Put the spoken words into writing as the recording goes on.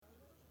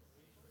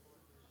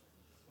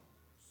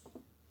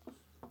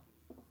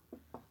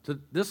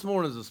This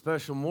morning is a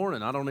special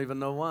morning. I don't even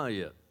know why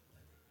yet.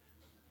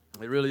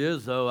 It really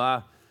is, though.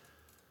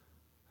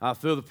 I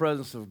feel the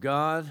presence of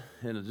God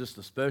in just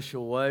a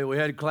special way. We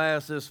had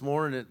class this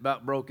morning. It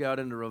about broke out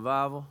into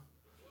revival.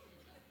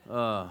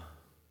 Man,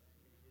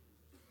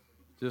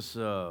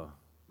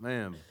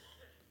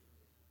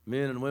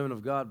 men and women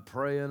of God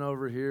praying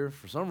over here.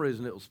 For some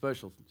reason, it was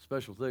special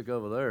thick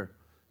over there.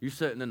 You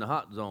sitting in the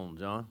hot zone,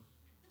 John.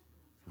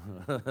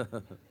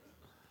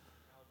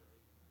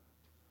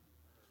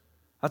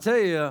 I tell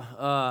you,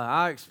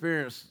 I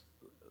experienced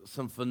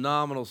some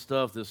phenomenal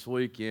stuff this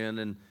weekend,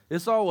 and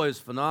it's always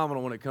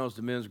phenomenal when it comes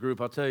to men's group.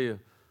 I tell you,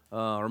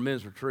 or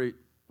men's retreat,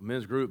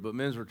 men's group, but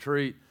men's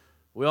retreat,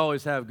 we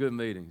always have good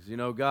meetings. You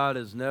know, God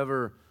has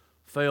never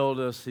failed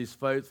us. He's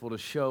faithful to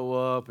show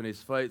up, and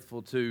He's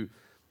faithful to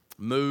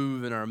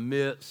move in our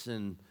midst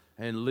and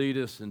lead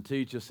us and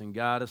teach us and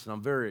guide us, and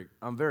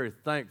I'm very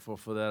thankful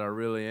for that. I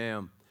really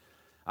am.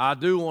 I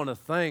do want to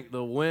thank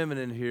the women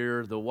in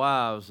here, the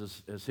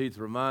wives, as Heath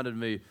reminded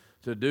me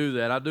to do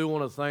that. I do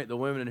want to thank the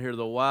women in here,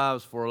 the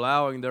wives, for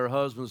allowing their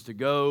husbands to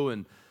go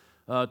and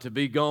to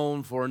be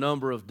gone for a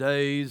number of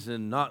days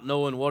and not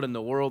knowing what in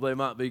the world they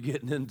might be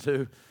getting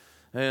into.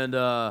 And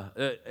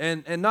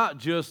not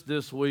just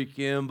this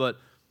weekend, but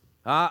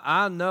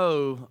I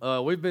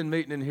know we've been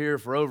meeting in here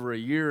for over a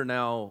year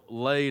now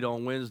late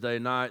on Wednesday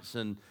nights,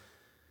 and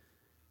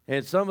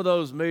some of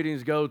those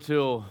meetings go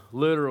till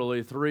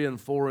literally 3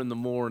 and 4 in the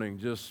morning,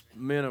 just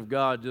men of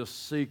God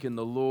just seeking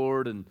the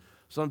Lord. And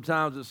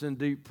sometimes it's in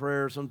deep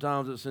prayer,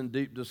 sometimes it's in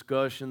deep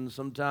discussion,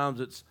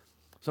 sometimes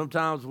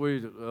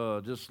we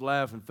just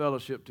laugh and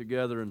fellowship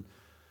together, and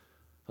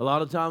a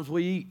lot of times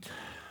we eat.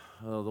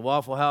 The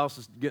Waffle House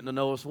is getting to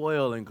know us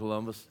well in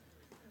Columbus.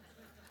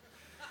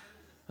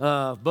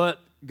 But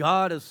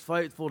God is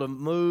faithful to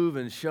move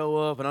and show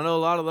up. And I know a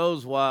lot of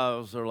those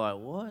wives are like,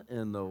 what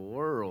in the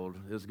world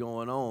is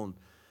going on?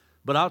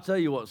 But I'll tell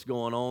you what's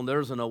going on.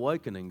 There's an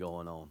awakening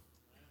going on.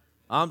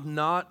 I'm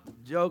not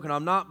joking.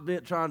 I'm not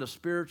trying to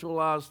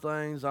spiritualize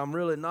things. I'm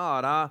really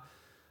not.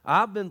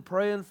 I've been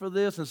praying for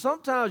this. And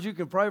sometimes you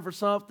can pray for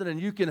something and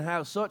you can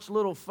have such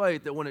little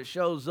faith that when it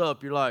shows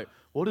up, you're like,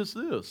 what is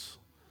this?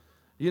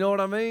 You know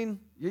what I mean?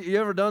 You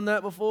ever done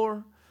that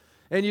before?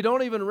 And you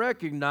don't even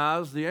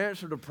recognize the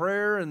answer to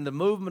prayer and the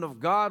movement of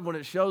God when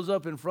it shows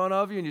up in front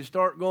of you, and you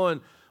start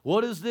going,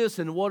 what is this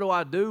and what do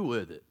I do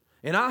with it?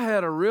 And I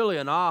had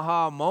an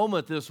aha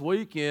moment this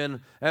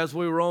weekend as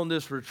we were on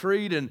this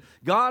retreat, and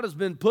God has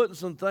been putting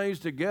some things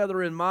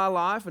together in my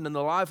life and in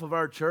the life of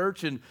our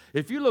church. And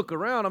if you look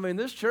around, I mean,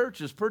 this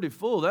church is pretty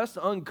full. That's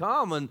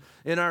uncommon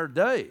in our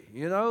day.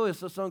 You know, it's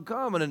just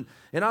uncommon.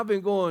 And I've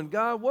been going,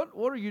 God, what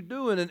are you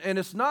doing? And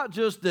it's not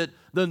just that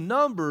the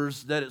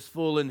numbers that it's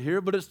full in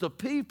here, but it's the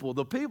people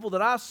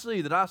that I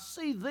see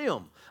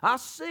them. I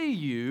see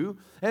you,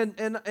 and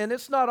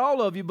it's not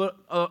all of you, but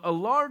a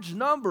large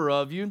number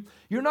of you.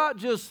 You're not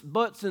just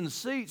butts in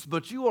seats,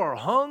 but you are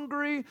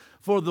hungry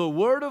for the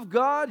Word of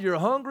God. You're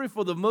hungry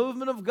for the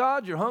movement of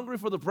God. You're hungry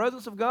for the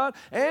presence of God,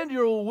 and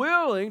you're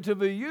willing to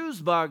be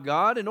used by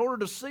God in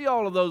order to see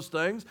all of those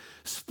things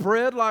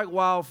spread like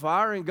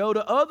wildfire and go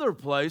to other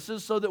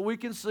places so that we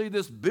can see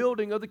this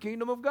building of the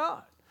kingdom of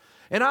God.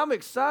 And I'm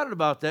excited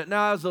about that.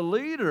 Now, as a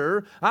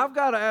leader, I've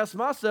got to ask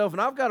myself,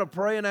 and I've got to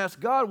pray and ask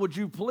God, would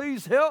you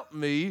please help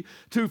me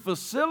to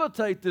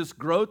facilitate this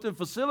growth and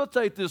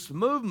facilitate this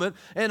movement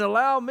and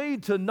allow me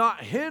to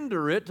not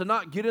hinder it, to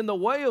not get in the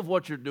way of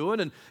what you're doing.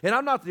 And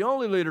I'm not the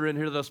only leader in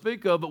here that I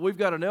speak of, but we've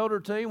got an elder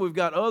team. We've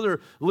got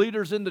other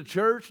leaders in the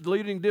church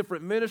leading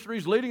different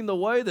ministries, leading the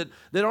way that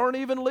aren't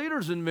even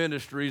leaders in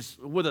ministries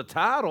with a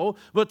title,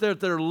 but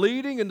they're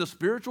leading in the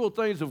spiritual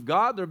things of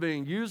God. They're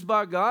being used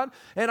by God.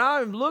 And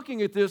I'm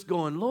looking at this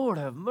going, Lord,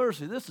 have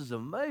mercy. This is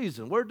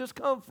amazing. Where'd this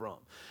come from?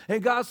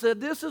 And God said,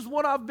 this is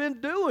what I've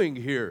been doing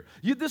here.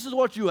 This is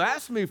what you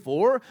asked me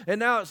for, and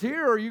now it's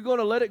here. Are you going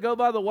to let it go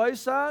by the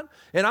wayside?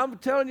 And I'm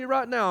telling you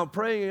right now, I'm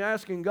praying and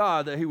asking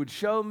God that He would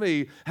show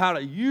me how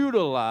to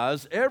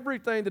utilize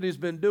everything that He's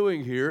been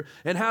doing here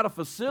and how to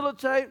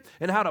facilitate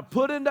and how to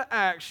put into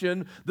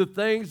action the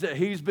things that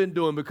He's been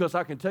doing. Because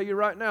I can tell you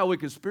right now, we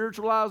can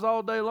spiritualize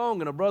all day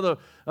long. And Brother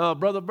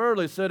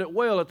Burley said it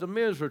well at the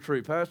men's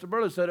retreat. Pastor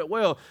Burley said it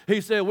well. He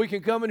said, we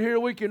can come in here,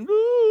 we can worship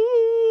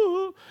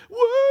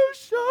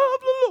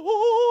the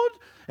Lord.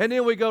 And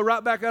then we go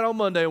right back out on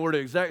Monday, and we're the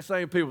exact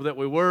same people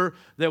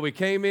that we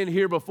came in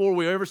here before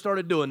we ever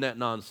started doing that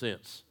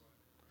nonsense.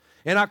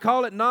 And I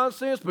call it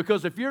nonsense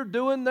because if you're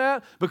doing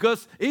that,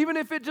 because even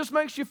if it just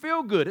makes you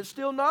feel good, it's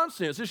still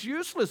nonsense. It's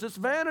useless. It's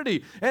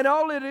vanity. And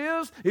all it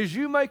is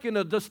you making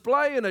a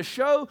display and a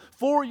show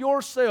for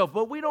yourself.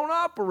 But we don't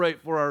operate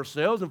for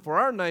ourselves and for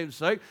our name's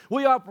sake.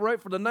 We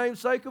operate for the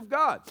name's sake of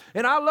God.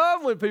 And I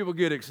love when people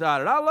get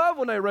excited. I love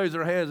when they raise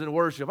their hands in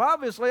worship.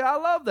 Obviously, I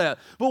love that.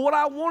 But what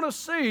I want to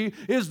see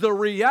is the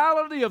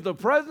reality of the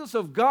presence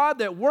of God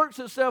that works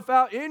itself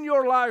out in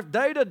your life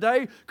day to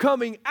day,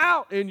 coming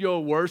out in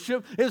your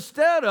worship, instead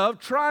of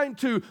trying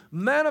to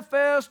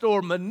manifest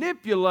or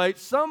manipulate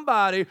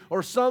somebody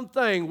or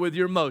something with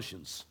your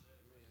emotions.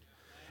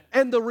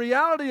 And the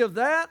reality of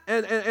that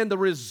and the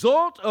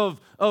result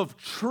of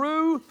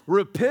true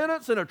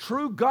repentance and a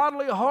true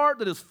godly heart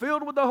that is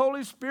filled with the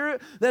Holy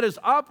Spirit, that is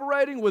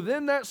operating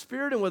within that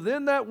Spirit and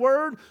within that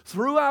Word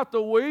throughout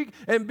the week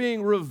and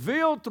being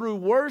revealed through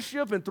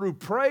worship and through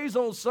praise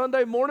on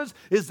Sunday mornings,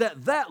 is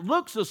that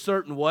looks a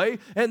certain way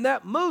and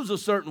that moves a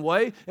certain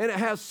way and it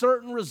has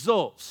certain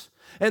results.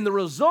 And the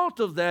result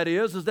of that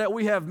is that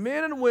we have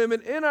men and women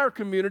in our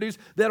communities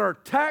that are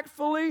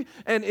tactfully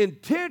and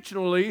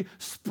intentionally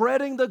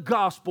spreading the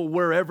gospel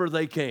wherever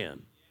they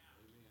can.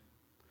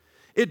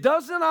 It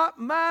does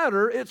not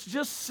matter. It's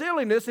just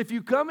silliness if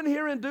you come in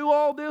here and do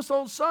all this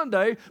on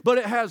Sunday, but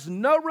it has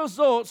no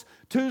results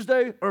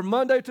Tuesday or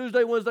Monday,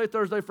 Tuesday, Wednesday,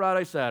 Thursday,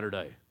 Friday,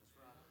 Saturday.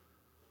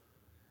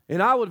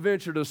 And I would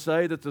venture to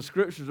say that the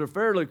scriptures are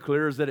fairly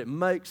clear is that it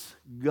makes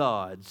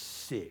God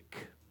sick.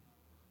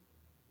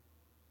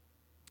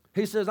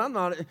 He says,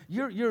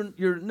 your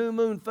new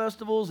moon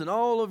festivals and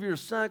all of your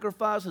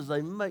sacrifices,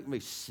 they make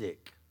me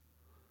sick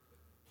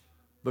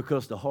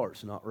because the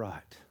heart's not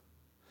right.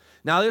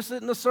 Now, this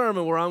isn't a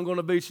sermon where I'm going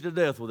to beat you to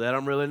death with that.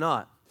 I'm really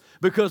not.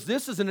 Because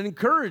this is an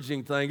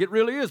encouraging thing. It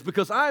really is.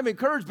 Because I am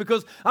encouraged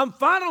because I'm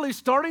finally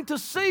starting to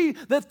see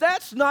that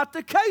that's not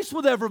the case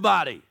with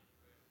everybody.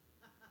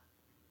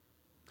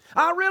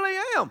 I really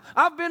am.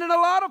 I've been in a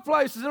lot of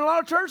places, in a lot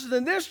of churches,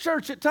 in this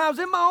church at times,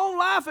 in my own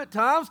life at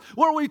times,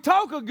 where we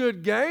talk a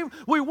good game,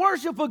 we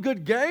worship a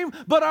good game,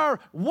 but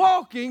our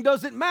walking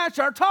doesn't match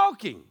our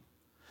talking.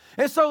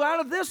 And so out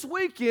of this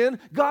weekend,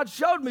 God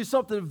showed me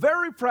something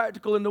very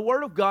practical in the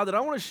Word of God that I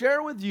want to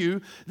share with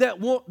you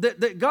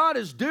that God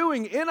is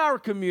doing in our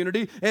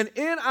community and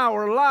in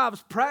our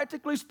lives,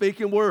 practically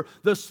speaking, where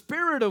the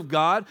Spirit of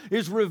God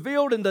is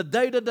revealed in the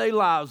day-to-day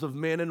lives of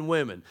men and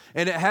women.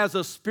 And it has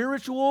a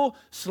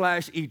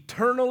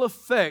spiritual/eternal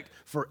effect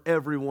for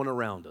everyone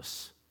around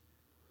us.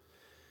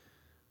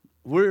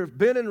 We've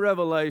been in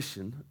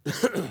Revelation,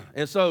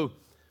 and so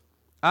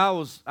I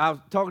was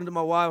talking to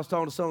my wife, I was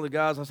talking to some of the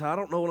guys. I said, I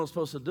don't know what I'm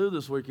supposed to do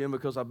this weekend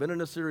because I've been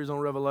in a series on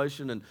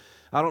Revelation, and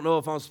I don't know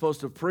if I'm supposed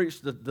to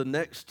preach the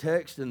next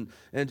text and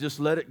just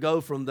let it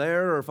go from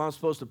there, or if I'm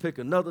supposed to pick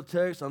another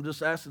text. I'm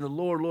just asking the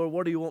Lord,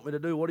 what do you want me to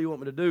do? What do you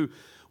want me to do?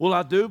 Well,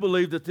 I do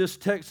believe that this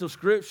text of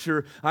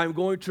Scripture, I'm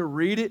going to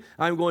read it,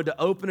 I'm going to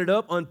open it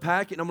up,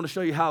 unpack it, and I'm going to show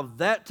you how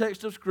that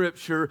text of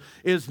Scripture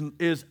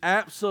is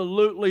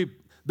absolutely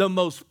the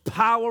most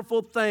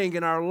powerful thing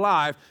in our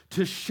life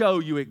to show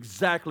you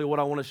exactly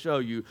what I want to show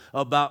you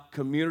about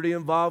community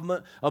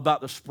involvement, about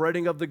the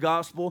spreading of the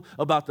gospel,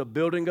 about the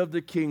building of the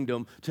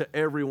kingdom to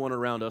everyone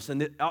around us.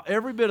 And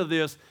every bit of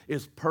this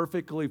is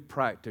perfectly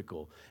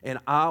practical. And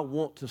I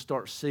want to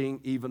start seeing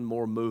even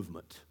more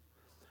movement.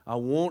 I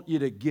want you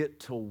to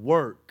get to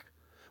work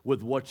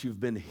with what you've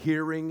been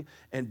hearing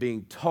and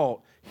being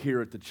taught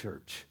here at the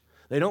church.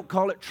 They don't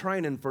call it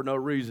training for no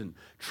reason.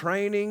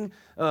 Training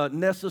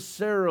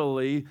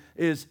necessarily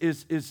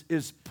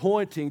is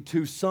pointing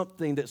to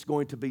something that's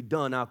going to be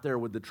done out there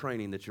with the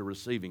training that you're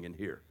receiving in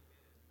here.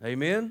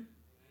 Amen?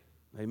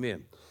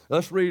 Amen.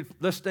 Let's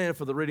stand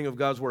for the reading of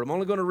God's Word. I'm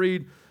only going to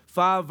read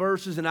 5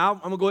 verses, and I'm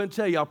going to go ahead and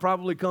tell you, I'll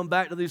probably come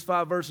back to these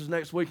 5 verses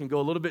next week and go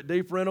a little bit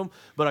deeper in them,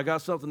 but I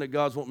got something that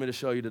God's wanting me to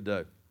show you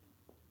today.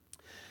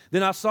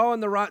 Then I saw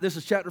in the right, this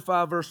is chapter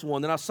 5, verse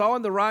 1. Then I saw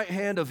in the right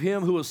hand of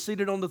him who was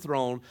seated on the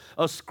throne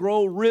a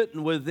scroll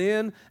written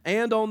within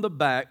and on the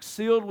back,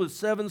 sealed with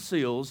 7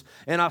 seals.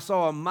 And I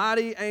saw a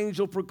mighty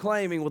angel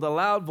proclaiming with a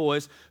loud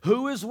voice,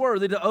 "Who is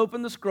worthy to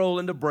open the scroll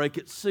and to break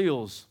its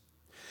seals?"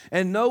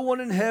 And no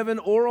one in heaven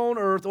or on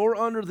earth or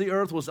under the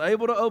earth was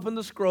able to open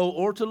the scroll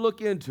or to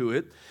look into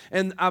it.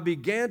 And I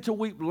began to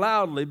weep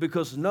loudly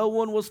because no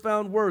one was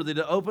found worthy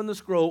to open the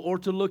scroll or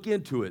to look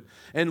into it.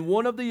 And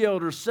one of the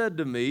elders said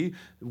to me,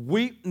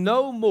 "Weep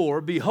no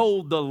more.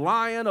 Behold, the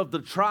Lion of the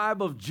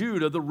tribe of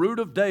Judah, the Root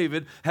of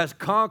David, has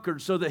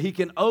conquered so that he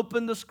can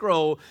open the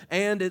scroll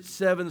and its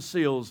 7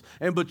 seals.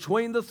 And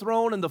between the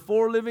throne and the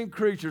 4 living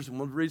creatures," I'm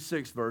going to read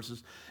 6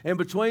 verses, "and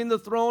between the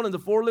throne and the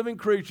 4 living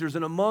creatures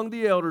and among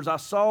the elders I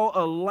saw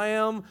a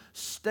lamb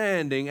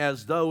standing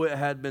as though it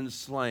had been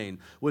slain,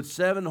 with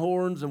 7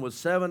 horns and with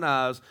 7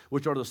 eyes,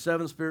 which are the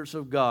 7 spirits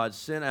of God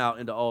sent out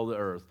into all the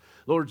earth."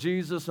 Lord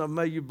Jesus,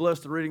 may you bless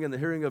the reading and the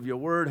hearing of your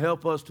word.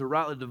 Help us to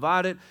rightly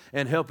divide it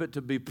and help it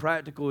to be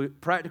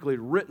practically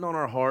written on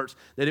our hearts,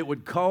 that it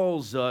would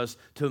cause us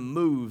to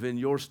move in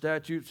your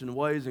statutes and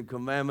ways and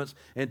commandments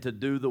and to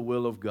do the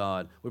will of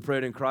God. We pray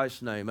it in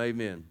Christ's name.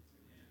 Amen.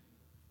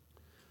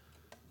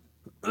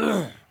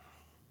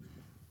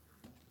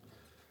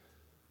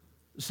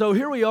 So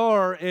here we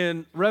are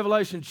in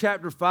Revelation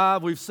chapter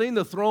 5. We've seen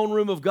the throne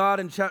room of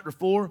God in chapter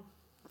 4.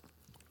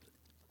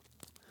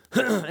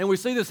 And we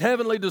see this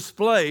heavenly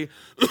display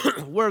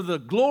where the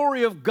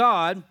glory of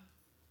God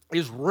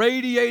is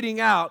radiating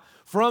out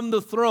from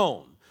the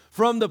throne.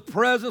 From the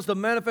presence, the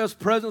manifest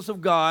presence of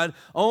God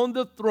on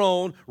the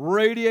throne,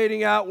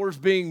 radiating outwards,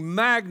 being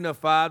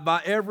magnified by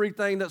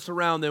everything that's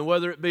around them,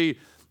 whether it be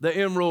the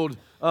emerald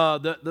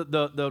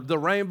the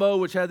rainbow,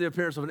 which had the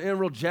appearance of an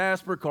emerald,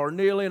 jasper,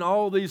 carnelian,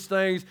 all these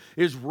things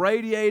is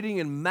radiating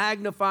and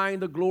magnifying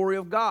the glory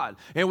of God.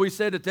 And we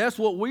said that that's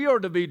what we are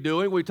to be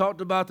doing. We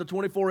talked about the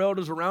 24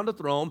 elders around the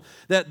throne,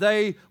 that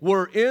they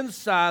were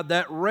inside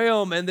that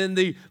realm, and then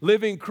the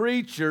living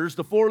creatures,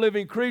 the 4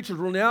 living creatures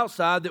were on the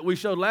outside that we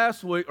showed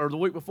last week, or the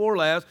week before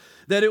last,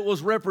 that it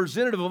was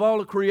representative of all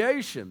of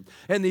creation.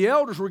 And the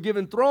elders were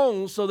given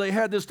thrones, so they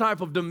had this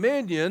type of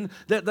dominion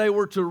that they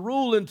were to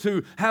rule and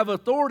to have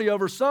authority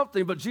over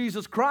something. But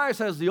Jesus Christ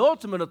has the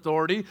ultimate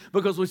authority,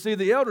 because we see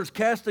the elders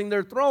casting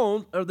their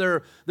thrones or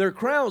their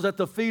crowns at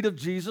the feet of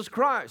Jesus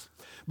Christ.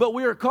 But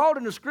we are called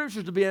in the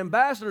Scriptures to be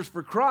ambassadors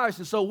for Christ,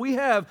 and so we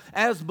have,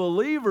 as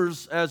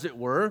believers, as it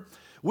were,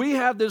 we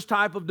have this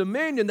type of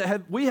dominion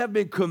that we have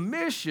been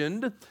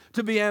commissioned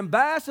to be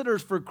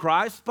ambassadors for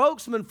Christ,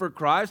 spokesmen for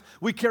Christ.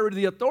 We carry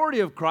the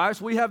authority of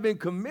Christ. We have been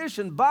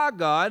commissioned by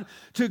God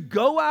to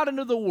go out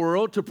into the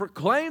world, to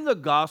proclaim the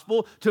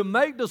gospel, to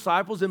make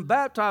disciples and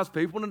baptize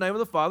people in the name of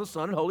the Father,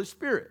 Son, and Holy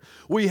Spirit.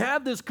 We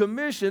have this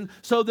commission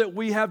so that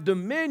we have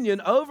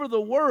dominion over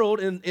the world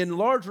in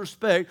large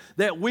respect,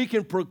 that we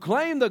can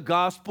proclaim the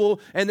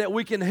gospel and that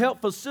we can help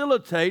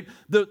facilitate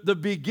the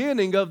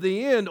beginning of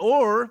the end,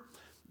 or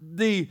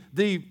the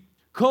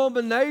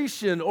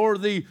culmination or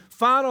the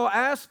final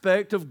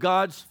aspect of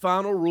God's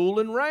final rule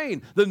and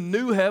reign, the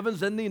new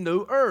heavens and the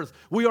new earth.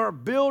 We are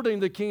building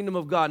the kingdom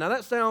of God. Now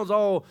that sounds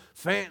all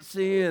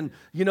fancy and,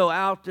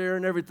 out there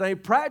and everything.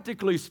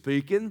 Practically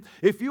speaking,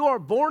 if you are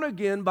born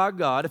again by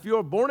God, if you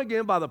are born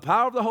again by the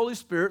power of the Holy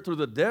Spirit through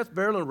the death,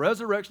 burial, and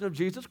resurrection of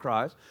Jesus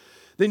Christ,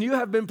 then you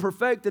have been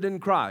perfected in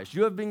Christ.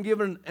 You have been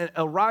given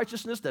a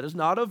righteousness that is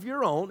not of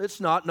your own.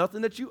 It's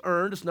nothing that you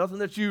earned. It's nothing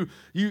that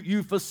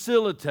you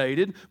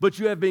facilitated, but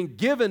you have been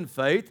given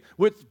faith,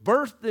 which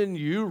birthed in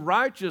you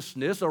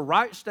righteousness, a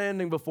right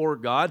standing before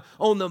God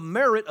on the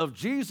merit of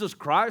Jesus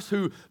Christ,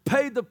 who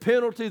paid the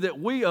penalty that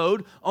we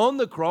owed on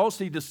the cross.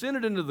 He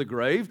descended into the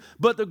grave,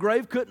 but the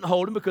grave couldn't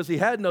hold him because he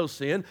had no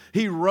sin.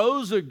 He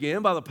rose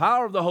again by the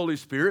power of the Holy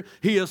Spirit.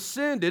 He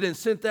ascended and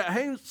sent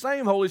that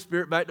same Holy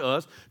Spirit back to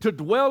us to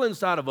dwell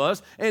inside of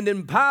us and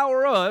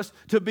empower us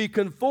to be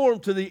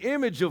conformed to the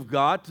image of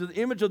God, to the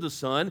image of the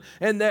Son,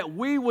 and that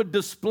we would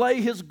display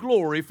His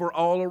glory for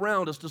all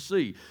around us to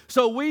see.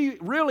 So we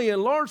really,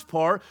 in large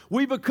part,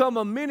 we become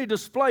a mini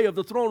display of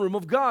the throne room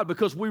of God,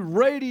 because we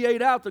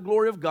radiate out the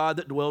glory of God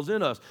that dwells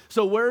in us.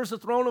 So where's the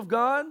throne of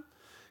God?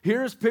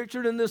 Here is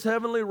pictured in this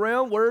heavenly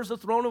realm. Where's the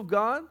throne of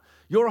God?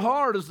 Your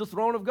heart is the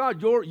throne of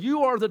God.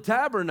 You are the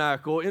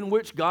tabernacle in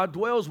which God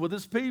dwells with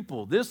His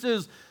people. This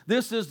is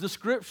the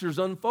Scriptures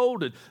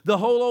unfolded. The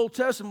whole Old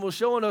Testament was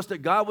showing us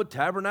that God would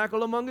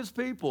tabernacle among His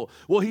people.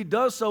 Well, He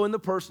does so in the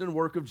person and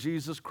work of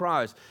Jesus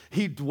Christ.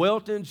 He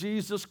dwelt in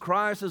Jesus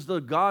Christ as the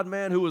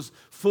God-man who was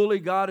fully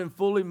God and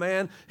fully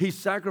man. He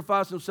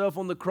sacrificed Himself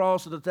on the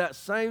cross so that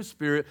same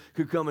Spirit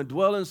could come and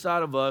dwell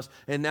inside of us,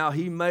 and now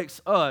He makes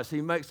us,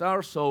 He makes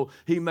our soul,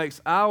 He makes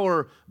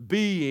our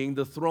being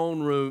the throne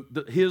room,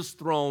 His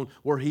throne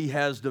where He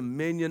has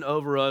dominion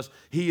over us.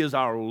 He is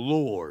our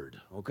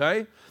Lord,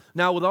 okay?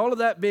 Now, with all of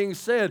that being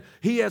said,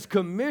 He has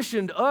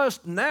commissioned us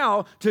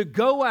now to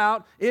go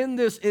out in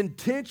this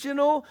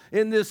intentional,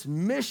 in this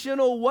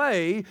missional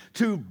way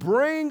to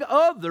bring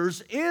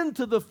others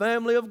into the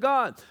family of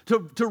God,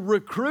 to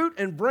recruit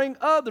and bring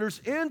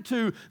others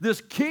into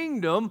this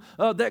kingdom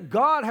that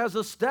God has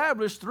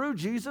established through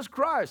Jesus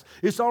Christ.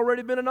 It's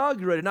already been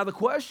inaugurated. Now, the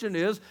question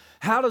is,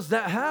 how does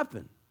that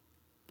happen?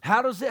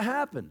 How does it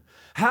happen?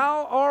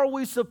 How are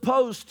we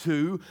supposed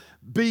to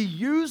be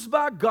used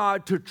by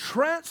God to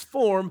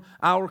transform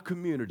our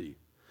community?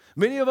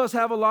 Many of us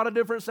have a lot of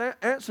different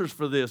answers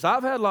for this.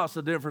 I've had lots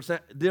of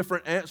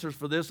different answers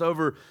for this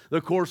over the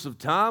course of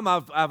time.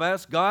 I've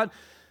asked God,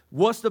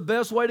 what's the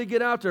best way to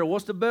get out there?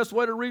 What's the best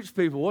way to reach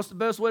people? What's the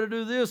best way to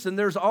do this? And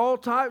there's all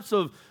types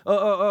of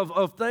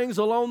things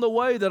along the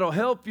way that'll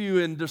help you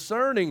in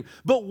discerning.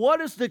 But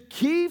what is the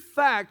key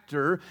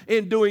factor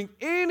in doing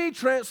any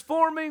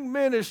transforming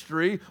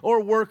ministry or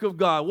work of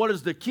God? What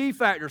is the key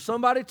factor?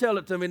 Somebody tell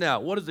it to me now.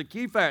 What is the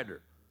key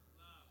factor?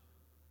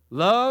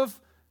 Love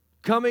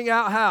coming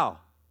out how?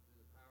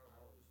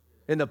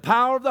 In the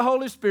power of the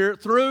Holy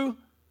Spirit through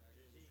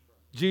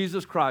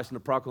Jesus Christ and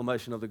the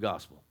proclamation of the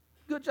gospel.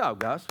 Good job,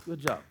 guys. Good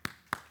job.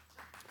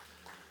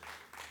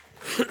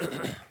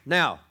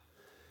 Now,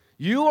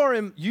 you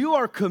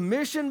are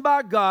commissioned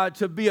by God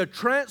to be a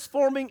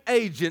transforming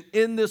agent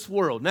in this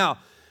world. Now,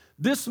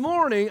 this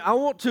morning, I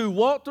want to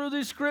walk through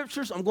these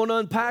Scriptures. I'm going to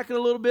unpack it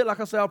a little bit. Like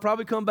I said, I'll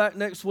probably come back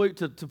next week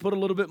to put a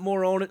little bit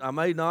more on it. I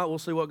may not. We'll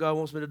see what God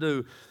wants me to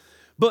do.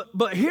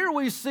 But here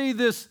we see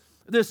this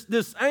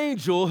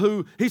angel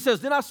who, he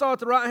says, then I saw at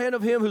the right hand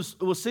of him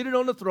who was seated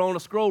on the throne a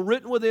scroll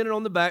written within and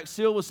on the back,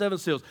 sealed with 7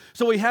 seals.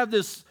 So we have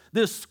this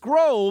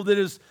scroll that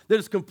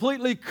is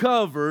completely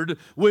covered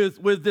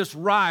with this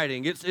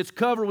writing. It's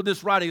covered with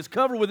this writing. It's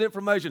covered with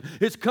information.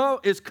 It's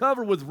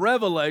covered with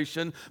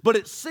revelation, but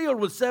it's sealed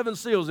with 7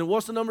 seals. And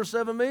what's the number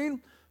 7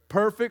 mean?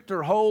 perfect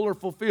or whole or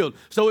fulfilled.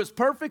 So it's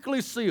perfectly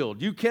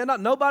sealed.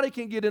 Nobody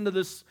can get into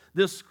this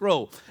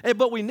scroll.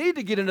 But we need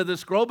to get into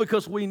this scroll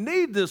because we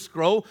need this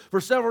scroll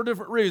for several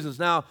different reasons.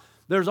 Now,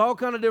 there's all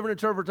kind of different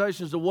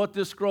interpretations of what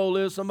this scroll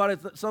is. Some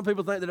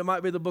people think that it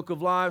might be the book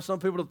of life. Some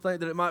people think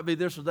that it might be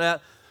this or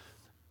that.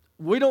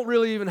 We don't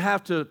really even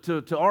have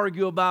to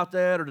argue about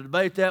that or to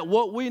debate that.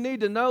 What we need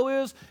to know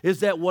is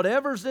that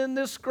whatever's in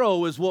this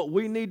scroll is what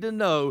we need to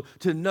know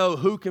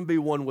who can be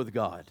one with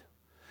God.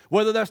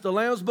 Whether that's the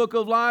Lamb's Book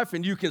of Life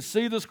and you can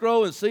see the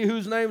scroll and see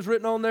whose name's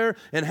written on there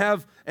and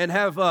have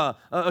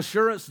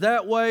assurance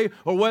that way,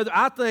 or whether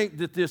I think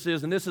that this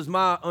is, and this is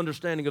my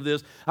understanding of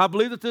this, I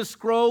believe that this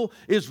scroll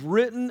is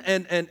written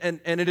and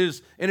it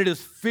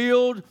is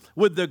filled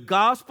with the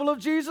gospel of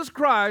Jesus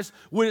Christ,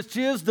 which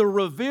is the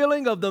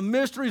revealing of the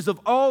mysteries of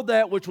all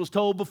that which was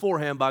told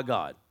beforehand by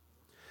God.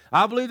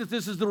 I believe that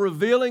this is the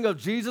revealing of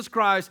Jesus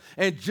Christ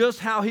and just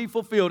how he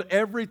fulfilled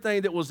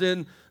everything that was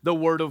in the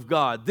Word of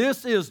God.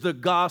 This is the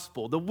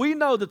gospel. We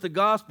know that the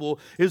gospel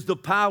is the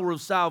power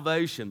of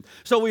salvation.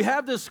 So we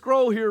have this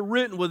scroll here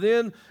written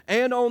within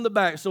and on the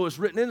back. So it's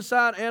written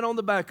inside and on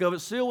the back of it,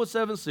 sealed with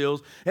 7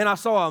 seals. And I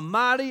saw a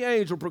mighty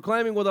angel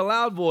proclaiming with a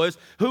loud voice,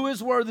 "Who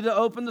is worthy to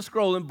open the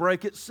scroll and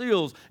break its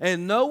seals?"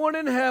 And no one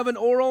in heaven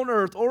or on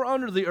earth or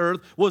under the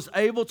earth was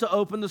able to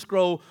open the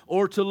scroll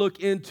or to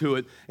look into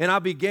it. And I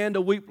began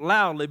to weep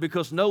loudly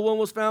because no one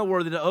was found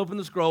worthy to open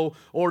the scroll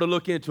or to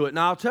look into it.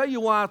 Now I'll tell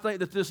you why I think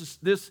that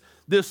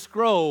this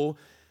scroll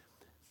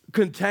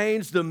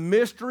contains the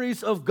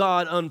mysteries of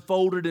God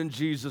unfolded in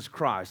Jesus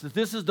Christ. That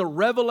this is the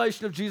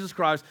revelation of Jesus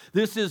Christ.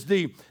 This is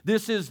the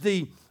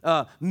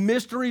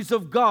mysteries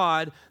of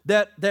God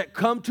that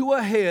come to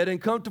a head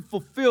and come to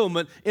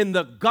fulfillment in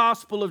the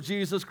gospel of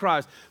Jesus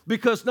Christ.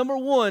 Because number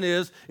one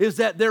is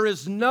that there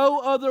is no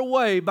other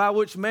way by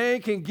which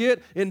man can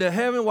get into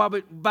heaven,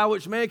 by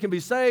which man can be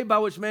saved, by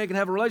which man can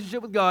have a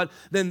relationship with God,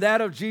 than that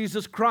of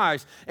Jesus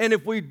Christ. And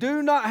if we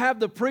do not have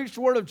the preached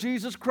word of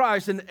Jesus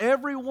Christ, then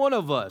every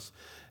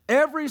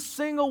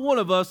single one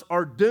of us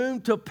are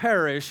doomed to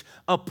perish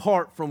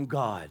apart from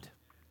God.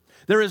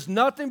 There is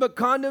nothing but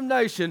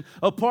condemnation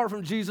apart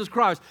from Jesus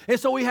Christ. And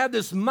so we have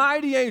this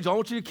mighty angel. I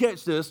want you to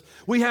catch this.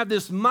 We have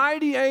this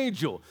mighty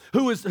angel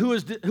who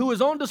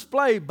is on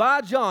display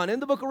by John in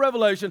the book of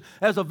Revelation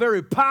as a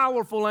very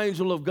powerful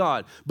angel of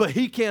God. But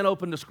he can't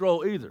open the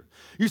scroll either.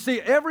 You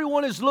see,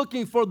 everyone is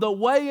looking for the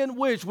way in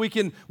which we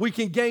can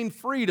gain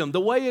freedom,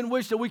 the way in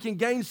which that we can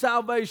gain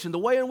salvation, the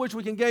way in which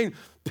we can gain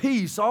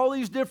peace, all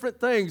these different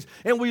things.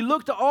 And we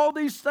look to all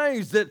these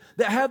things that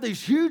have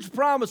these huge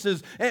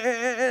promises,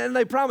 and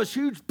they promise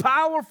huge,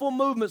 powerful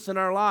movements in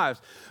our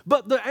lives.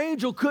 But the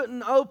angel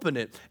couldn't open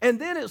it. And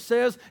then it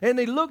says, and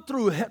they looked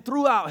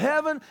throughout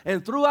heaven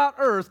and throughout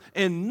earth,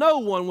 and no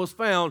one was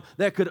found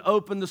that could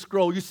open the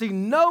scroll. You see,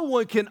 no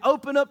one can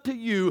open up to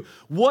you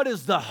what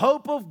is the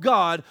hope of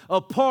God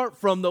apart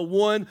from the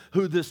one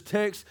who this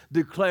text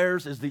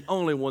declares is the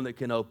only one that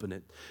can open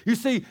it. You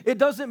see, it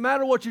doesn't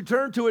matter what you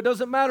turn to. It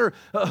doesn't matter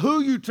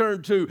who you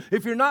turn to.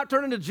 If you're not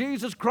turning to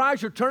Jesus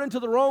Christ, you're turning to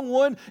the wrong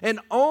one, and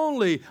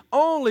only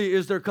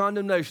is there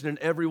condemnation in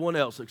everyone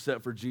else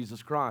except for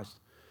Jesus Christ.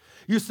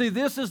 You see,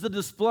 this is the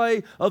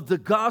display of the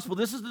gospel.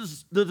 This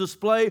is the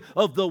display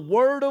of the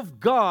Word of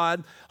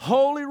God,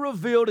 wholly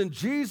revealed in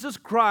Jesus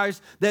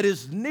Christ, that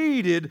is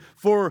needed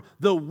for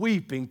the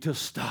weeping to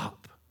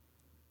stop.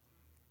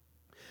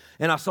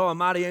 And I saw a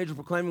mighty angel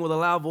proclaiming with a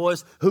loud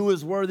voice, "Who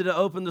is worthy to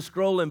open the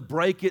scroll and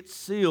break its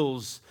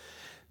seals?"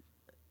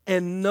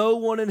 And no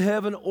one in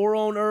heaven or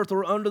on earth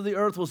or under the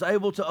earth was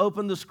able to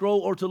open the scroll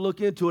or to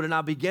look into it. And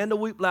I began to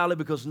weep loudly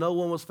because no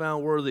one was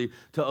found worthy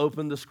to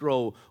open the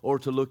scroll or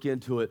to look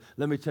into it.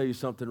 Let me tell you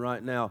something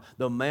right now.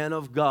 The man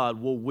of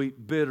God will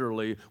weep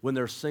bitterly when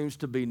there seems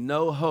to be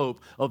no hope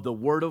of the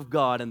Word of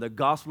God and the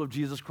gospel of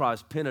Jesus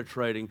Christ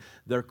penetrating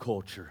their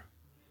culture.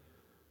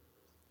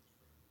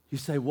 You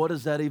say, what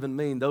does that even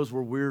mean? Those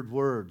were weird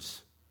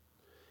words.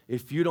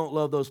 If you don't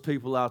love those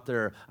people out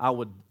there, I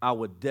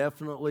would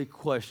definitely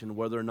question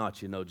whether or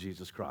not you know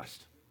Jesus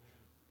Christ.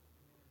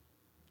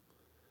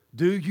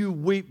 Do you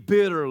weep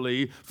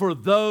bitterly for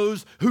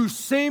those who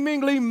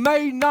seemingly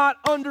may not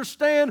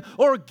understand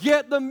or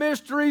get the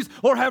mysteries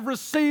or have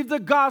received the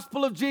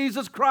gospel of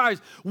Jesus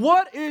Christ?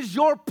 What is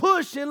your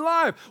push in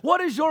life? What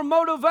is your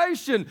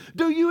motivation?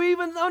 Do you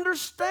even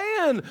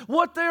understand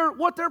what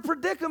their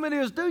predicament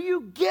is? Do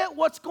you get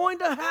what's going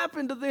to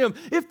happen to them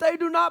if they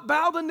do not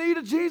bow the knee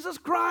to Jesus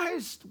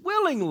Christ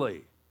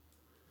willingly?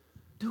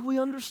 Do we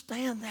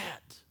understand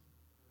that?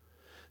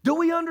 Do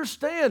we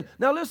understand?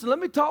 Now listen, let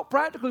me talk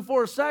practically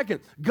for a second.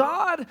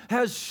 God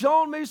has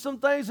shown me some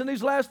things in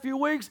these last few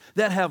weeks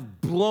that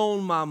have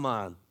blown my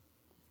mind.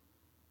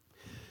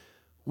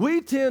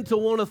 We tend to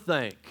want to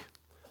think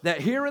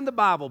that here in the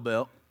Bible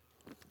Belt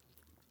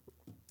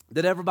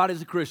that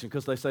everybody's a Christian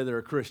because they say they're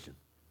a Christian.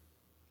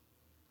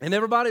 And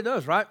everybody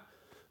does, right?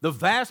 The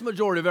vast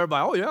majority of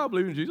everybody, oh yeah, I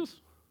believe in Jesus.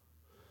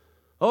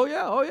 Oh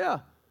yeah.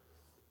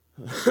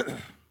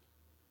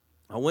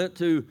 I went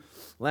to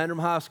Landrum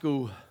High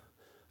School.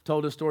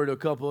 Told this story to a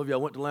couple of you. I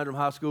went to Landrum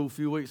High School a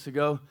few weeks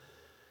ago.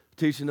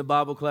 teaching the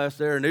Bible class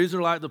there, and these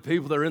are like the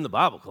people that are in the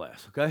Bible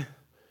class, okay?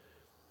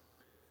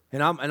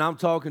 And I'm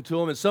talking to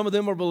them, and some of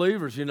them are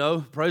believers, you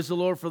know. Praise the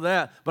Lord for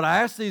that. But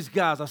I ask these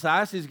guys, I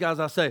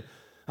say,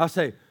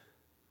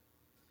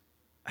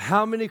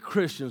 how many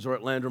Christians are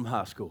at Landrum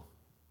High School?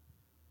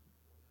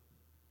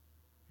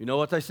 You know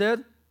what they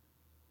said?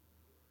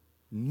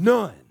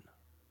 None.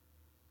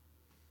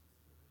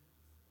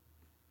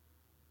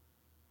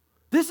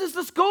 This is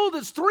the school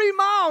that's 3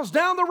 miles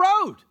down the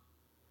road.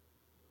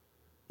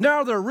 Now,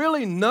 are there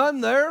really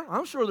none there?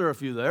 I'm sure there are a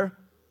few there.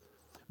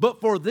 But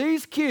for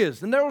these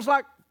kids, and there was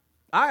like,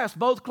 I asked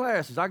both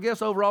classes. I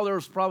guess overall there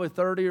was probably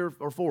 30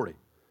 or 40.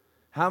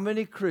 How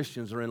many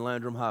Christians are in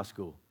Landrum High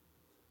School?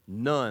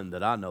 None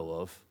that I know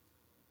of.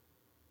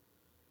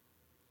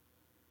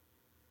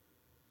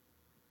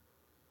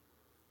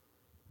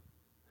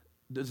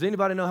 Does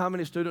anybody know how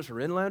many students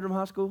are in Landrum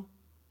High School?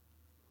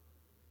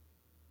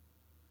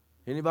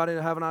 Anybody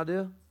have an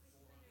idea?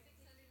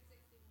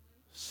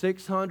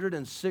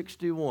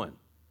 661.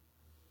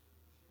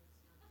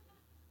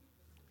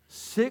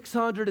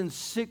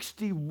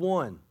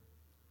 661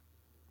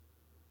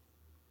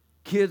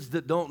 kids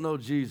that don't know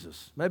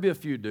Jesus. Maybe a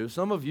few do.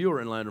 Some of you are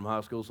in Landrum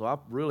High School, so I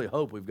really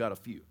hope we've got a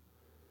few.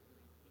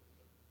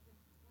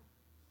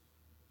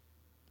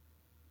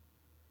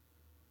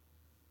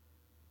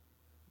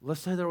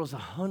 Let's say there was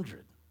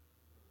 100.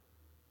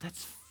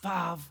 That's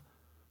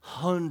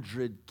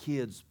 500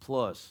 kids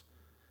plus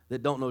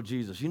that don't know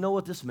Jesus. You know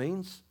what this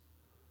means?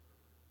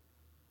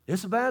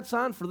 It's a bad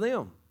sign for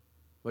them.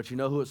 But you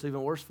know who it's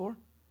even worse for?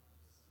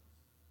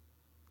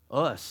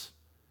 Us.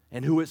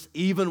 And who it's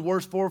even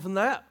worse for than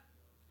that?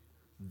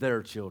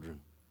 Their children.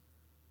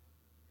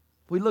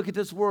 We look at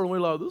this world and we're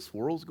like, this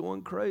world's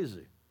going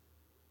crazy.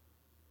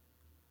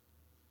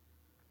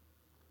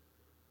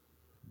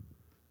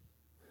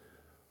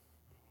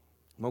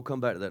 I'm going to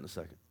come back to that in a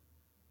second.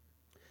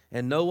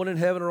 And no one in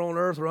heaven or on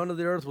earth or under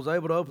the earth was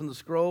able to open the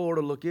scroll or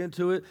to look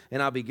into it.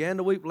 And I began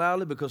to weep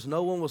loudly because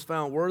no one was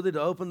found worthy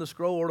to open the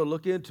scroll or to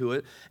look into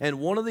it. And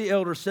one of the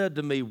elders said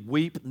to me,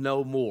 weep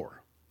no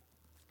more.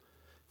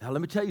 Now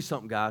let me tell you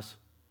something, guys.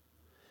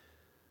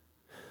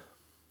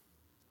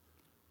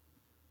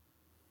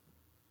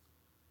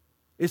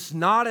 It's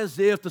not as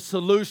if the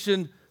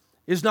solution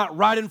is not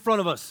right in front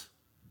of us.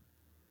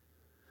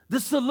 The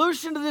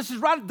solution to this is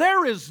right.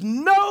 There is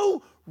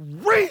no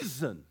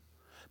reason.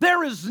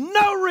 There is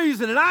no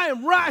reason, and I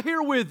am right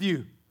here with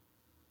you.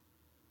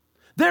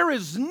 There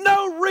is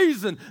no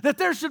reason that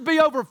there should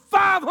be over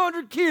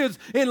 500 kids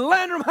in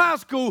Landrum High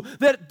School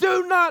that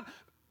do not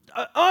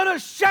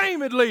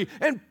unashamedly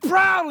and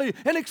proudly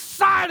and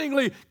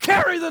excitingly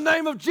carry the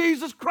name of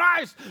Jesus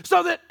Christ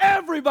so that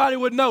everybody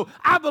would know,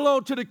 I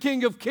belong to the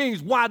King of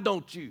Kings. Why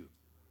don't you?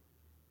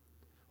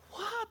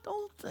 Why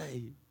don't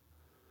they?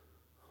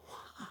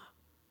 Why?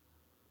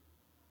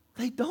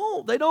 They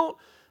don't.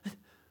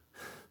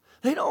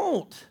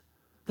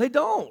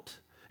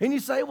 And you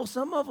say, well,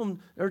 some of them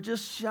are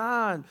just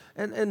shy,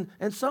 and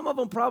some of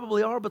them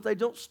probably are, but they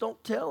don't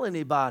tell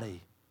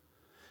anybody.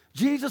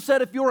 Jesus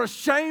said, if you're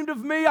ashamed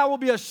of me, I will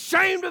be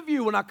ashamed of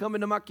you when I come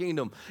into my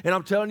kingdom. And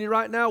I'm telling you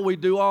right now, we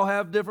do all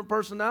have different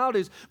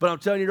personalities, but I'm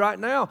telling you right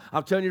now,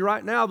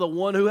 the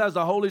one who has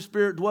the Holy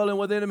Spirit dwelling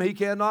within him, he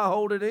cannot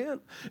hold it in.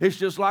 It's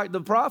just like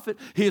the prophet.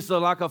 He's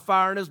like a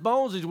fire in his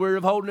bones. He's weary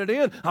of holding it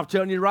in. I'm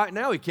telling you right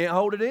now, he can't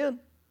hold it in.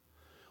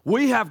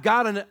 We've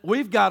got to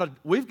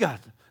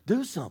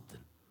do something.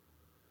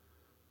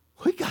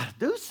 We got to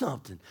do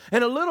something.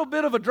 And a little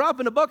bit of a drop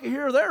in the bucket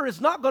here or there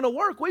is not going to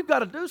work. We've got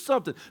to do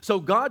something.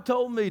 So God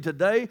told me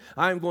today,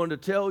 I am going to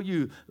tell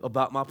you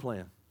about my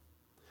plan.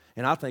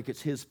 And I think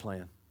it's his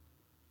plan.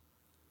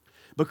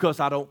 Because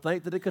I don't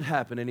think that it could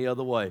happen any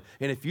other way.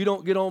 And if you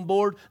don't get on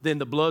board, then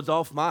the blood's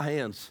off my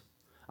hands.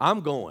 I'm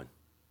going.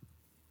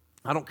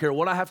 I don't care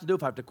what I have to do.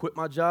 If I have to quit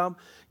my job,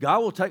 God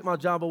will take my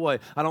job away.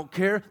 I don't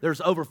care. There's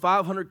over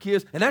 500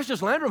 kids, and that's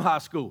just Landrum High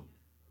School.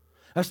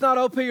 That's not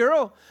O.P.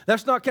 Earl.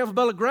 That's not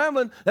Campbell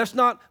Grambling. That's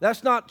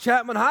not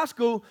Chapman High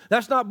School.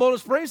 That's not Bowling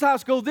Springs High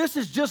School. This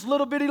is just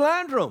little bitty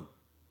Landrum,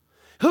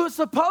 who is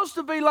supposed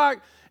to be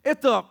like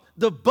at the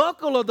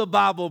buckle of the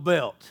Bible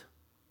Belt.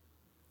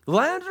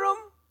 Landrum,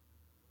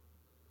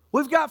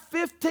 we've got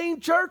 15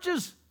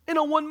 churches in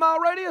a 1 mile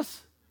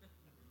radius.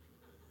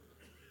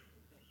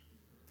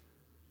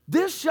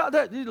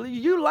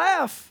 You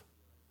laugh,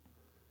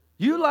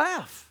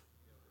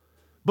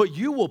 but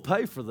you will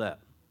pay for that.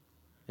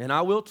 And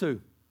I will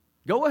too.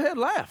 Go ahead,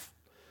 laugh.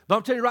 But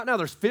I'm telling you right now,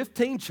 there's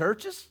 15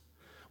 churches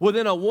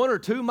within a 1 or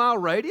 2 mile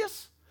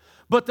radius,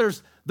 but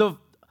there's the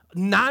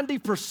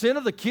 90%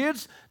 of the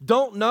kids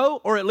don't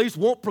know or at least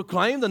won't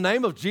proclaim the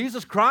name of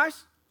Jesus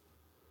Christ.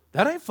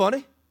 That ain't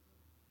funny.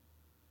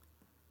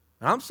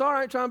 I'm sorry,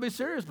 I ain't trying to be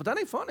serious, but that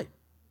ain't funny.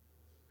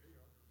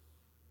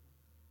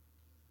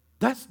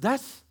 That's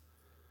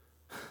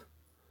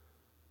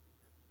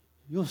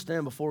you'll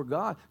stand before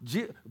God.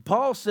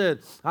 Paul said,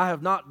 I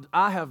have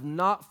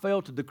not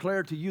failed to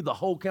declare to you the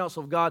whole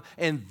counsel of God,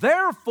 and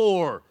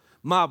therefore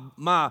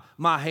my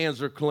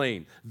hands are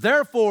clean.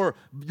 Therefore,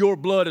 your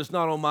blood is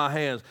not on my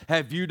hands.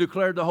 Have you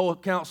declared the whole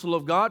counsel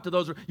of God to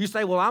those? You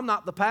say, well, I'm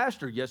not the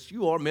pastor. Yes,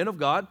 you are, men of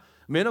God.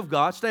 Men of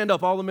God. Stand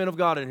up, all the men of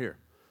God in here.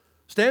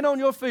 Stand on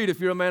your feet if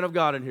you're a man of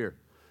God in here.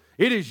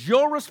 It is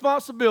your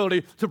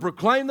responsibility to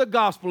proclaim the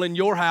gospel in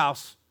your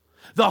house.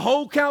 The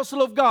whole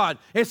counsel of God.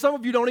 And some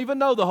of you don't even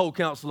know the whole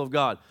counsel of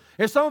God.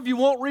 And some of you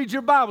won't read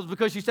your Bibles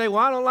because you say, well,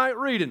 I don't like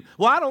reading.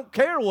 Well, I don't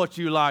care what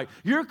you like.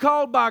 You're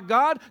called by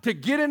God to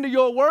get into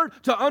your word,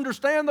 to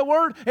understand the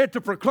word, and to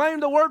proclaim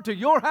the word to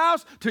your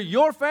house, to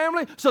your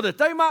family, so that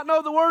they might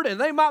know the word and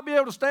they might be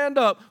able to stand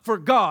up for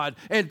God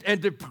and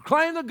to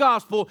proclaim the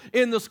gospel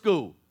in the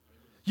school.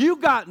 You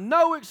got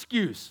no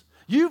excuse.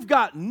 You've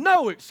got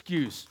no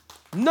excuse.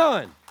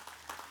 None.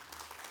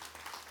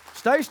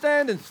 Stay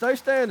standing. Stay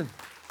standing.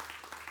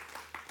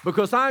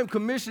 Because I am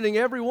commissioning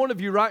every one of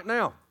you right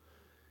now.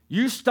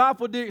 You stop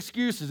with the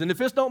excuses. And if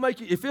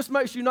this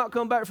makes you not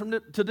come back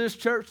to this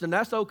church, then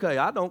that's okay.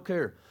 I don't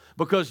care.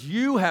 Because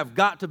you have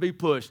got to be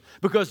pushed.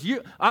 Because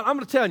I'm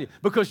going to tell you,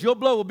 because your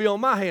blood will be on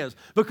my hands.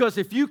 Because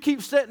if you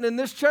keep sitting in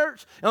this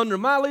church under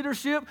my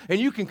leadership, and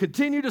you can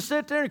continue to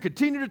sit there and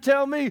continue to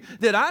tell me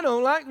that I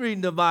don't like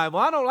reading the Bible,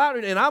 I don't like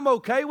reading, and I'm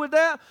okay with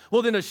that,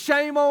 well, then a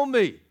shame on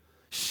me.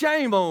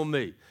 Shame on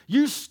me.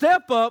 You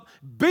step up,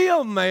 be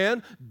a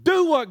man,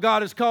 do what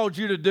God has called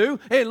you to do,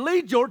 and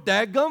lead your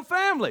dadgum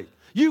family.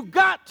 You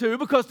got to,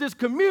 because this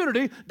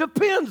community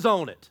depends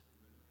on it.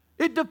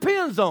 It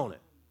depends on it.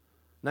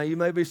 Now, you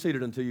may be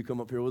seated until you come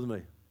up here with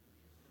me.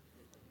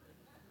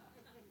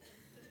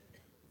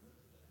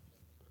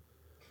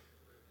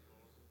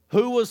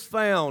 Who was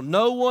found?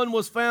 No one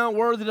was found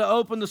worthy to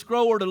open the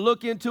scroll or to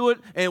look into it.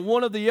 And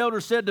one of the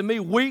elders said to me,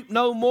 weep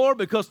no more,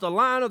 because the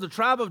Lion of the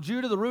tribe of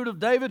Judah, the root of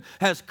David,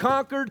 has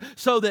conquered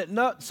so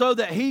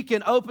that he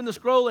can open the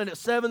scroll and its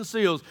 7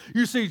 seals.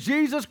 You see,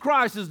 Jesus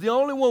Christ is the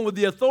only one with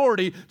the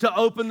authority to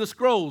open the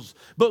scrolls.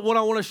 But what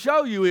I want to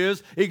show you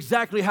is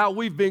exactly how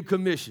we've been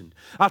commissioned.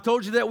 I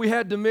told you that we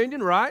had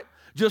dominion, right?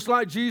 Just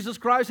like Jesus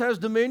Christ has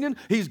dominion,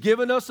 He's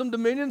given us some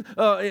dominion.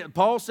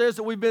 Paul says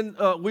that we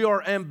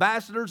are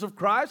ambassadors of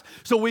Christ.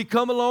 So we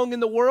come along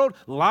in the world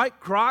like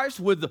Christ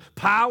with the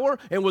power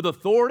and with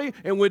authority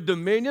and with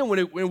dominion,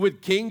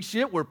 with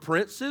kingship. We're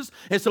princes,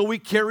 and so we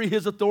carry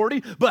His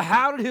authority. But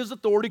how did His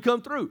authority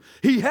come through?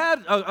 He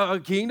had a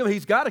kingdom.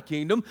 He's got a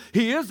kingdom.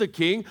 He is a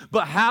king.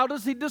 But how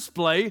does He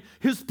display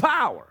His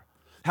power?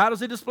 How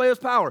does He display His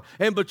power?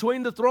 And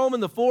between the throne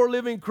and the 4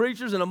 living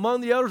creatures and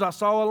among the others, I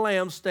saw a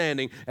lamb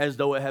standing as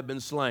though it had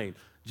been slain.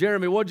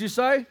 Jeremy, what'd you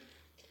say?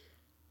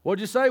 What'd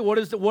you say? What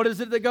is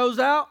it that goes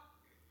out?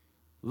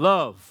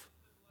 Love.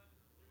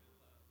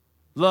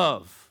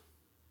 Love.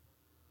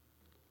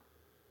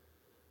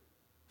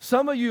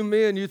 Some of you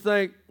men, you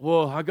think,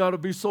 well, I got to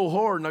be so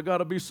hard and I got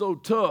to be so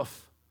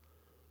tough.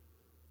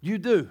 You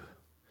do.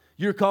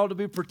 You're called to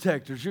be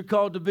protectors. You're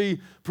called to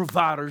be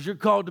providers. You're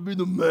called to be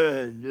the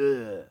man.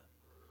 Yeah.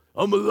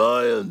 I'm a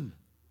lion.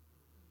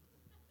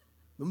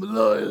 I'm a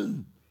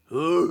lion.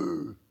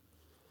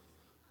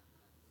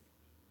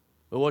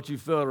 But what you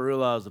fail to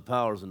realize, the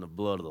power's in the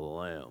blood of the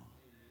Lamb.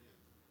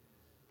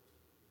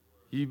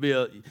 You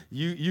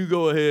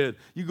go ahead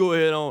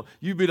on.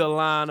 You be the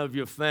lion of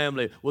your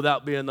family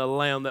without being the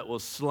lamb that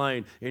was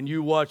slain. And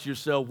you watch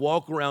yourself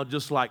walk around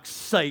just like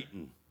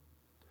Satan,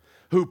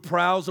 who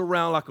prowls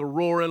around like a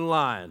roaring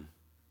lion,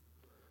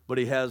 but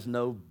he has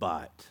no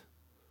bite.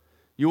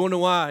 You want to know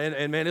why?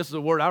 And man, this is a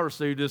word I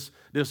received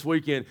this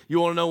weekend. You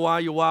want to know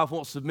why your wife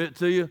won't submit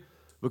to you?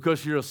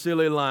 Because you're a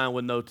silly lion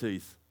with no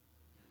teeth.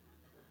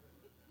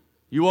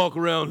 You walk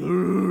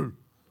around.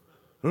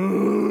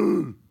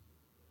 You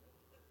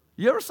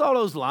ever saw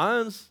those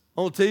lions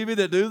on TV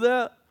that do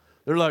that?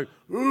 They're like,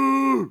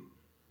 you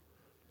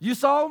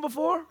saw them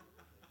before?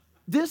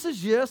 This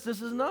is yes, this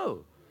is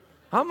no.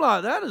 I'm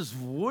like, that is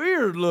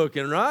weird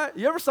looking, right?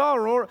 You ever saw a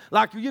roar?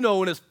 Like, you know,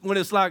 when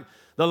it's like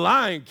the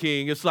Lion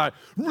King, it's like,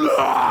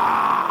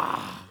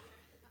 Rah!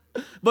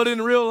 But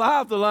in real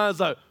life, the lion's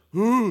like,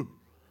 I'm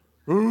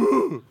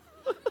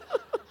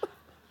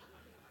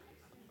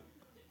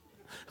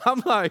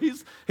like,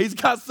 he's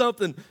got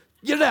something.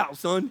 Get it out,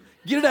 son.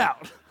 Get it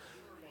out.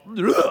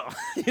 You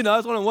know,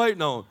 that's what I'm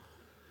waiting on.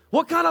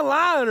 What kind of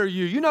lion are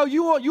you? You know,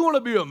 you want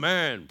to be a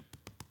man.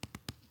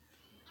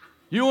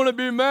 You want to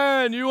be a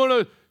man. You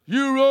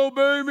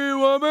obey me,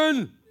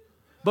 woman.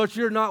 But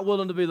you're not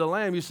willing to be the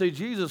lamb. You see,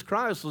 Jesus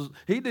Christ,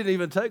 He didn't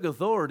even take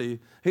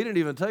authority. He didn't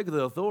even take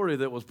the authority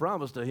that was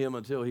promised to Him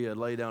until He had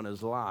laid down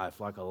His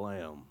life like a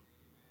lamb.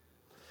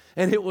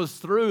 And it was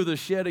through the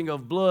shedding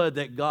of blood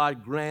that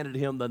God granted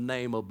Him the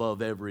name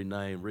above every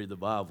name. Read the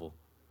Bible.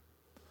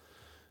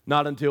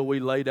 Not until we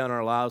lay down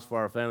our lives for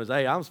our families.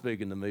 Hey, I'm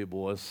speaking to me,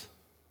 boys.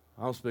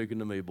 I'm speaking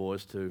to me,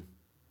 boys, too.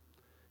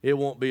 It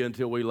won't be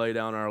until we lay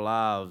down our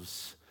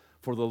lives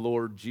for the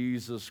Lord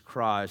Jesus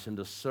Christ and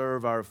to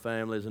serve our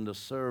families and to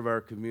serve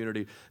our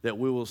community that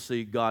we will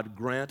see God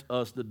grant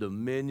us the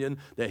dominion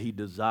that He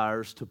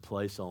desires to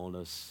place on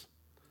us.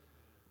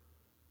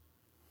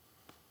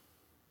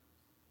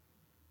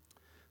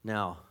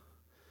 Now,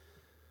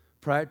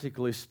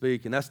 practically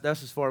speaking, that's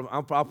as far.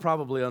 I'll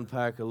probably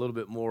unpack a little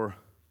bit more.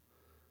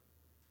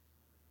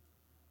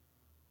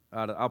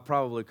 I'll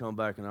probably come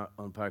back and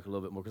unpack a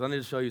little bit more because I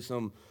need to show you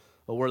some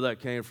of where that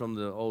came from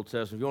the Old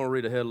Testament. If you want to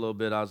read ahead a little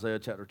bit, Isaiah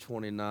chapter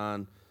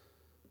 29.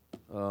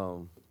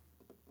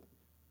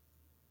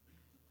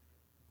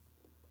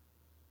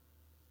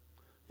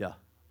 Yeah.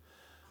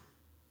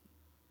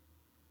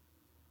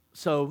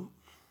 So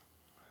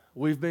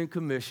we've been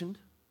commissioned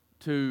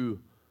to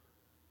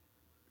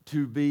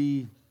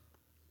be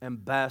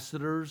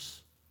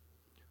ambassadors.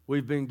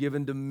 We've been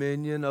given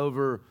dominion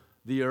over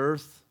the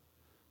earth,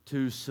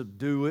 to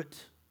subdue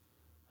it,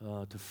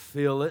 to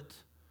fill it.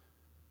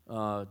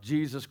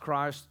 Jesus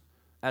Christ,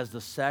 as the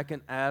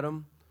second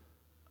Adam,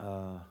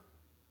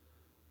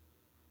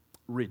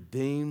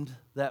 redeemed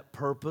that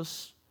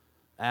purpose.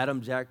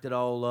 Adam jacked it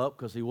all up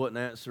because he wouldn't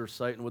answer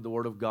Satan with the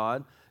Word of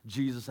God.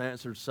 Jesus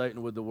answered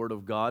Satan with the Word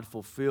of God,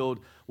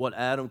 fulfilled what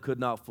Adam could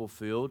not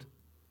fulfill,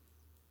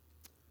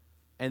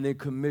 and then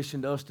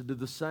commissioned us to do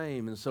the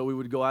same. And so we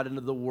would go out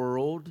into the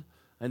world,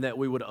 and that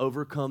we would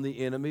overcome the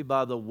enemy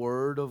by the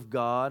Word of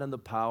God and the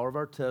power of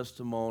our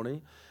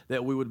testimony,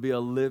 that we would be a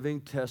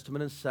living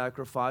testament and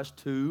sacrifice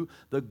to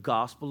the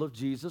gospel of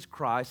Jesus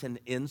Christ, and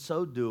in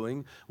so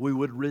doing, we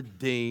would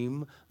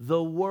redeem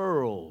the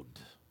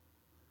world.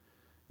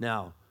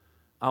 Now,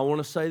 I want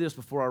to say this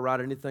before I write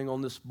anything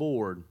on this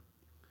board.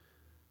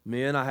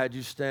 Men, I had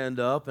you stand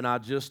up, and I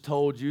just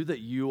told you that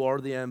you are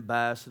the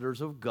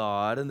ambassadors of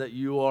God and that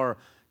you are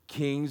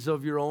kings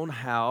of your own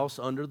house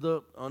under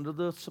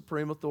the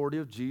supreme authority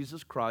of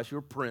Jesus Christ.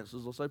 You're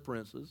princes, let's say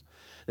princes,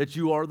 that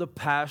you are the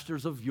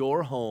pastors of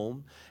your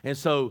home. And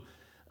so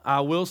I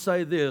will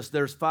say this,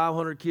 there's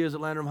 500 kids at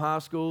Landrum High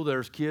School,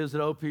 there's kids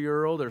at O.P.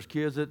 Earl, there's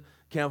kids at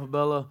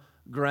Campobello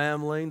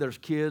Grambling, there's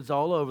kids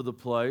all over the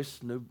place,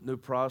 New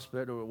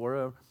Prospect or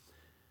wherever,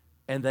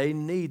 and they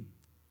need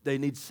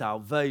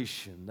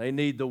salvation. They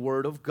need the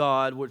Word of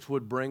God, which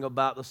would bring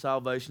about the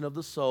salvation of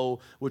the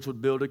soul, which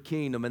would build a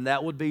kingdom. And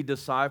that would be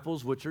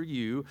disciples, which are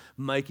you,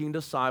 making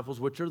disciples,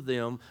 which are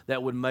them,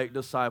 that would make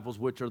disciples,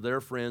 which are their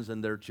friends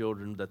and their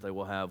children that they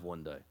will have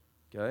one day.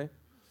 Okay?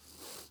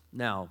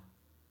 Now,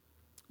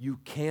 you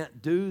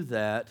can't do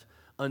that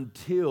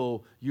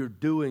until you're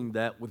doing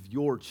that with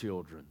your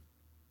children.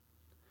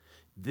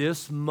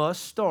 This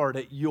must start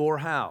at your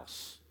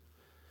house.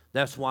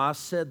 That's why I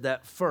said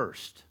that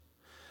first.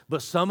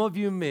 But some of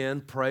you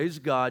men, praise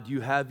God,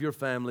 you have your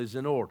families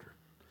in order.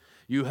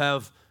 You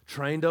have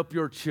trained up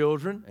your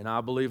children, and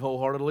I believe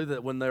wholeheartedly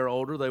that when they're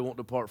older, they won't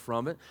depart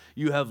from it.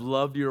 You have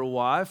loved your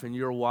wife, and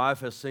your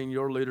wife has seen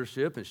your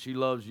leadership, and she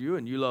loves you,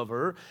 and you love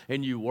her,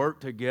 and you work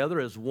together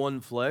as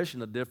one flesh in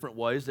the different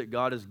ways that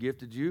God has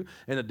gifted you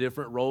and the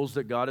different roles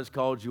that God has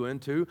called you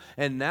into.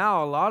 And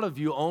now a lot of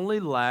you only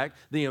lack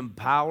the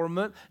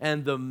empowerment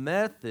and the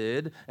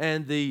method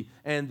and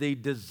the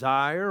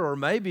desire, or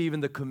maybe even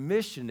the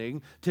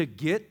commissioning to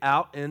get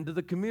out into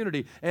the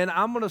community. And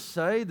I'm going to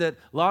say that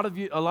a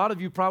lot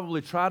of you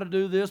probably try to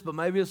do this, but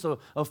maybe it's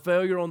a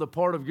failure on the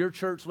part of your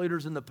church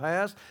leaders in the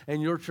past and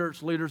your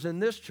church leaders in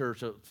this church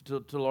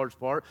to a large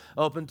part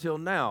up until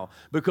now.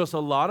 Because a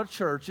lot of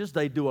churches,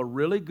 they do a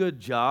really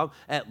good job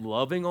at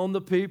loving on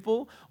the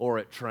people or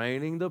at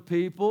training the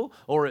people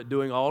or at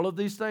doing all of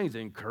these things,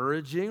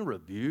 encouraging,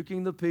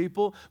 rebuking the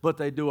people, but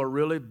they do a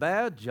really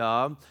bad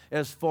job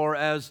as far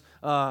as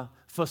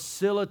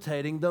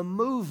facilitating the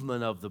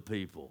movement of the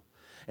people.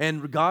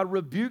 And God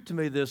rebuked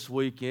me this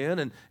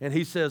weekend, and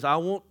He says, I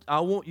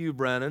want you,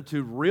 Brandon,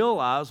 to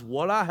realize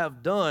what I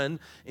have done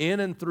in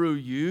and through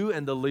you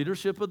and the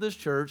leadership of this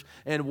church,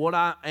 and what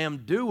I am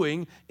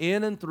doing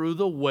in and through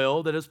the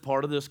well that is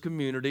part of this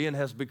community and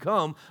has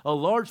become a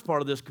large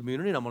part of this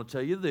community. And I'm going to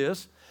tell you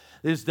this,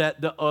 is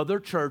that the other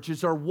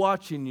churches are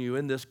watching you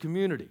in this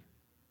community.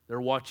 They're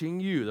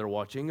watching you, they're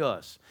watching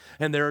us,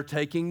 and they're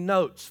taking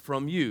notes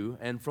from you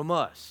and from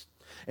us.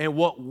 And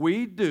what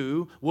we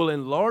do will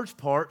in large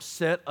part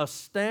set a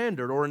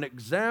standard or an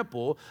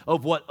example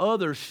of what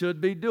others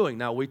should be doing.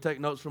 Now, we take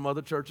notes from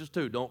other churches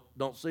too.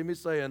 Don't see me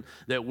saying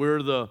that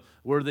we're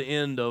the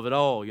end of it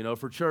all,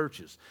 for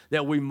churches.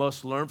 That we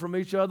must learn from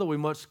each other, we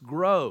must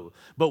grow.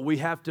 But we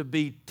have to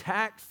be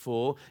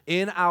tactful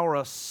in our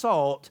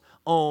assault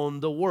on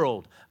the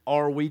world.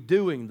 Are we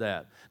doing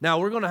that? Now,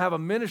 we're going to have a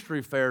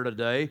ministry fair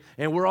today,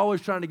 and we're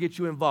always trying to get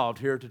you involved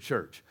here at the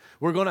church.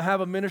 We're going to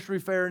have a ministry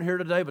fair in here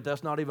today, but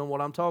that's not even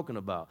what I'm talking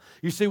about.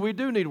 You see, we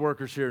do need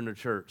workers here in the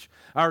church.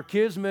 Our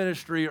kids'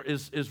 ministry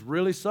is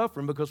really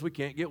suffering because we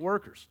can't get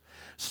workers.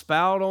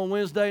 Spout on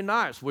Wednesday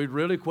nights, we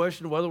really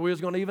questioned whether we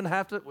was going to even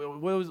have to,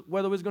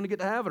 whether we was going to get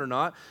to have it or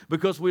not,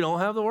 because we don't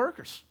have the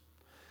workers.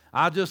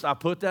 I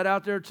put that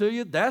out there to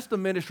you. That's the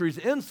ministries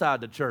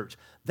inside the church.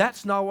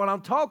 That's not what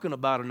I'm talking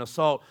about, an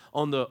assault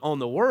on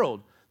the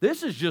world.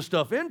 This is just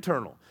stuff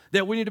internal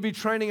that we need to be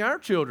training our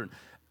children.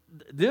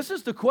 This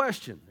is the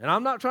question, and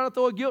I'm not trying to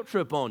throw a guilt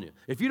trip on you.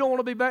 If you don't want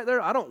to be back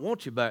there, I don't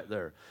want you back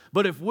there.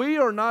 But if we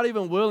are not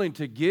even willing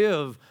to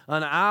give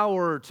an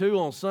hour or two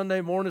on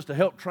Sunday mornings to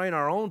help train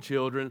our own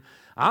children,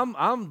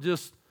 I'm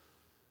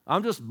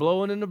I'm just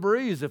blowing in the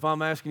breeze if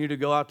I'm asking you to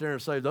go out there and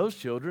save those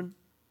children.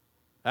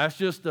 That's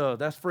just,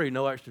 that's free,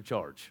 no extra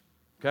charge,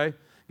 okay?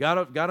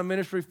 Got a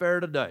ministry fair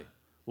today.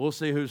 We'll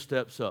see who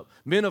steps up.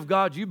 Men of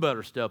God, you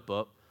better step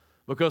up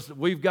because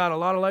we've got a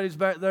lot of ladies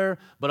back there,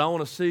 but I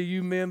want to see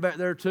you men back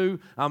there too.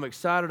 I'm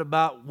excited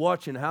about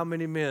watching how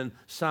many men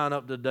sign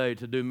up today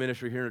to do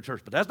ministry here in the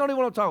church. But that's not even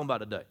what I'm talking about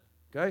today,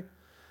 okay?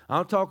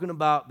 I'm talking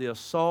about the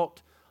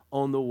assault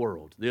on the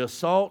world. The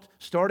assault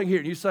starting here.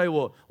 And you say,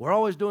 well, we're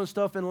always doing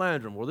stuff in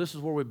Landrum. Well, this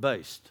is where we're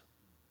based.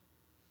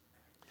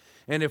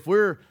 And if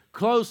we're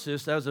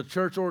closest as a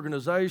church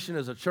organization,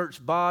 as a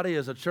church body,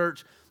 as a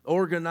church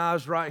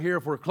organized right here,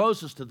 if we're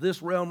closest to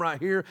this realm right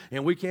here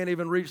and we can't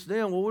even reach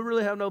them, well, we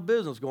really have no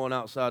business going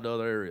outside to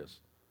other areas.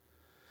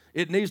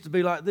 It needs to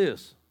be like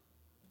this.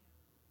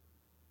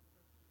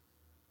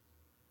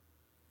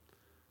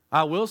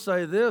 I will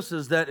say this,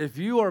 is that if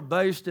you are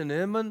based in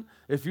Inman,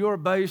 if you are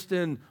based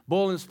in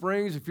Boiling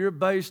Springs, if you're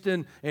based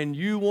in, and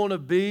you want to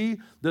be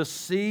the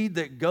seed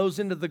that goes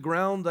into the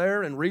ground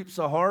there and reaps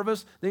a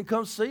harvest, then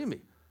come see me.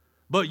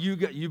 But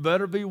you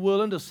better be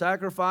willing to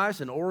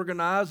sacrifice and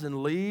organize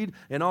and lead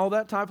and all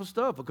that type of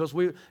stuff, because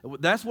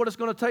that's what it's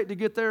going to take to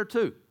get there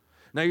too.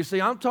 Now you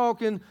see, I'm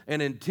talking an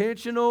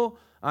intentional,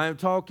 I am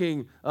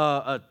talking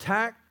a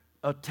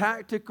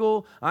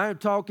tactical, I am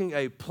talking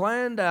a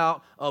planned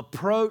out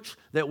approach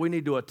that we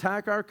need to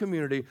attack our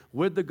community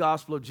with the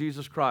gospel of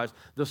Jesus Christ.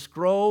 The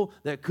scroll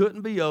that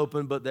couldn't be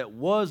opened, but that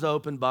was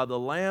opened by the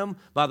Lamb,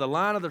 by the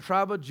line of the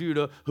tribe of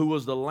Judah, who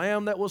was the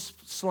Lamb that was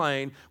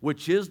slain,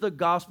 which is the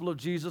gospel of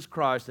Jesus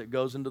Christ that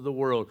goes into the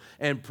world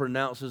and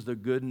pronounces the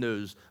good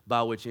news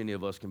by which any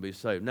of us can be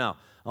saved. Now,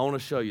 I want to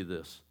show you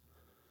this.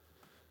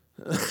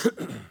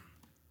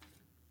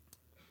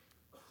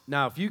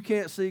 Now, if you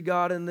can't see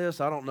God in this,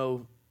 I don't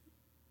know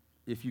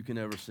if you can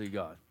ever see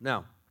God.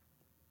 Now,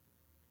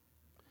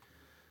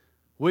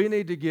 we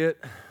need to get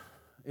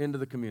into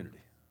the community.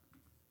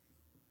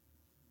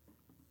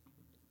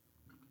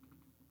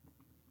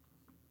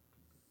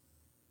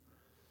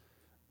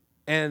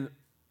 And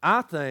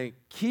I think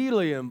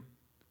keenly important,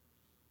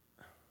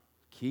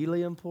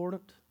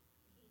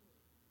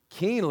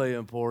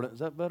 is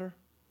that better?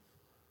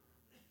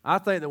 I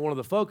think that one of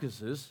the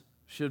focuses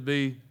should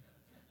be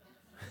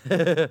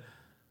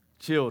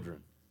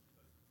children.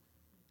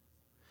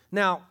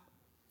 Now,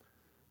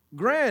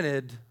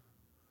 granted,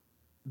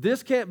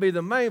 this can't be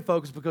the main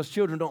focus because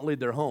children don't leave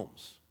their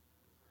homes.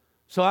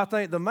 So I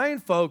think the main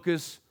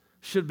focus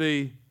should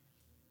be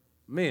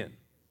men,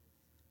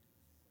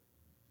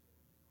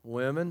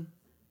 women,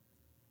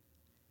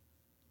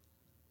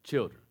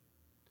 children.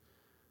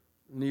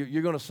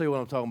 You're going to see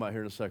what I'm talking about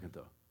here in a second,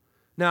 though.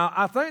 Now,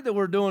 I think that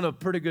we're doing a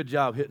pretty good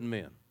job hitting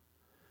men.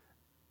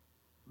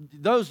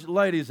 Those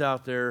ladies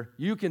out there,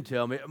 you can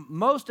tell me,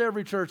 most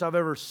every church I've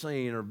ever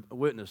seen or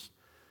witnessed,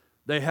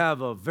 they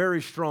have a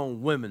very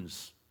strong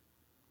women's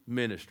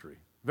ministry,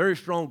 very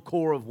strong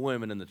core of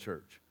women in the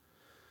church.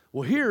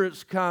 Well, here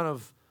it's kind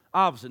of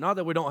opposite. Not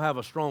that we don't have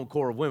a strong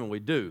core of women, we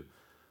do.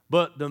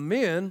 But the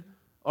men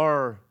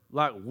are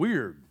like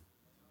weird.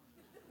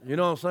 You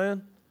know what I'm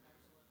saying?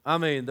 I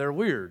mean, they're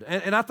weird.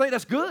 And I think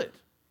that's good.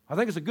 I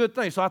think it's a good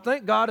thing. So I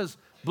think God has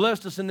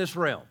blessed us in this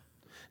realm.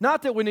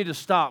 Not that we need to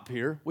stop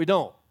here. We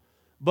don't.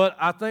 But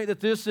I think that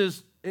this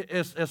is,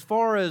 as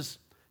far as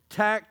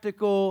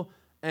tactical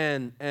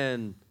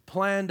and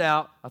planned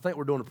out, I think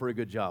we're doing a pretty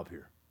good job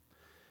here.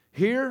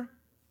 Here,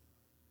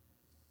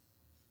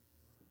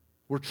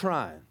 we're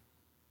trying.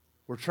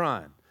 We're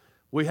trying.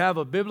 We have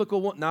a biblical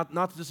one, not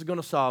that this is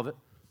going to solve it.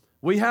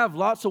 We have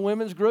lots of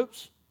women's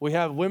groups. We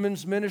have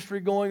women's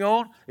ministry going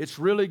on. It's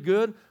really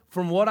good.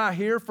 From what I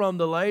hear from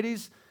the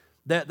ladies,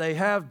 that they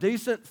have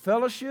decent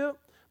fellowship,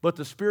 but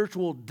the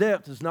spiritual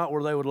depth is not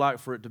where they would like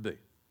for it to be.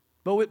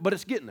 But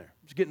it's getting there.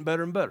 It's getting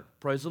better and better.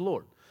 Praise the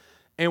Lord.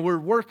 And we're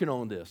working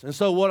on this. And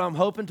so what I'm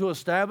hoping to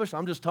establish,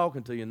 I'm just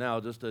talking to you now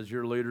just as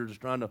your leader,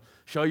 just trying to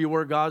show you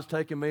where God's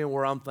taking me and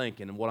where I'm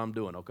thinking and what I'm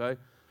doing, okay?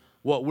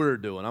 What we're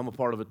doing. I'm a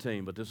part of a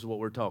team, but this is what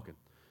we're talking.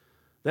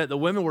 That the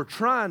women were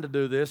trying to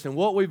do this, and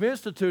what we've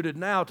instituted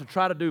now to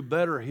try to do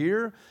better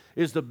here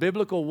is the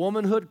biblical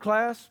womanhood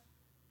class.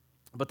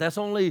 But that's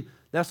only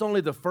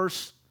the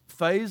first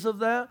phase of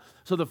that.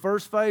 So the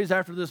first phase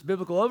after this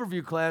biblical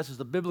overview class is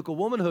the biblical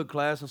womanhood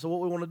class. And so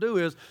what we want to do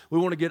is we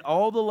want to get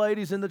all the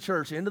ladies in the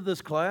church into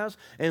this class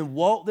and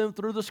walk them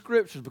through the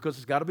scriptures, because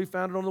it's got to be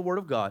founded on the Word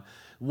of God.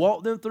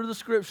 Walk them through the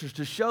scriptures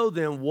to show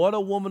them what a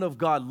woman of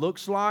God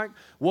looks like,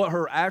 what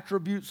her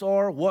attributes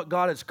are, what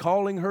God is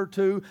calling her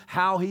to,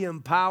 how He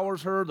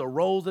empowers her, the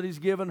roles that He's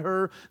given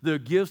her, the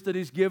gifts that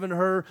He's given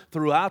her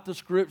throughout the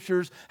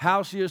scriptures,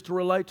 how she is to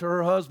relate to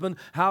her husband,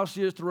 how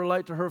she is to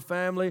relate to her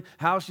family,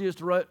 how she is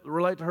to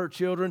relate to her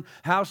children,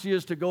 how she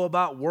is to go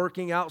about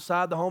working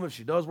outside the home if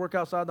she does work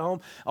outside the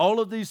home. All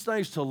of these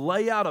things to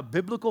lay out a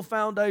biblical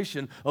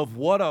foundation of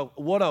what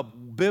a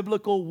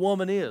biblical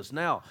woman is.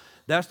 Now,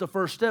 That's the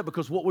first step,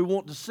 because what we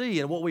want to see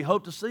and what we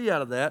hope to see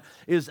out of that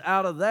is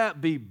out of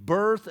that be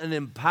birth and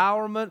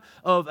empowerment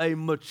of a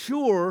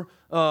mature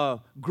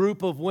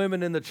group of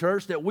women in the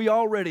church that we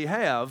already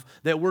have,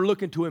 that we're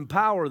looking to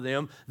empower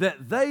them,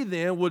 that they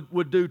then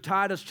would do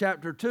Titus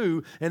chapter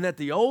 2, and that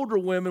the older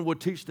women would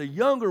teach the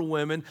younger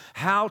women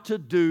how to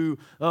do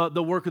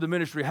the work of the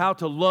ministry, how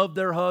to love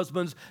their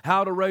husbands,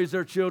 how to raise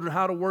their children,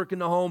 how to work in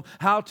the home,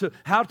 how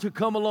to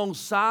come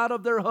alongside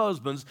of their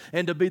husbands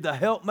and to be the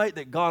helpmate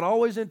that God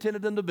always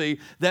intended them to be,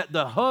 that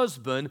the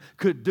husband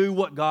could do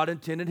what God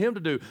intended him to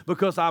do.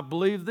 Because I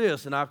believe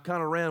this, and I've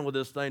kind of ran with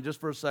this thing just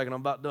for a second, I'm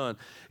about done,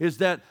 is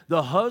that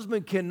the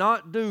husband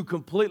cannot do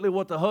completely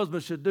what the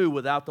husband should do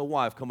without the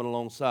wife coming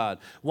alongside.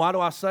 Why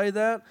do I say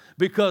that?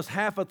 Because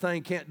half a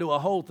thing can't do a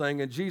whole thing,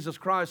 and Jesus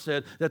Christ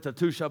said that the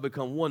two shall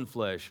become one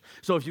flesh.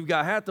 So if you've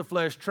got half the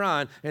flesh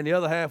trying and the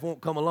other half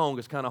won't come along,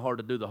 it's kind of hard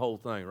to do the whole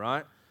thing,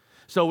 right?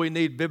 So we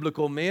need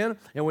biblical men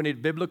and we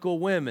need biblical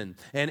women.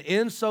 And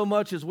in so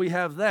much as we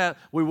have that,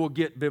 we will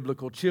get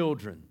biblical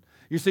children.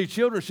 You see,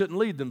 children shouldn't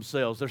lead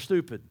themselves. They're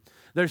stupid.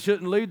 They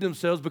shouldn't lead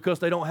themselves because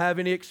they don't have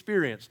any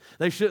experience.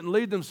 They shouldn't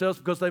lead themselves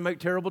because they make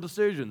terrible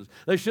decisions.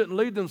 They shouldn't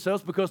lead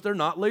themselves because they're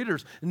not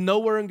leaders.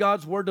 Nowhere in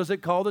God's Word does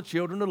it call the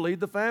children to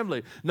lead the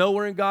family.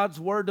 Nowhere in God's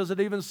Word does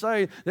it even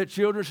say that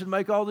children should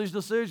make all these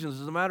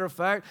decisions. As a matter of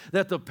fact,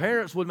 that the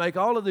parents would make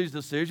all of these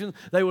decisions.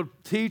 They would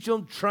teach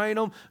them, train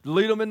them,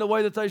 lead them in the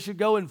way that they should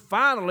go. And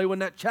finally, when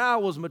that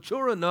child was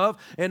mature enough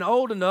and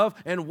old enough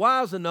and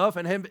wise enough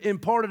and had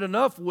imparted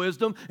enough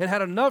wisdom and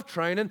had enough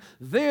training,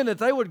 then that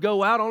they would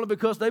go out only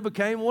because they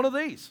became one of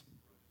these.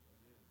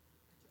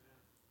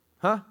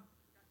 Huh?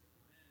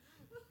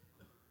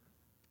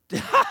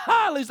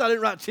 At least I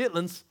didn't write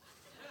chitlins.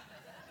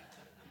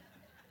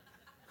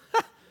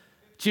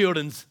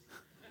 Children's.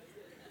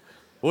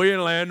 We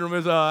in Landrum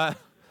is all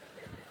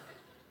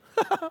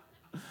right.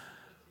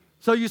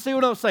 So you see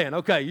what I'm saying?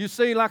 Okay, you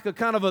see like a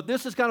kind of a,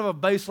 this is kind of a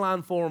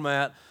baseline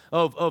format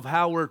of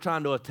how we're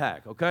trying to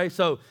attack, okay?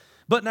 So,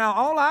 but now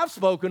all I've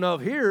spoken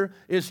of here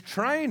is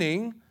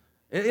training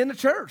in the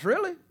church,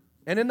 really.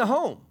 And in the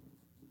home.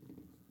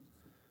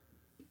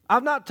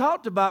 I've not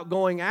talked about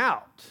going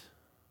out.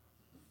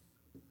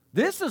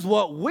 This is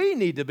what we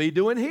need to be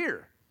doing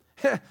here.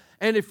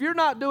 And if you're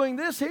not doing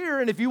this here,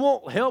 and if you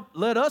won't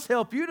let us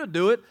help you to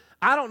do it,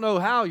 I don't know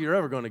how you're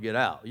ever going to get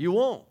out. You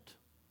won't.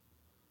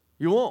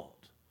 You won't.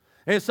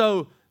 And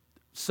so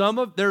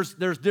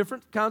there's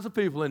different kinds of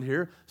people in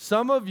here.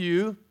 Some of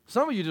you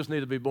just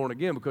need to be born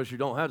again because you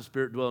don't have the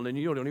Spirit dwelling in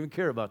you. You don't even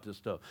care about this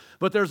stuff.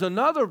 But there's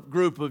another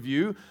group of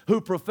you who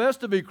profess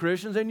to be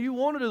Christians and you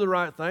want to do the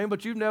right thing,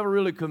 but you've never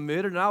really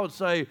committed. And I would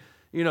say,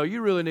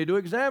 you really need to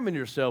examine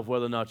yourself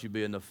whether or not you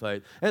be in the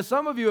faith. And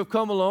some of you have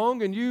come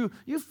along and you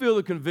feel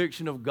the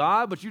conviction of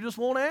God, but you just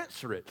won't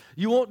answer it.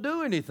 You won't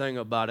do anything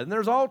about it. And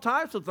there's all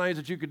types of things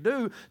that you could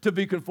do to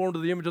be conformed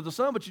to the image of the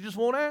Son, but you just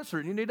won't answer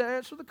it. And you need to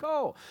answer the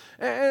call.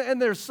 And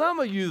there's some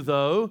of you,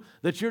 though,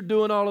 that you're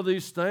doing all of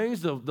these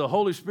things. The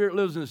Holy Spirit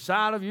lives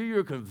inside of you.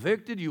 You're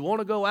convicted. You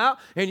want to go out.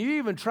 And you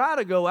even try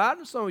to go out,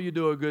 and some of you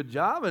do a good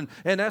job, and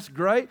that's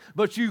great.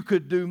 But you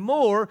could do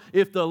more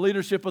if the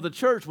leadership of the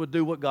church would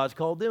do what God's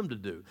called them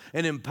to do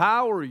and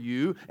empower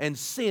you and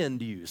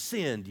send you.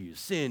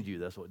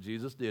 That's what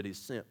Jesus did. He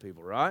sent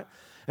people, right?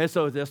 And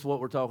so that's what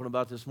we're talking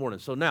about this morning.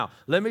 So now,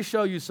 let me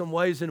show you some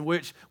ways in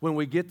which when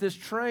we get this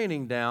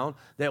training down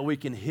that we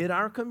can hit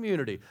our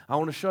community. I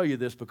want to show you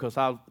this because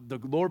the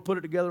Lord put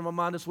it together in my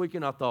mind this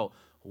weekend. I thought,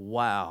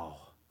 wow.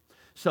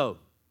 So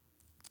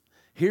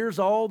here's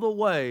all the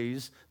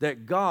ways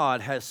that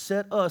God has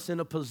set us in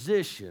a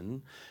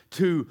position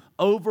to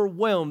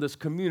overwhelm this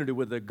community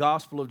with the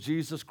gospel of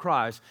Jesus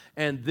Christ,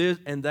 and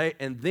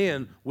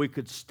then we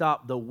could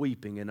stop the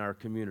weeping in our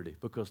community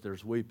because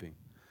there's weeping.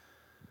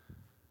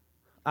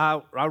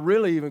 I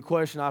really even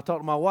question, I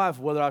talked to my wife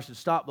whether I should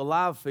stop the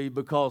live feed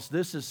because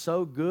this is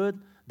so good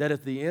that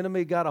if the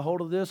enemy got a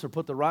hold of this or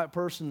put the right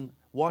person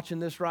watching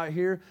this right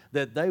here,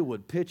 that they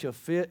would pitch a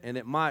fit and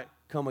it might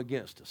come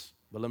against us.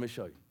 But let me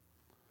show you.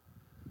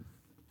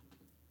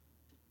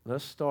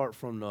 Let's start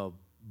from the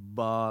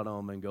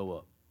bottom and go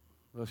up.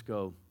 Let's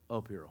go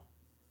up here.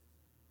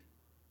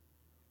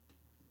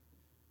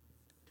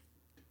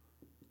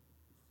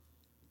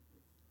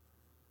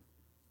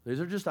 These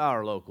are just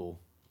our local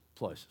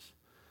places.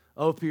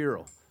 Opie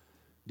Earl.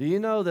 Do you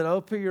know that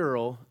Opie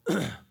Earl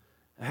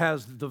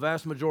has the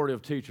vast majority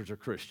of teachers are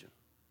Christian?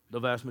 The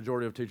vast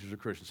majority of teachers are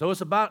Christian. So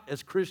it's about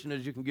as Christian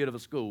as you can get of a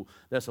school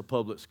that's a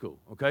public school,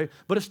 okay?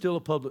 But it's still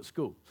a public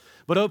school.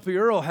 But Opie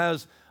Earl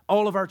has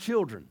all of our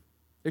children,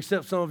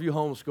 except some of you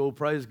homeschool.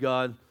 Praise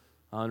God.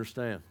 I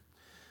understand.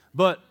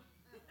 But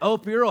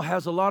Opie Earl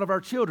has a lot of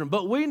our children.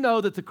 But we know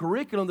that the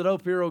curriculum that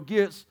Opie Earl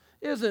gets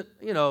isn't,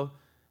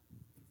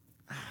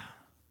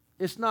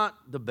 it's not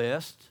the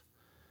best.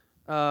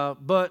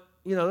 But,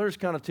 they're just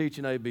kind of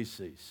teaching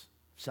ABCs,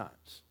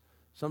 science.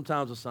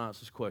 Sometimes the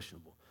science is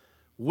questionable.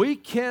 We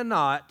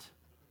cannot,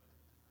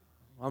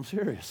 I'm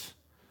serious,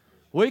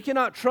 we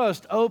cannot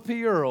trust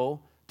Opie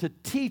Earl to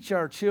teach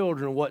our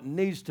children what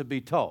needs to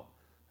be taught.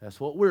 That's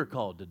what we're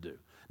called to do.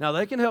 Now,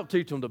 they can help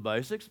teach them the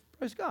basics.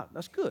 Praise God.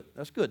 That's good.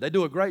 That's good. They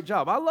do a great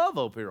job. I love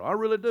Hope Hero. I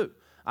really do.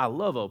 I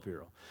love Hope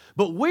Hero.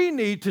 But we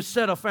need to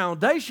set a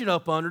foundation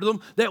up under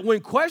them that when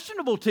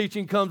questionable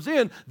teaching comes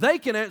in, they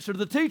can answer to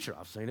the teacher.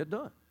 I've seen it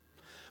done.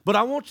 But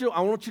I want you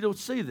to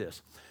see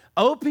this.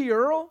 O.P.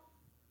 Earl,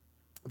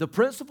 the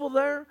principal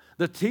there,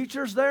 the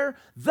teachers there,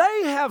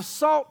 they have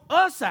sought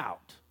us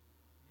out.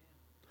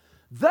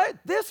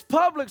 This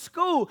public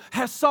school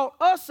has sought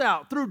us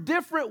out through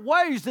different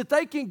ways that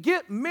they can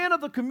get men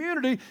of the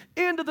community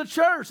into the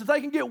church, that they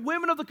can get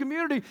women of the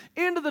community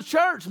into the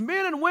church,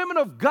 men and women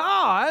of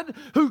God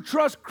who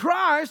trust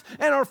Christ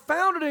and are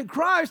founded in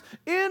Christ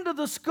into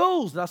the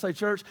schools. Did I say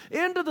church?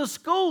 Into the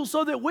schools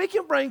so that we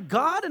can bring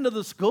God into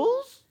the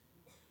schools.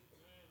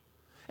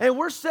 And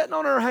we're sitting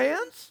on our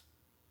hands.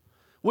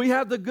 We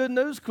have the Good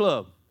News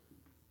Club.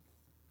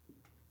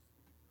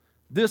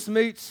 This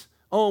meets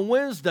on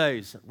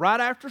Wednesdays, right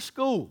after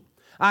school.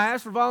 I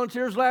asked for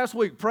volunteers last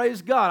week.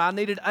 Praise God. I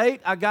needed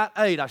 8. I got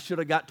 8. I should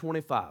have got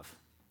 25.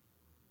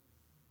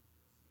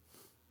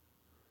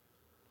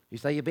 You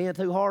say you're being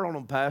too hard on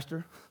them,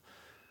 Pastor.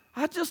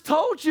 I just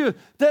told you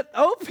that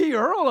O.P.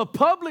 Earl, a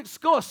public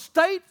school, a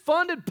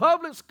state-funded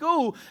public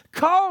school,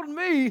 called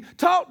me,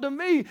 talked to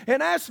me,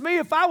 and asked me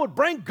if I would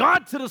bring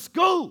God to the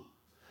school.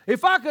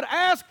 If I could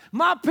ask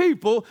my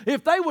people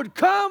if they would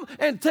come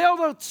and tell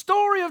the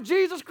story of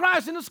Jesus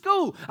Christ in the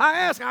school. I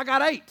asked, I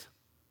got 8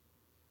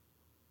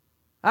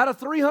 out of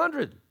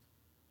 300.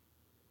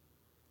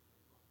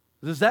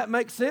 Does that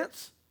make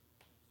sense?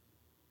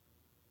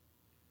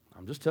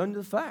 I'm just telling you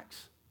the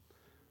facts.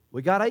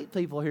 We got 8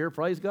 people here,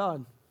 praise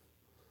God.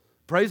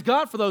 Praise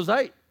God for those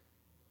 8.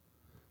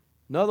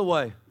 Another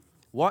way,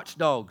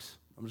 watchdogs.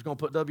 I'm just going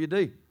to put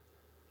WD.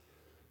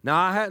 Now,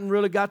 I hadn't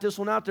really got this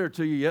one out there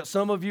to you yet.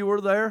 Some of you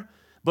were there.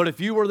 But if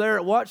you were there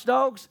at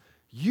Watchdogs,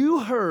 you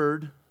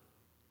heard.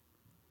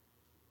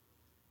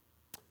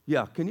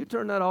 Yeah, can you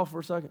turn that off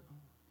for a second?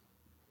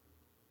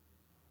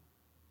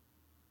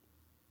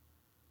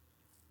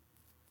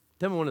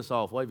 Tell me when it's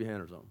off. Wave your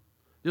hand or something.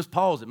 Just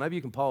pause it. Maybe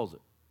you can pause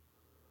it.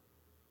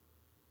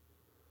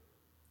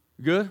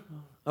 Good?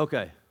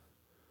 Okay.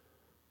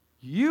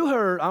 You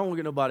heard, I don't want to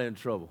get nobody in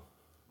trouble.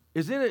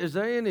 Is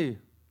there any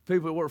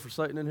people that work for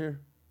Satan in here?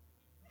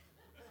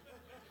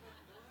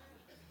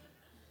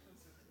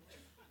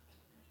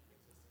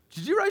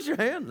 Did you raise your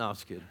hand? No, I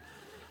was kidding.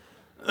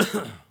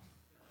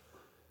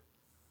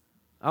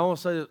 I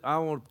want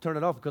to turn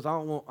it off because I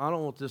don't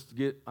want this to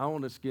get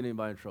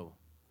anybody in trouble.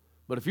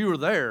 But if you were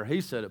there, he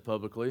said it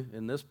publicly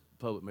in this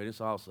public meeting,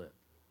 so I'll say it.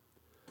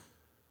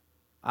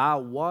 I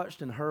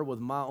watched and heard with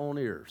my own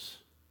ears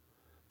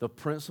the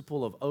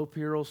principal of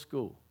O.P. Earl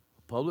School,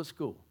 public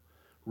school,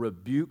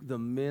 rebuke the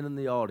men in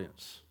the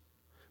audience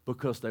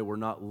because they were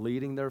not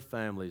leading their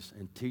families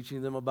and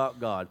teaching them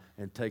about God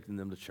and taking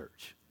them to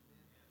church.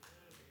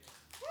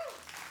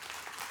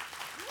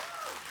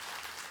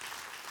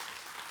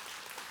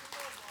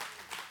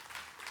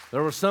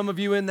 There were some of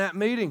you in that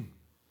meeting,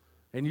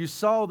 and you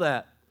saw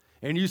that.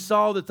 And you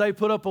saw that they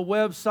put up a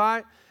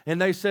website, and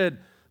they said,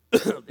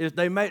 if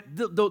they made,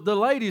 the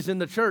ladies in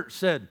the church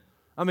said,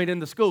 in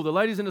the school, the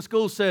ladies in the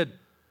school said,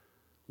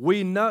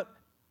 we know,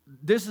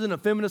 this is in a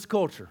feminist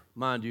culture,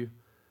 mind you.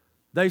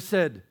 They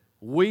said,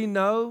 we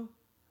know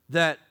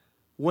that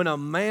when a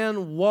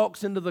man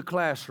walks into the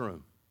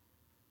classroom,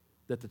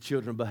 that the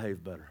children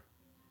behave better.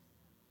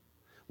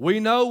 We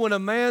know when a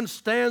man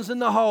stands in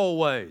the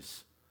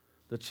hallways,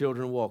 the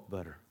children walk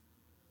better.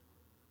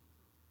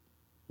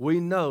 We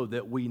know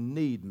that we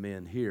need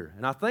men here.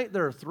 And I think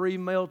there are 3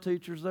 male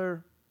teachers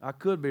there. I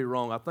could be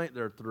wrong. I think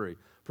there are 3.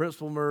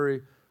 Principal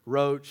Murray,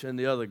 Roach, and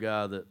the other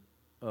guy that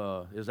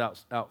is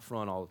out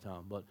front all the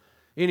time. But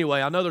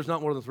anyway, I know there's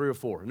not more than 3 or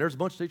 4. And there's a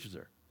bunch of teachers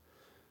there.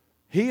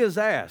 He has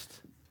asked,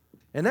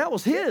 and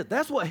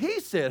that's what he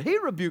said. He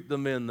rebuked the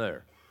men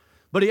there.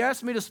 But he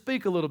asked me to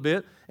speak a little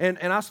bit, and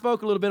I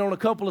spoke a little bit on a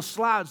couple of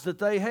slides that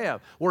they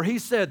have, where he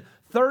said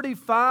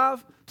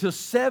 35 to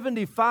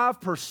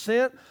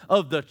 75%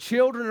 of the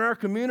children in our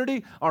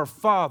community are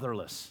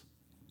fatherless.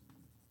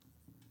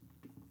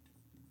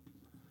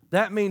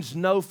 That means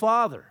no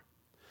father.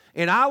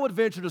 And I would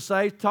venture to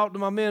say, talk to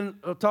the men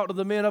up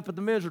at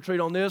the men's retreat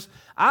on this,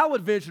 I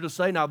would venture to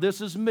say, now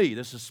this is me,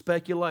 this is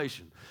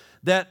speculation,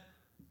 that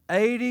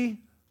 80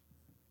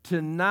 to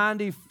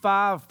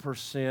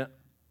 95%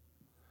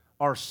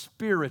 are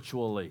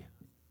spiritually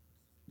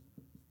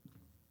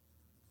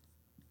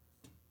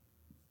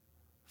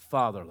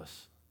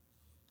fatherless.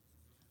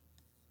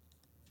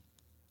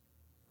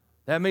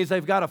 That means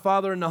they've got a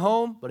father in the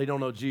home, but he don't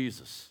know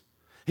Jesus.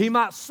 He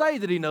might say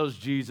that he knows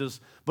Jesus,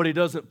 but he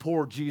doesn't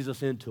pour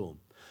Jesus into them.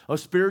 A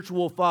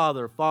spiritual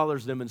father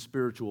fathers them in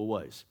spiritual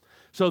ways.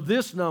 So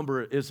this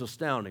number is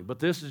astounding, but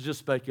this is just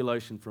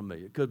speculation from me.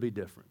 It could be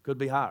different, could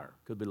be higher,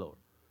 could be lower.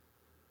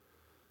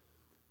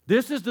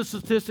 This is the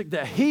statistic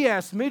that he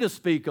asked me to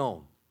speak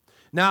on.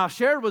 Now, I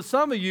shared with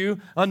some of you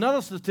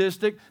another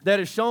statistic that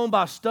is shown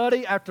by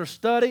study after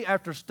study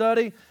after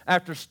study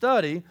after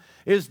study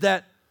is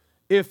that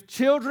if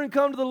children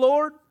come to the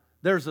Lord,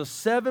 there's a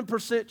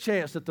 7%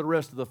 chance that the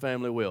rest of the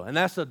family will. And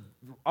that's an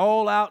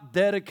all-out,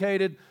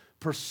 dedicated,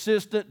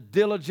 persistent,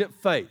 diligent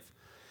faith.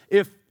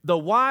 If the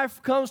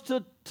wife comes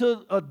to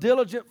a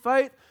diligent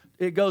faith,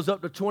 it goes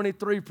up to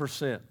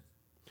 23%.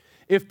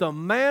 If the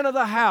man of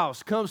the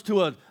house comes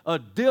to a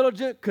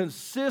diligent,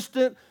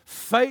 consistent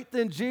faith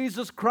in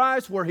Jesus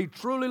Christ where he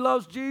truly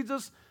loves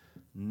Jesus,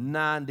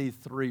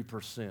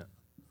 93%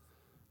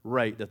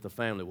 rate that the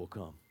family will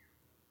come.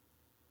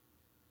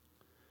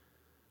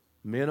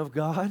 Men of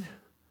God,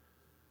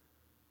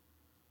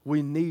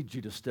 we need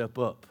you to step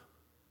up.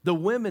 The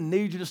women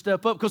need you to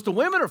step up because the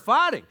women are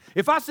fighting.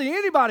 If I see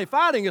anybody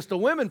fighting, it's the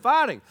women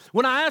fighting.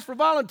 When I asked for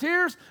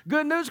volunteers,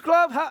 Good News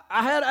Club,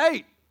 I had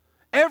 8.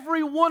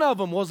 Every one of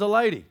them was a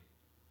lady.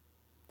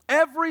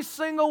 Every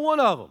single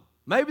one of them.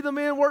 Maybe the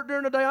men work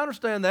during the day, I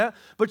understand that.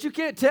 But you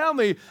can't tell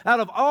me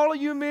out of all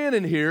of you men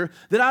in here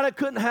that I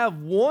couldn't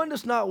have one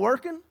that's not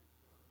working.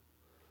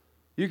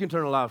 You can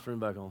turn the live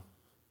stream back on.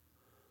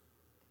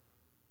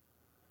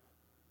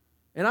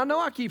 And I know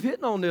I keep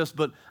hitting on this,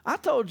 but I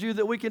told you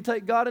that we can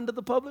take God into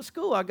the public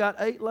school. I got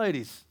 8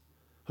 ladies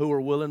who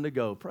are willing to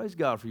go. Praise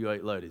God for you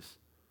 8 ladies.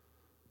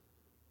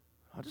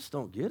 I just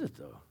don't get it,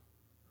 though.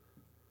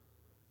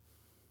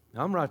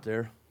 I'm right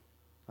there.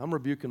 I'm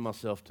rebuking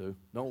myself, too.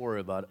 Don't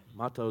worry about it.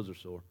 My toes are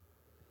sore.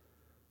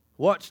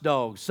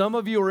 Watchdogs. Some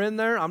of you are in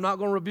there. I'm not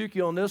going to rebuke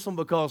you on this one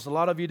because a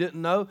lot of you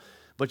didn't know,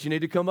 but you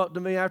need to come up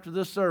to me after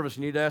this service.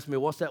 You need to ask me,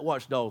 what's that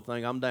watchdog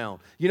thing? I'm down.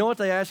 You know what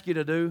they ask you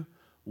to do?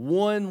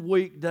 1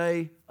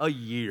 weekday a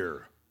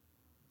year.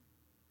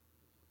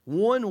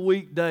 1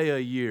 weekday a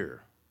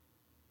year.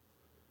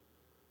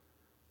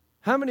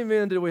 How many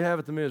men did we have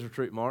at the men's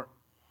retreat, Mark?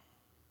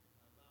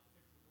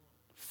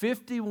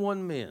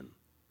 51 men.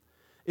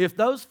 If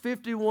those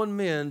 51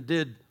 men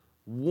did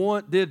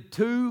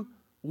 2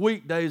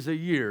 weekdays a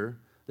year,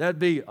 that'd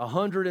be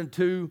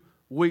 102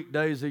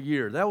 weekdays a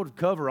year. That would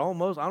cover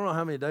almost, I don't know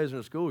how many days in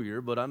a school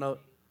year, but I know,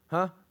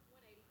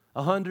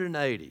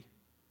 180.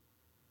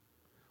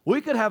 We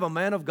could have a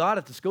man of God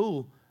at the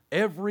school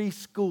every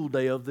school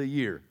day of the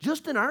year,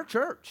 just in our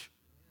church.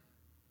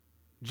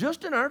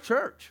 Just in our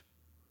church.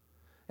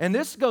 And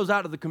this goes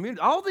out to the community.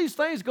 All these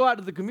things go out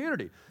to the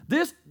community.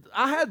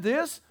 I had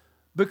this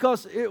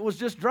because it was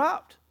just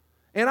dropped.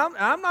 And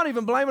I'm not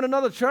even blaming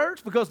another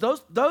church because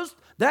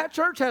that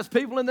church has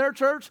people in their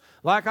church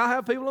like I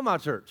have people in my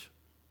church.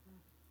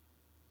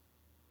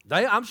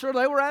 I'm sure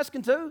they were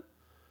asking too.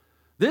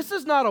 This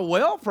is not a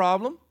well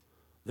problem.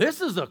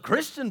 This is a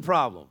Christian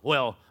problem.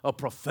 Well, a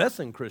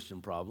professing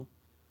Christian problem.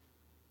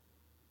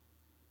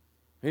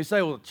 And you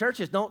say, well,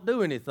 churches don't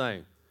do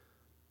anything.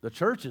 The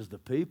church is the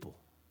people.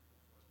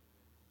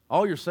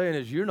 All you're saying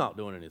is you're not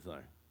doing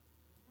anything.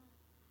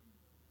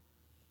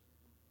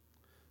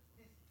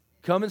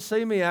 Come and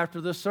see me after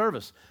this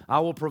service. I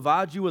will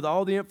provide you with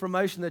all the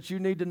information that you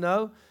need to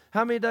know.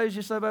 How many days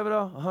you say, baby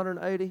doll?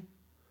 180?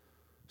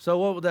 So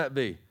what would that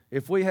be?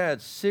 If we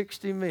had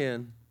 60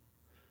 men,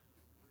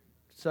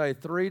 say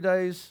 3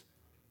 days,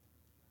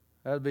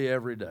 that'd be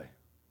every day.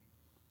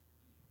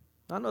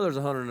 I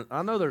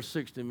know there's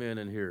 60 men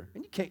in here,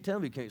 and you can't tell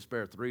me you can't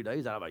spare 3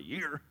 days out of a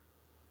year.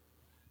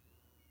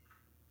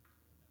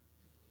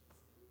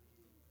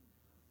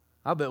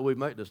 I bet we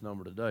make this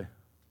number today.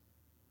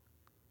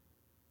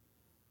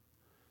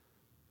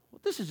 Well,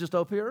 this is just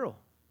OP Earl.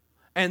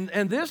 And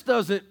this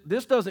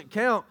doesn't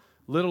count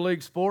Little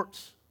League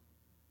sports.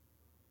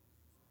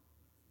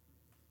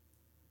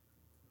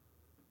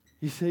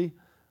 You see,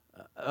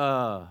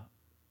 I'm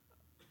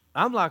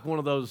like one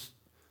of those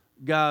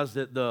guys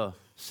that the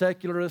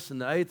secularists and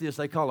the atheists,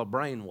 they call a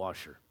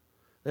brainwasher.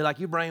 They're like,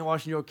 you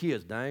brainwashing your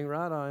kids. Dang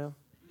right I am.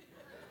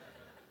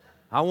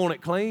 I want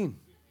it clean.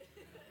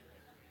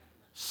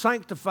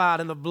 Sanctified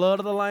in the blood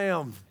of the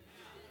Lamb.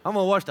 I'm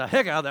going to wash the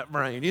heck out of that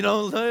brain. You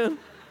know what I'm saying?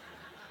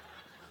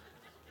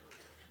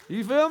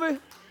 You feel me?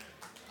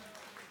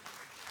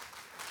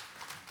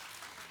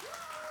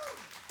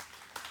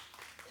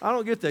 I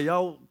don't get that.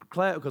 Y'all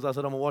clap because I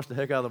said I'm going to wash the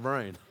heck out of the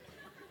brain.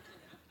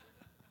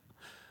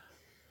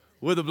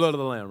 With the blood of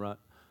the Lamb, right?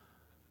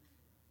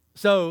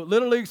 So,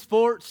 Little League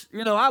sports,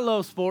 I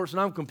love sports, and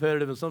I'm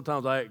competitive, and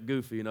sometimes I act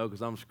goofy,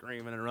 because I'm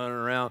screaming and running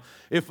around.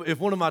 If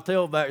one of my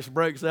tailbacks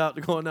breaks out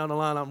to going down the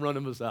line, I'm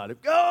running beside him.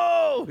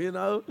 Go!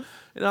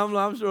 And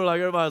I'm sure like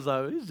everybody's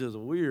like, he's just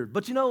weird.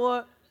 But you know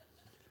what?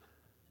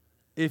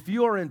 If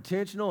you are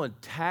intentional and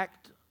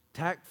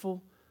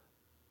tactful,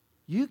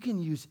 you can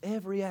use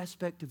every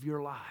aspect of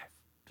your life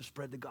to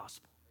spread the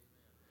gospel.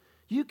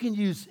 You can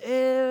use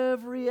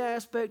every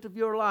aspect of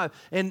your life.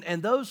 And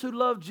those who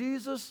love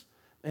Jesus,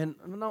 and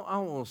no, I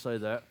don't want to say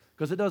that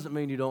because it doesn't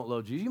mean you don't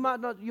love Jesus. You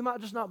might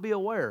just not be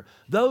aware.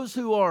 Those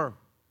who are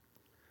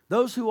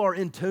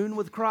in tune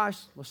with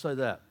Christ, let's say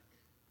that,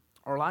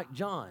 are like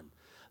John.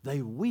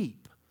 They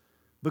weep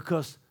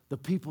because the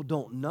people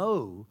don't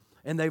know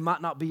and they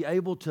might not be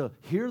able to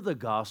hear the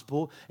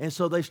gospel, and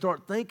so they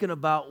start thinking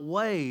about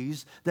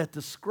ways that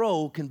the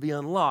scroll can be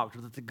unlocked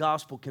or that the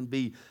gospel can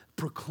be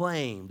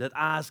proclaimed, that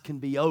eyes can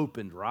be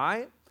opened,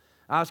 right?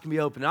 Eyes can be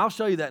opened. And I'll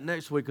show you that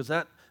next week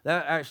because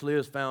That actually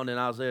is found in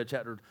Isaiah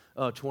chapter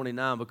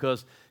 29,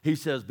 because he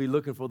says, be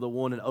looking for the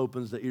one that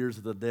opens the ears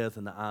of the deaf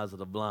and the eyes of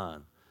the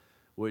blind,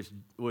 which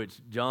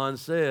John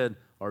said,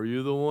 are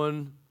you the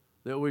one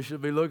that we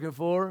should be looking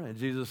for? And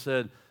Jesus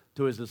said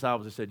to his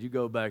disciples, he said, you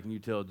go back and you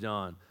tell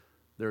John,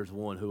 there's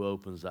one who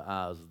opens the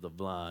eyes of the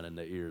blind and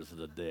the ears of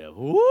the deaf.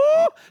 Woo!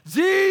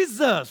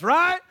 Jesus,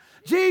 right?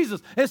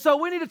 Jesus. And so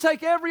we need to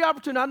take every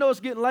opportunity. I know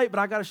it's getting late, but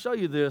I got to show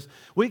you this.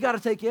 We got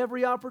to take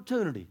every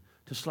opportunity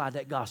to slide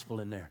that gospel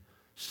in there.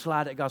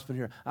 Slide that gospel in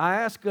here. I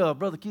asked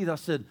Brother Keith, I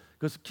said,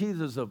 because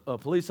Keith is a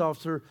police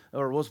officer,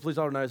 or was a police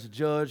officer, now he's a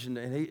judge, and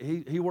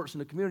he works in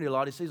the community a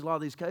lot. He sees a lot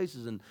of these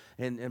cases, and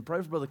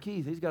pray for Brother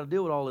Keith. He's got to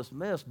deal with all this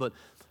mess. But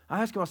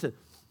I asked him, I said,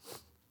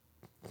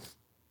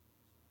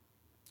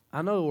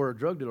 I know where a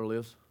drug dealer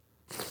lives.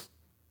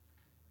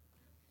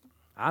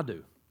 I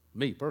do.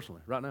 Me,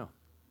 personally, right now.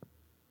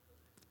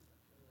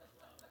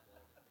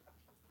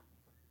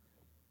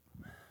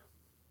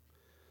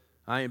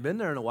 I ain't been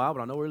there in a while,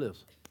 but I know where he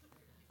lives.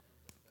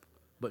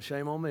 But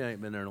shame on me, I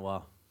ain't been there in a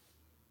while.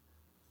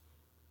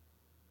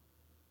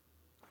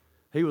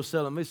 He was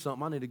selling me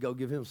something. I need to go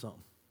give him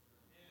something.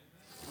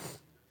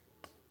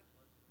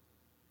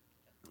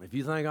 If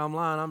you think I'm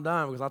lying, I'm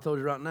dying, because I told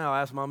you right now,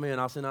 I asked my men,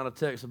 I sent out a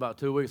text about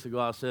 2 weeks ago.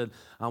 I said,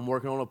 I'm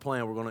working on a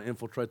plan. We're going to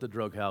infiltrate the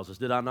drug houses.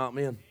 Did I not,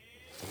 men?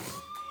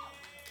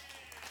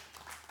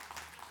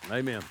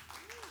 Amen.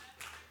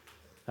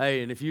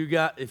 Hey, and if you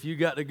got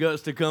the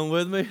guts to come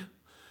with me,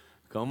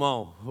 come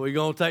on. We're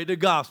going to take the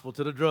gospel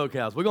to the drug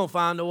house. We're going to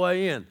find a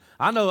way in.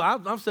 I know,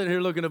 I'm sitting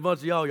here looking at a bunch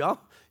of y'all.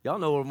 Y'all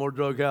know where more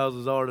drug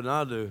houses are than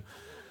I do.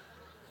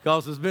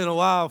 Because it's been a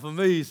while for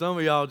me. Some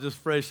of y'all just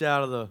fresh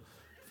out of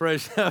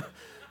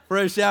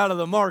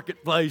the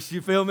marketplace.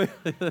 You feel me?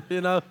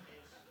 You know?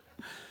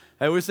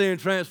 Hey, we're seeing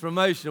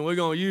transformation. We're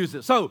going to use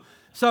it. So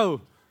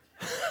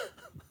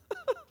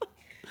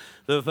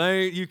the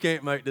thing, you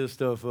can't make this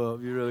stuff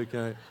up. You really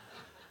can't.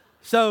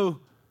 So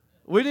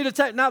we need to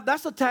take, now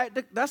that's a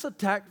tactic. That's a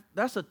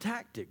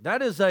tactic.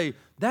 That is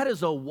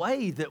a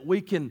way that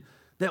we can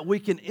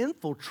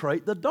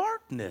infiltrate the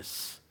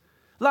darkness.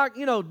 Like,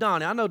 you know,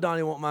 Donnie. I know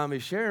Donnie won't mind me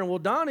sharing. Well,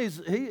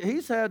 Donnie's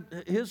he's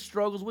had his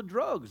struggles with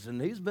drugs,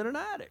 and he's been an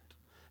addict.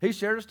 He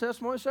shared his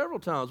testimony several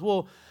times.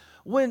 Well,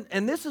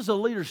 and this is a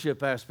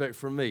leadership aspect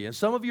for me. And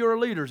some of you are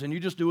leaders, and you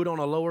just do it on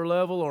a lower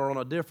level or on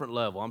a different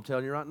level. I'm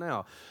telling you right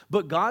now.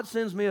 But God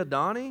sends me a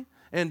Donnie,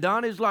 and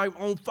Donnie's like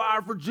on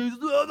fire for Jesus.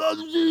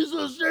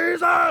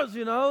 Jesus,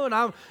 you know. And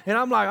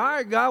I'm like, all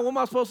right, God, what am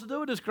I supposed to do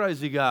with this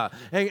crazy guy?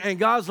 And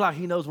God's like,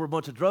 he knows where a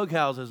bunch of drug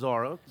houses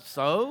are.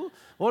 So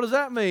what does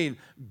that mean?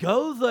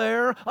 Go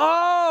there.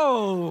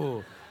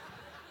 Oh.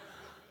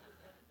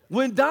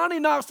 When Donnie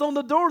knocks on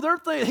the door, they're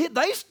thinking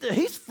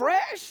he's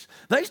fresh.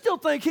 They still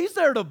think he's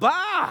there to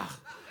buy,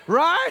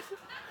 right?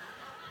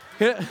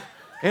 And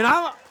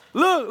I'm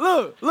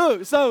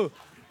look. So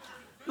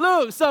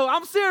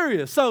I'm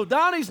serious. So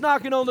Donnie's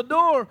knocking on the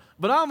door,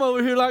 but I'm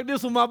over here like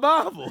this with my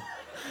Bible.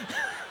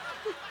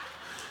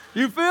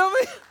 You feel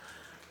me?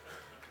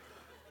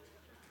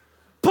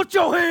 Put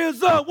your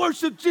hands up,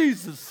 worship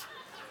Jesus.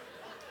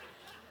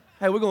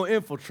 Hey, we're gonna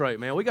infiltrate,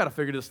 man. We got to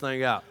figure this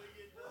thing out.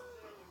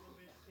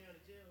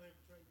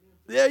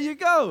 There you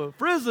go.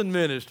 Prison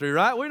ministry,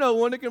 right? We know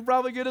one that can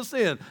probably get us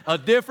in a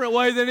different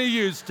way than he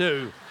used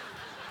to,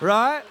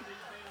 right?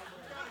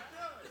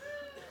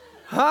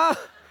 Huh?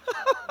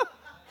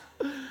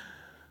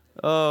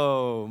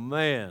 Oh,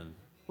 man.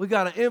 We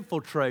got to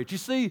infiltrate. You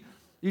see,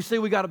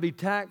 we got to be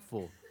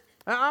tactful.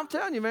 I'm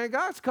telling you, man,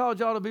 God's called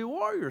y'all to be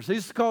warriors.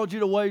 He's called you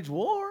to wage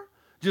war.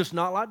 Just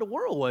not like the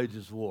world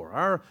wages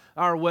war.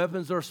 Our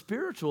weapons are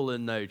spiritual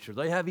in nature.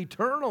 They have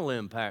eternal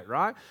impact,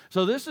 right?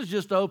 So this is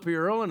just Opie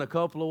Earl in a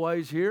couple of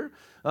ways here.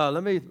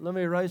 Let me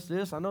erase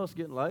this. I know it's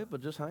getting late, but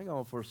just hang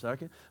on for a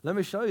second. Let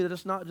me show you that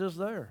it's not just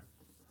there.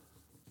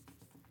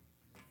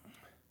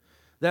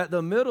 That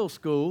the middle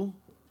school,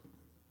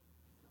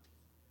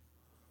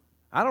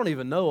 I don't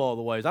even know all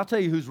the ways. I'll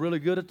tell you who's really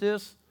good at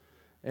this,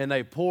 and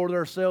they pour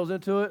themselves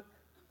into it,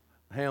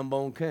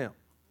 Hambone Camp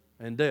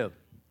and Deb.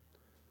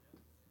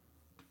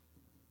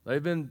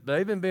 They've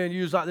been being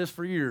used like this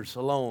for years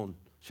alone.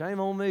 Shame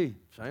on me.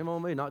 Shame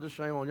on me, not just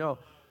shame on y'all.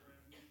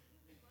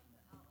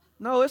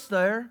 No, it's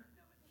there.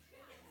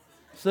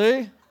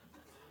 See?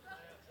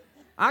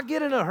 I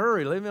get in a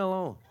hurry. Leave me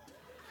alone.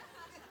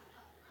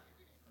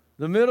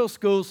 The middle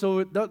school,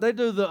 so they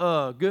do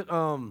the good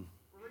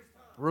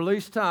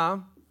release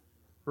time.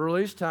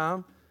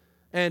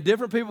 And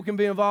different people can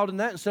be involved in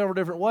that in several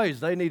different ways.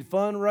 They need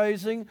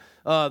fundraising.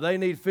 They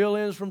need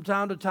fill-ins from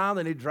time to time.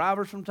 They need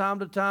drivers from time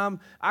to time.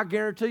 I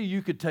guarantee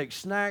you could take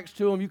snacks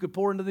to them. You could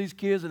pour into these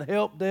kids and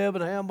help Deb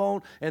and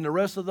Hambone and the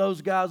rest of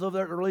those guys over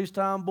there at the Release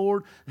Time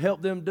Board,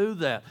 help them do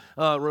that.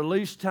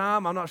 Release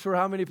Time, I'm not sure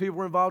how many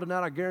people are involved in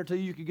that. I guarantee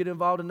you could get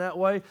involved in that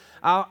way.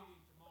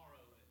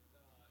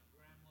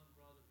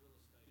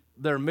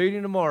 They're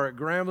meeting tomorrow at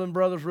Grambling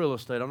Brothers Real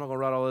Estate. I'm not going to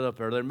write all that up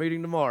there. They're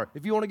meeting tomorrow.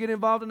 If you want to get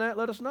involved in that,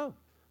 let us know.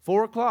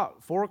 4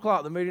 o'clock,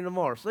 the meeting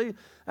tomorrow. See,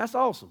 that's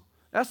awesome.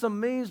 That's a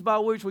means by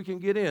which we can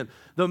get in.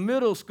 The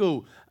middle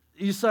school,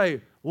 you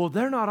say, well,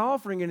 they're not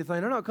offering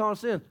anything. They're not calling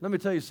us in. Let me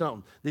tell you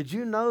something. Did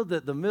you know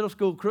that the middle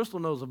school, Crystal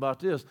knows about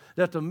this,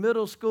 that the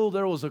middle school,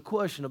 there was a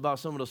question about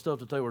some of the stuff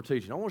that they were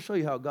teaching. I want to show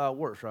you how God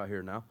works right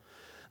here now.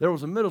 There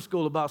was a middle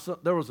school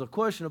there was a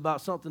question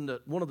about something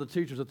that one of the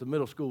teachers at the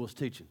middle school was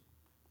teaching.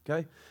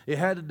 Okay? It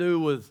had to do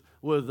with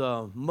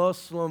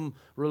Muslim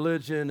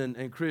religion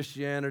and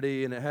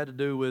Christianity, and it had to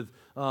do with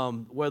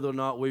whether or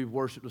not we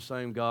worship the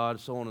same God,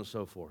 so on and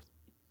so forth.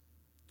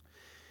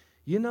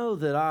 You know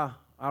that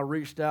I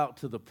reached out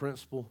to the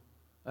principal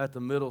at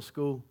the middle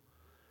school,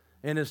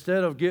 and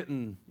instead of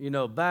getting,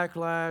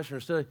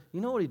 backlash,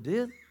 you know what he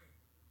did?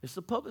 It's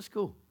a public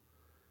school.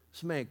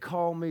 This man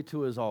called me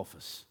to his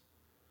office,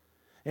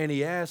 and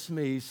he asked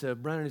me, he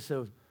said,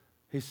 Brandon,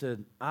 he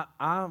said,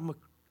 I'm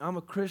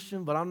a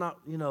Christian, but I'm not,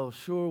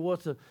 sure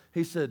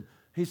he said,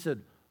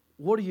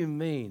 what do you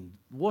mean?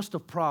 What's the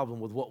problem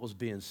with what was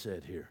being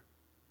said here?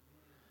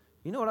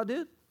 You know what I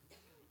did?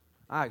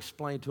 I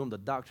explained to him the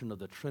doctrine of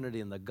the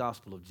Trinity and the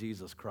gospel of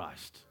Jesus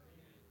Christ.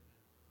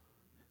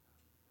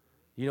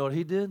 You know what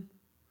he did?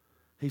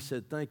 He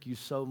said, thank you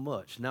so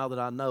much. Now that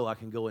I know, I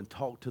can go and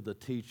talk to the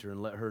teacher and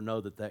let her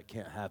know that that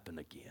can't happen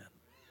again.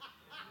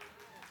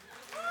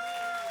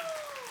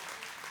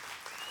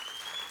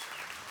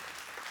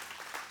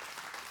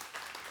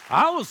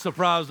 I was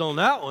surprised on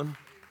that one.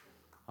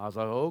 I was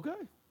like, okay.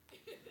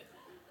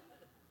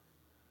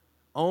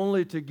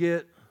 Only to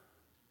get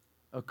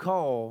a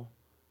call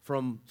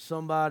from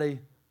somebody,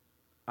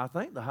 I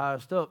think the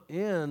highest up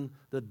in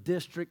the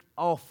district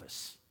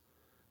office,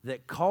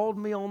 that called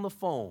me on the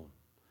phone.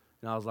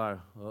 And I was like,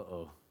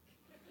 uh-oh.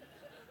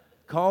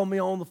 Called me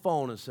on the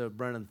phone and said,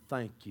 Brandon,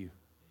 thank you.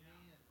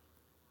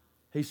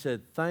 He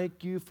said,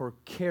 thank you for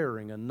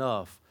caring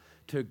enough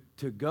to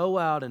go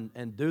out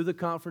and do the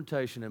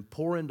confrontation and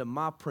pour into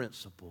my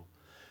principal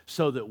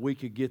so that we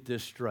could get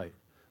this straight.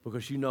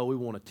 Because we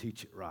want to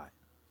teach it right.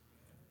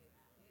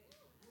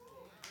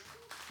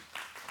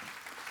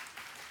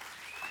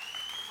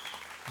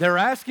 They're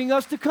asking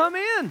us to come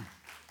in.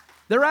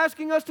 They're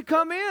asking us to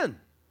come in.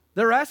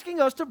 They're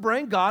asking us to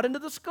bring God into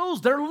the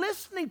schools. They're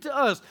listening to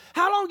us.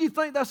 How long do you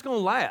think that's going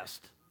to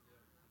last?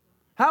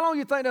 How long do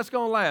you think that's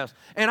going to last?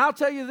 And I'll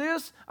tell you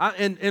this,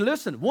 and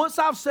listen, once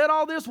I've said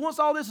all this, once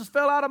all this has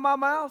fell out of my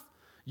mouth,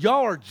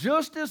 y'all are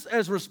just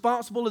as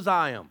responsible as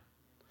I am.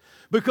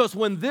 Because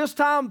when this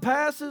time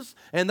passes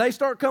and they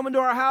start coming to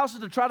our houses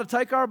to try to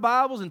take our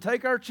Bibles and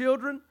take our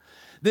children,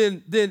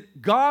 then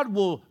God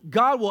will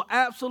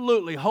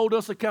absolutely hold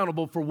us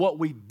accountable for what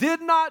we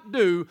did not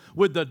do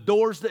with the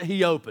doors that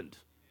He opened.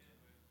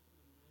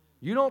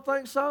 You don't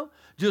think so?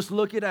 Just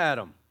look at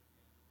Adam,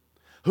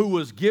 who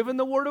was given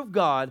the Word of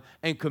God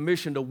and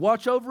commissioned to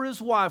watch over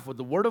his wife with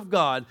the Word of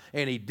God,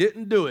 and he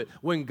didn't do it.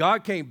 When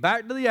God came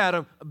back to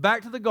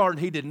the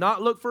garden, He did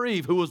not look for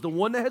Eve, who was the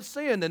one that had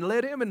sinned and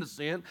led him into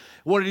sin.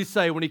 What did He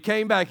say? When He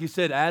came back, He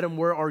said, Adam,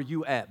 where are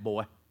you at,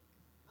 boy?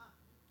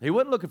 He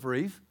wasn't looking for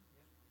Eve.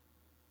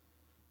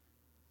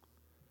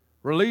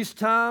 Release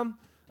time,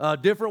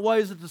 different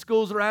ways that the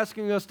schools are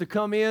asking us to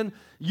come in.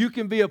 You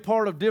can be a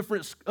part of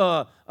different,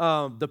 the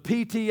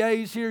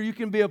PTAs here. You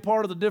can be a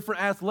part of the different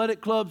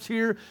athletic clubs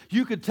here.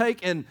 You could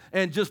take and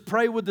just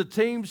pray with the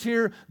teams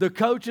here. The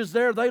coaches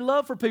there, they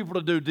love for people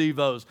to do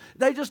devos.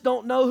 They just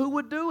don't know who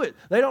would do it.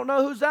 They don't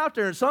know who's out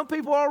there, and some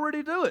people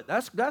already do it.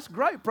 That's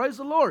great. Praise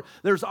the Lord.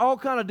 There's all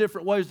kind of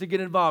different ways to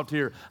get involved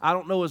here. I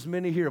don't know as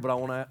many here, but I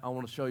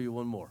want to show you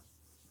one more.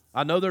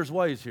 I know there's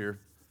ways here.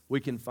 We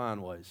can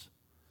find ways.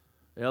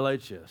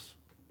 LHS.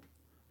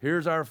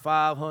 Here's our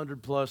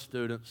 500 plus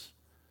students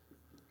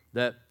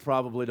that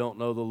probably don't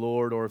know the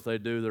Lord, or if they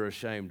do, they're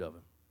ashamed of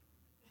Him.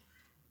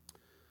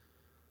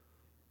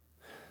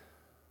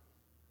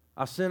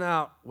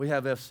 We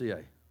have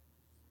FCA.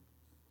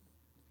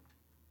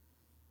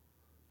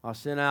 I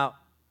sent out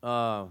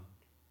a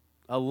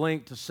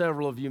link to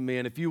several of you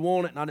men. If you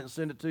want it and I didn't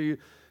send it to you,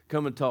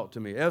 come and talk to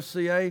me.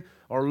 FCA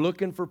are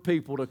looking for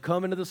people to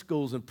come into the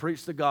schools and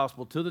preach the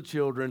gospel to the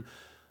children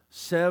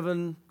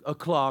 7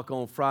 o'clock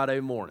on Friday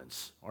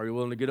mornings. Are you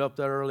willing to get up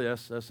that early?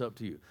 That's up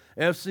to you.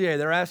 FCA,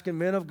 they're asking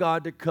men of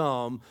God to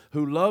come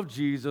who love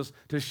Jesus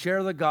to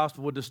share the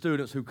gospel with the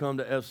students who come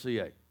to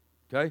FCA.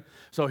 Okay?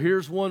 So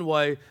here's one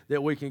way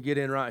that we can get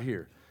in right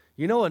here.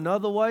 You know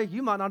another way?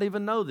 You might not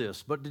even know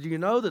this, but did you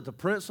know that the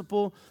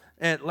principal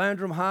at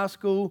Landrum High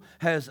School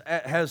has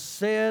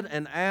said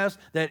and asked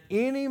that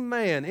any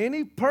man,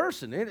 any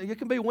person, it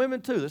can be women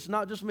too, it's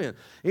not just men,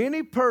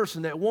 any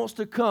person that wants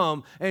to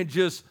come and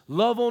just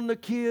love on the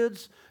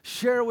kids,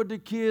 share with the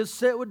kids,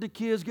 sit with the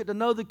kids, get to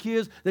know the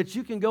kids, that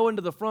you can go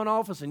into the front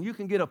office and you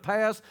can get a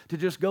pass to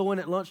just go in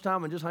at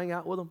lunchtime and just hang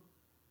out with them?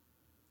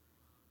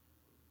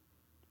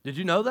 Did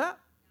you know that?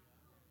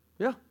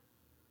 Yeah.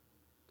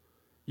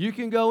 You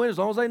can go in as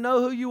long as they know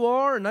who you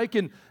are, and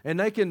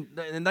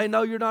they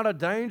know you're not a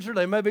danger.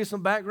 There may be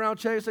some background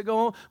checks that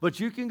go on,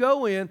 but you can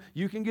go in,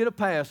 you can get a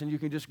pass, and you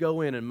can just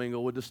go in and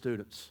mingle with the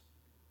students.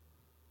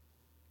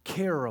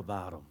 Care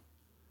about them.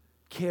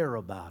 Care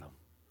about them.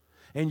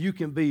 And you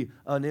can be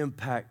an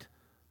impact.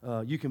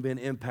 You can be an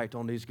impact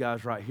on these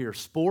guys right here.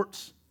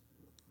 Sports.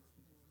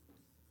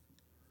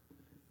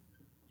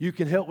 You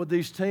can help with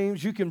these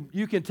teams. You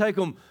can take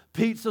them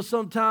pizza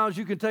sometimes.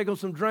 You can take them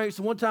some drinks.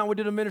 One time we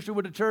did a ministry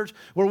with the church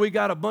where we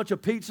got a bunch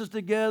of pizzas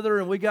together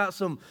and we got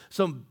some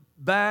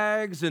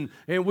bags and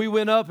we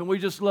went up and we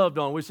just loved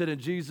on them. We said, in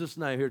Jesus'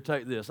 name, here,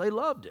 take this. They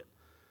loved it.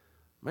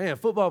 Man,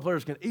 football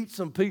players can eat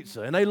some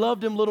pizza, and they love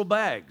them little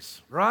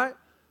bags, right?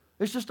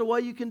 It's just a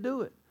way you can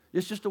do it.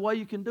 It's just a way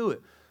you can do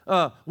it.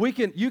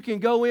 You can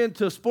go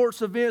into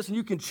sports events and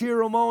you can cheer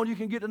them on. You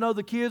can get to know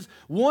the kids.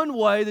 One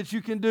way that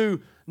you can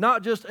do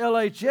not just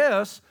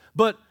LHS,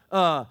 but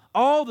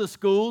all the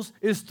schools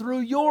is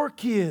through your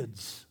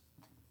kids.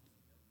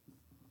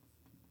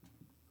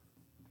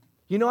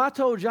 You know, I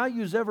told you I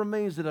use every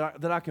means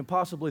that I can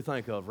possibly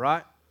think of,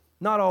 right?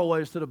 Not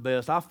always to the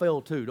best. I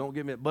fail too. Don't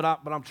get me, but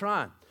I'm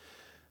trying.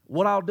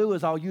 What I'll do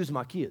is I'll use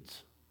my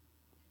kids.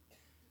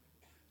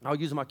 I'll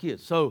use my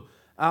kids. So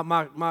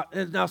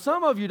now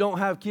some of you don't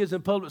have kids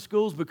in public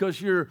schools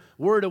because you're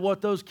worried of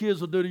what those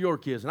kids will do to your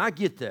kids, and I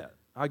get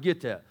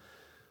that.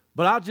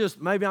 But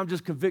maybe I'm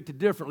just convicted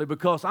differently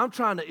because I'm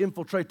trying to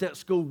infiltrate that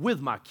school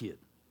with my kid,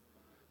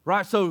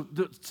 right? So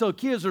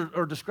kids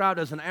are described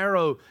as an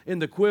arrow in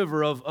the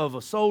quiver of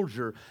a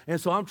soldier,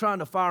 and so I'm trying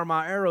to fire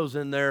my arrows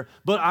in there,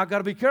 but I've got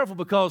to be careful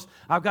because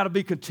I've got to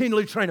be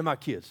continually training my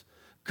kids.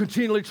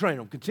 Continually train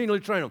them.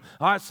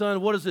 All right,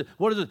 son, what is it?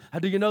 How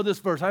do you know this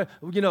verse?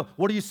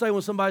 What do you say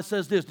when somebody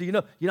says this? Do you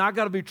know? I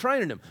got to be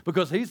training him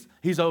because he's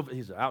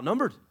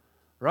outnumbered,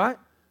 right?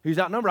 He's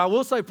outnumbered. I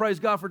will say praise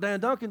God for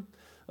Dan Duncan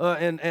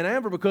and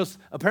Amber because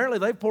apparently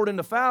they poured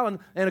into Fallon,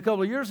 and a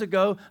couple of years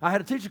ago I had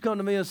a teacher come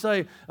to me and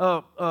say,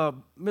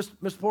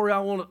 Mr. Poirier, I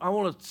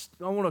want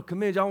to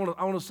commend you. I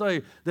want to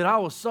say that I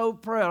was so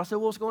proud. I said,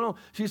 what's going on?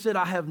 She said,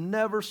 I have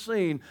never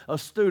seen a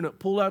student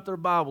pull out their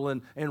Bible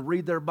and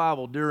read their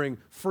Bible during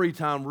free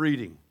time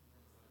reading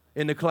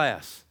in the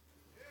class.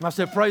 I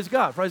said, praise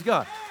God.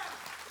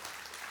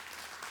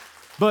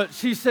 But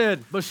she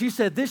said,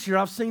 this year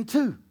I've seen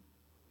two.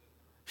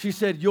 She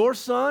said, your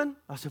son?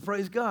 I said,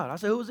 praise God. I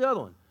said, who was the other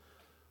one?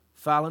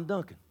 Fallon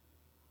Duncan.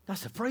 I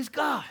said, praise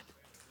God.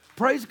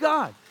 Praise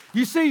God.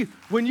 You see,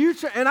 when you,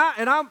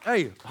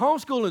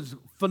 homeschooling is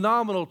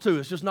phenomenal too.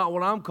 It's just not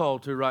what I'm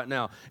called to right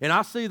now. And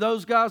I see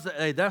those guys,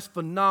 that's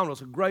phenomenal.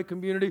 It's a great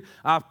community.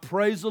 I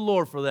praise the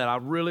Lord for that. I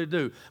really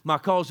do. My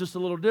call is just a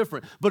little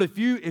different. But if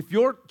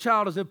your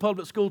child is in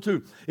public school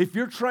too, if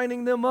you're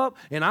training them up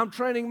and I'm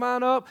training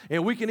mine up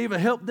and we can even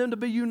help them to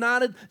be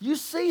united, you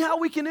see how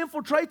we can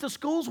infiltrate the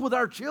schools with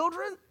our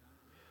children?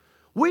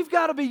 We've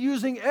got to be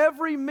using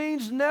every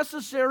means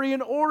necessary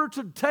in order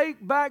to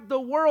take back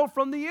the world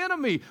from the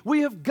enemy.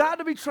 We have got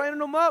to be training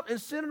them up and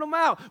sending them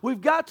out.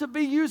 We've got to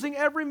be using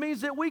every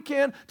means that we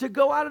can to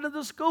go out into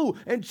the school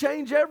and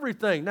change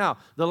everything. Now,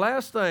 the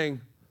last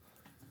thing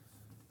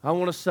I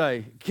want to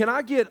say, can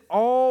I get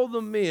all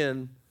the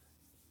men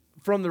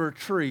from the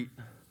retreat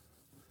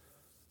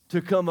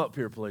to come up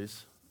here,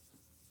 please?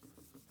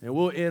 And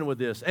we'll end with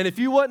this. And if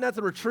you wasn't at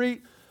the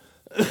retreat,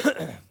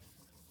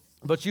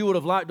 but you would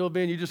have liked to have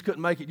been, you just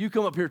couldn't make it, you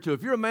come up here too.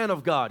 If you're a man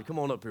of God, come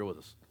on up here with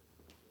us.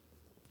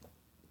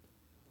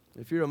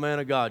 If you're a man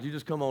of God, you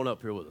just come on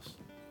up here with us.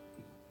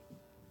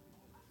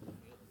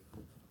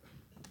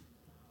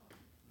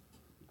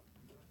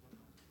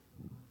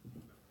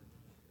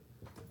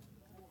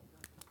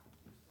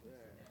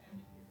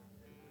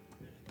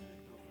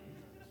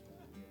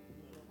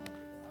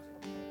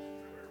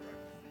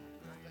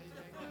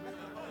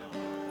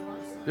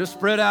 Just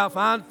spread out,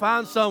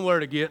 find somewhere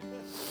to get.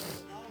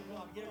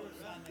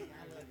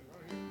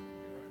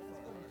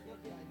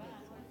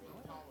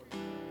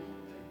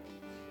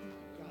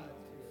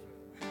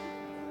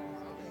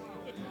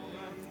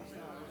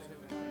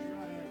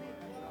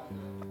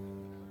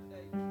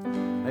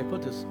 Hey,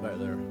 put this back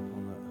there.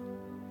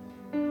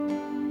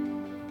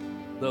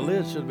 The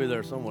lid should be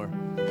there somewhere.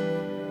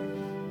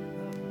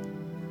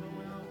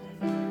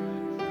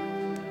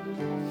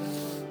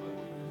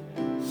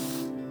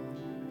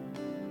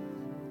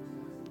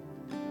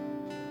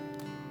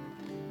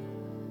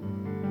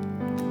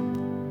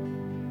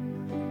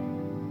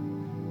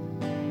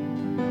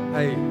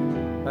 Hey,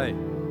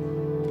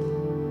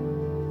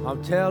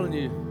 I'm telling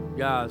you,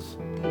 guys,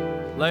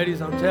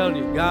 ladies, I'm telling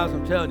you, guys,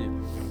 I'm telling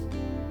you.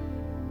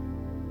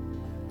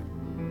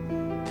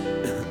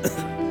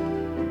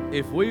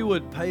 If we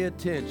would pay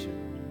attention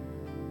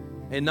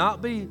and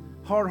not be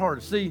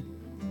hard-hearted. See,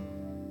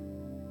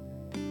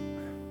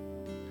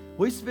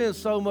 we spend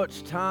so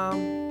much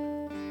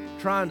time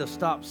trying to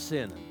stop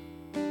sinning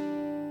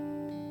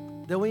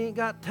that we ain't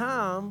got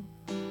time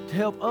to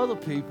help other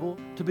people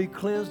to be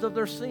cleansed of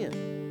their sin.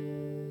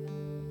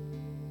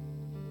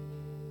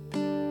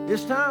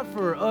 It's time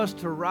for us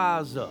to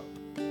rise up.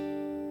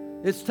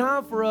 It's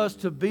time for us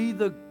to be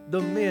the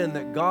men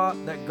that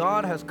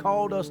God has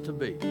called us to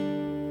be.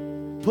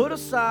 Put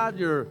aside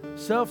your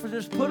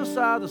selfishness, put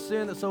aside the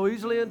sin that so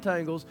easily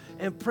entangles,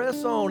 and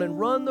press on and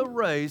run the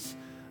race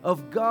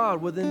of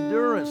God with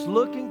endurance,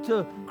 looking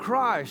to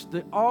Christ,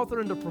 the author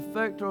and the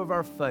perfecter of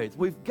our faith.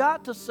 We've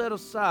got to set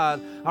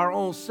aside our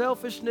own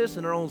selfishness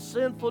and our own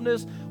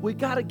sinfulness. We've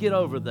got to get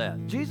over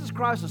that. Jesus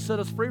Christ has set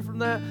us free from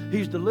that.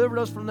 He's delivered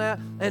us from that.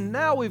 And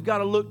now we've got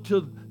to look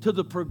to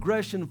the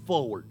progression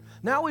forward.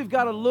 Now we've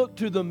got to look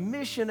to the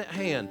mission at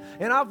hand.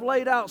 And I've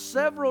laid out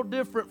several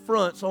different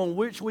fronts on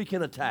which we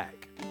can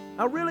attack.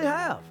 I really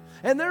have.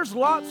 And there's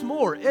lots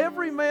more.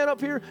 Every man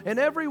up here and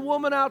every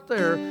woman out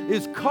there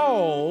is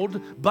called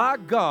by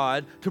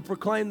God to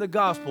proclaim the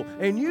gospel.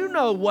 And you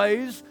know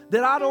ways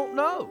that I don't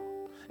know.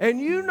 And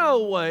you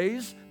know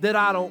ways that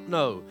I don't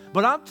know.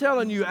 But I'm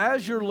telling you,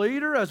 as your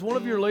leader, as one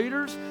of your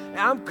leaders,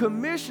 I'm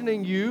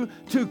commissioning you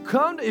to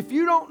come. If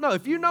you don't know,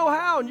 if you know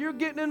how and you're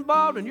getting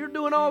involved and you're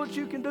doing all that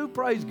you can do,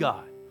 praise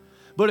God.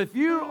 But if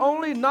you're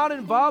only not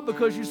involved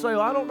because you say,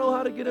 well, I don't know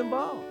how to get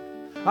involved,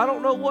 I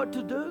don't know what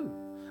to do,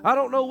 I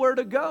don't know where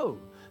to go,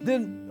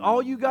 then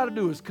all you got to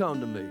do is come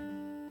to me.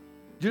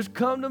 Just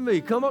come to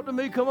me. Come up to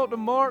me. Come up to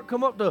Mark.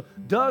 Come up to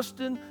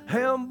Dustin,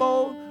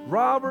 Hambone,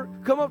 Robert.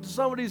 Come up to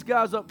some of these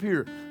guys up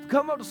here.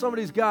 Come up to some of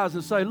these guys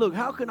and say, look,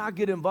 how can I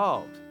get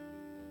involved?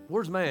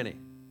 Where's Manny?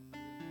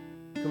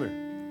 Come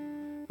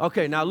here.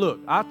 Okay, now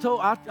look,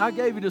 I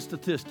gave you the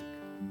statistic,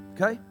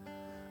 okay?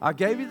 I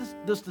gave you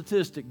the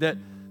statistic that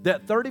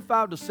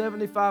 35 to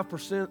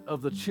 75%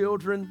 of the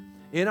children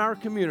in our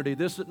community,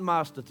 this isn't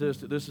my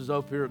statistic, this is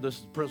up here, this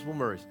is Principal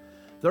Murray's,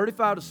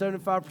 35 to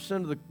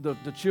 75%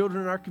 of the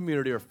children in our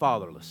community are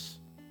fatherless.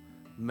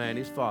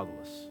 Manny's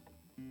fatherless.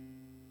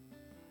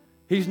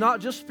 He's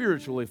not just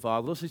spiritually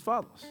fatherless, he's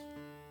fatherless.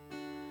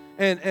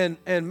 And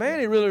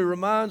Manny really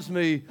reminds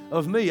me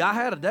of me. I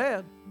had a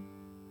dad,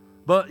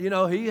 but, you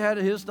know, he had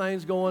his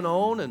things going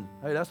on, and,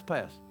 hey, that's the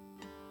past.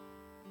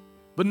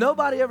 But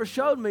nobody ever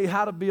showed me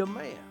how to be a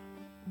man.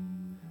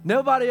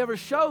 Nobody ever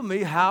showed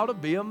me how to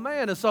be a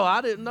man, and so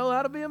I didn't know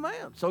how to be a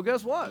man. So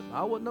guess what?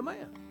 I wasn't a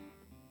man.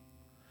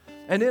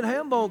 And then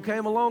Hambone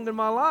came along in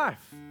my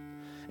life,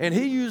 and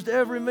he used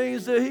every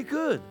means that he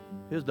could,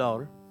 his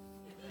daughter,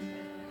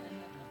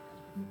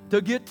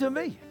 to get to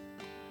me.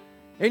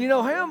 And you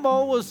know,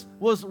 Hambone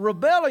was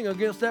rebelling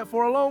against that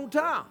for a long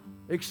time,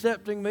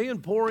 accepting me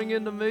and pouring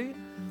into me.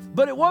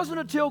 But it wasn't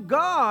until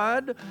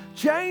God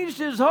changed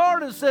his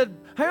heart and said,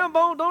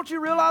 Hambone, don't you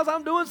realize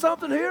I'm doing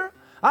something here?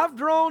 I've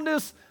drawn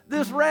this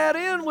rat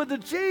in with the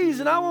cheese,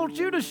 and I want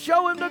you to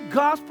show him the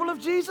gospel of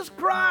Jesus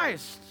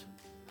Christ.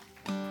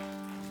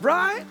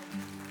 Right?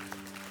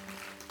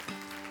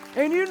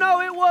 And you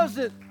know, it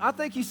wasn't, I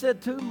think he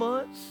said 2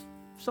 months,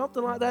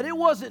 something like that. It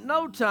wasn't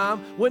no time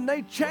when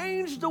they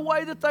changed the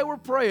way that they were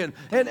praying.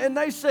 And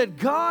they said,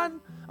 God,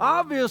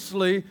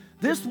 obviously,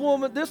 this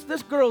woman,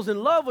 this girl's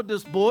in love with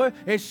this boy,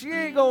 and she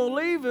ain't going to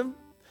leave him.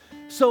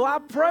 So I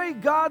pray,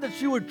 God,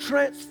 that you would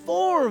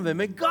transform him.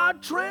 And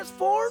God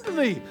transformed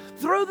me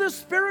through this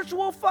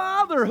spiritual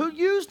father who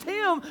used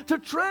him to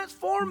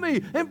transform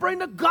me and bring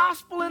the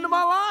gospel into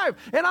my life.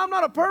 And I'm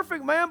not a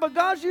perfect man, but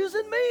God's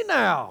using me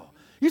now.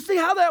 You see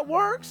how that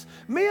works?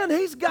 Men,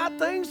 he's got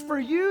things for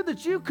you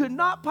that you could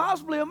not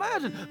possibly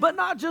imagine. But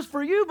not just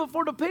for you, but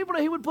for the people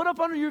that he would put up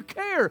under your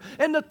care.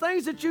 And the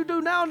things that you do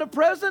now in the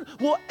present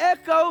will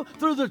echo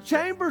through the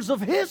chambers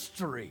of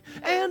history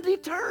and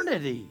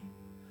eternity.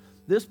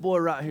 This boy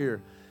right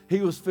here,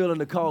 he was feeling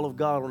the call of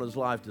God on his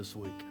life this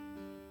week.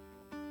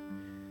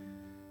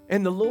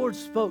 And the Lord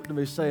spoke to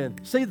me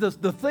saying, see, the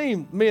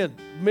theme,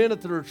 men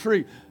at the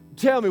retreat,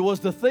 tell me, was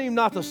the theme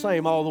not the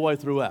same all the way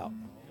throughout?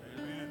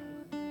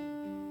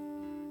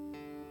 Amen.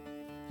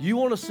 You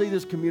want to see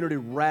this community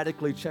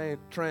radically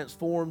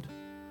transformed?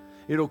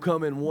 It'll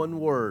come in one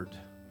word,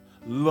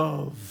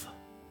 love.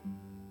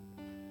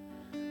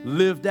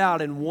 Lived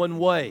out in one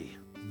way,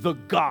 the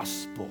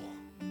gospel.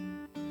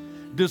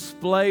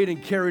 Displayed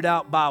and carried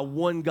out by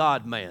one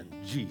God-man,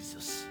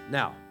 Jesus.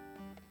 Now,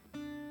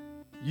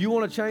 you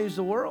want to change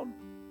the world?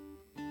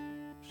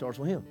 Starts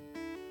with him.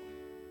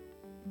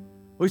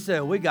 We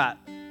said,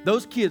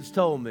 those kids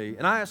told me,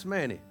 and I asked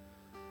Manny,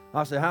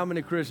 I said, how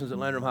many Christians at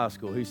Landrum High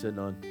School? He said,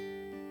 none.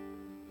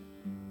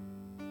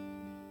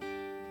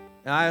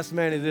 And I asked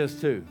Manny this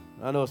too.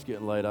 I know it's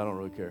getting late, I don't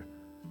really care.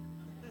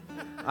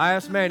 I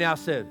asked Manny, I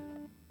said,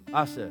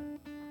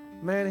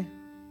 Manny,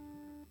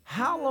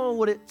 how long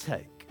would it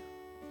take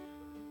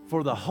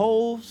for the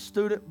whole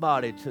student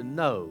body to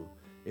know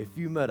if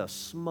you met a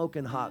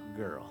smoking hot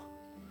girl,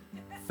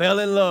 fell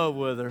in love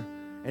with her,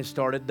 and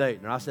started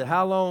dating her? I said,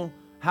 how long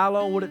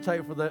would it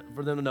take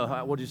for them to know?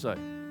 What'd you say?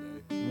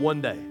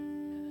 1 day.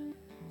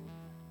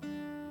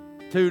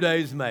 2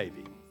 days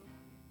maybe.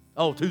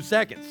 Oh, 2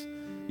 seconds.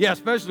 Yeah,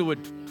 especially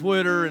with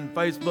Twitter and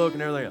Facebook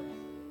and everything else.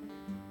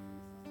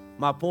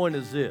 My point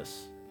is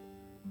this.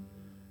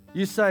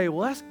 You say,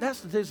 well, that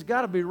statistic's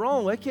got to be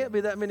wrong. There can't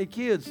be that many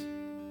kids.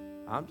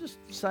 I'm just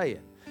saying,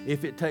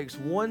 if it takes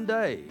 1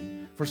 day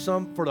for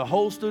the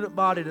whole student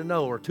body to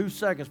know, or 2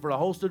 seconds for the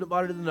whole student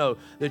body to know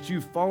that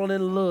you've fallen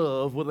in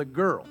love with a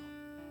girl,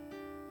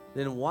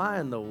 then why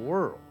in the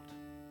world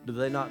do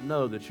they not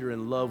know that you're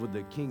in love with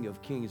the King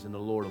of Kings and the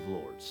Lord of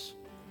Lords?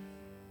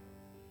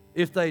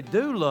 if they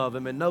do love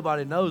him and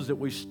nobody knows it,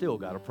 we still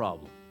got a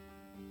problem.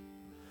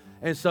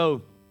 And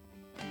so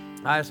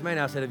I asked Manny,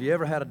 I said, have you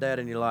ever had a dad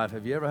in your life?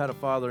 Have you ever had a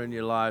father in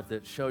your life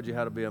that showed you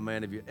how to be a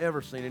man? Have you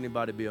ever seen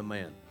anybody be a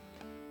man?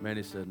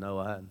 Manny said, no,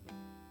 I hadn't.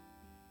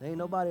 There ain't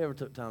nobody ever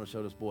took time to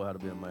show this boy how to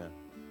be a man.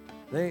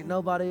 There ain't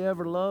nobody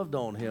ever loved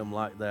on him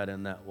like that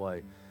in that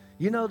way.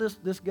 You know,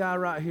 this guy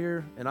right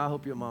here, and I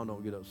hope your mom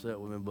don't get upset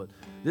with him, but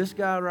this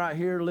guy right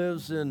here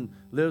lives in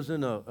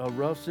a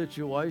rough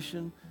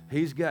situation.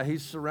 He's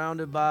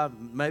surrounded by,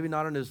 maybe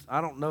not in his,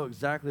 I don't know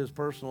exactly his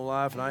personal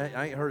life, and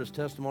I ain't heard his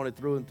testimony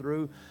through and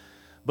through,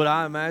 but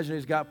I imagine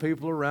he's got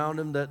people around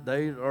him that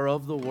they are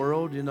of the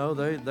world. You know,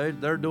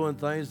 they're doing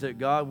things that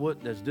God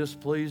that's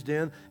displeased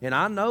in. And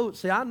I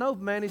know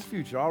Manny's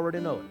future. I already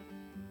know it.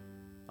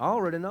 I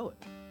already know it.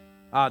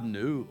 I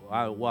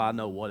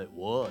know what it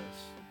was.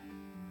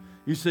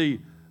 You see,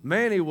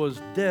 Manny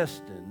was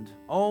destined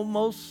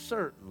almost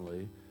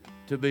certainly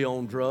to be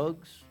on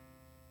drugs,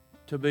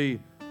 to be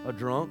a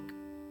drunk,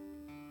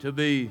 to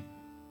be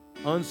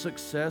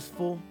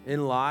unsuccessful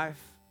in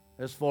life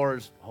as far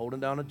as holding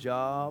down a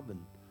job and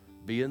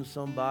being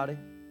somebody.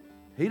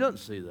 He doesn't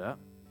see that.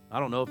 I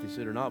don't know if he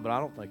see it or not, but I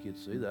don't think he'd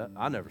see that.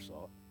 I never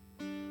saw it.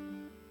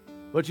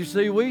 But you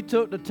see, we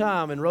took the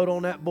time and wrote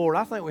on that board.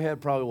 I think we had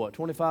probably,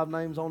 25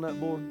 names on that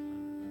board?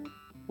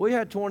 We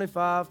had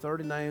 25,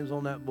 30 names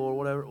on that board,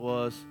 whatever it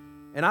was.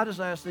 And I just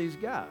asked these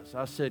guys.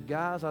 I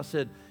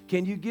said,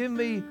 can you give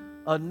me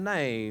a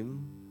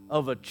name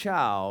of a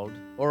child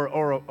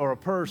or a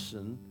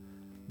person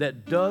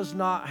that does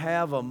not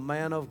have a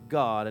man of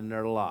God in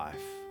their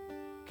life?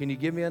 Can you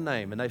give me a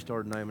name? And they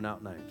started naming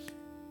out names.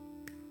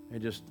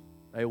 And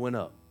they went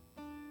up.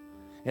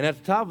 And at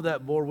the top of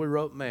that board, we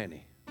wrote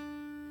Manny.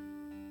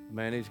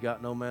 Manny's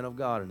got no man of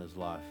God in his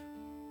life.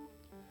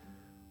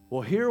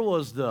 Well, here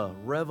was the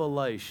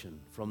revelation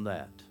from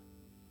that.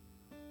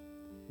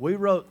 We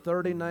wrote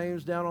 30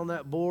 names down on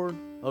that board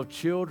of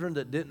children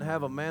that didn't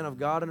have a man of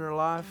God in their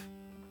life,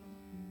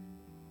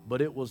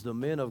 but it was the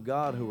men of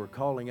God who were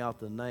calling out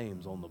the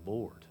names on the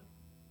board.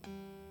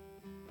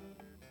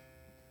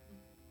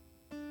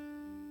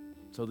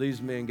 So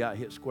these men got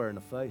hit square in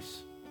the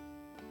face.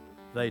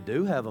 They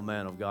do have a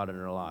man of God in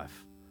their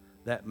life.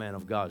 That man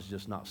of God is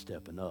just not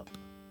stepping up.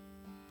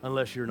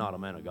 Unless you're not a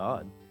man of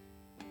God.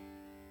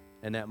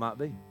 And that might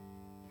be.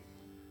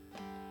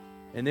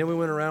 And then we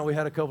went around. We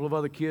had a couple of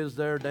other kids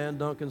there. Dan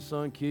Duncan's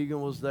son,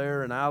 Keegan, was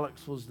there. And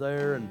Alex was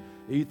there. And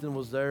Ethan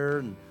was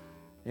there.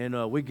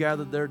 And we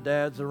gathered their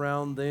dads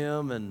around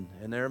them. And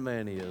there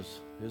Manny is.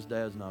 His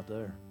dad's not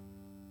there.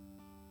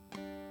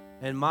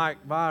 And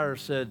Mike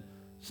Byers said,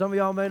 some of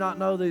y'all may not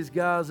know these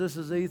guys. This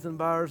is Ethan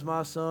Byers,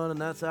 my son, and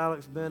that's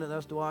Alex Bennett,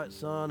 that's Dwight's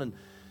son,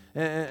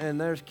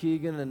 and there's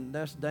Keegan, and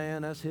that's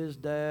Dan, that's his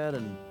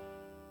dad,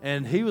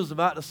 and he was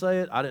about to say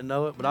it. I didn't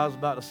know it, but I was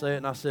about to say it,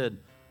 and I said,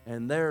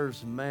 and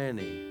there's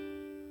Manny,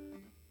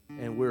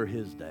 and we're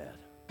his dad.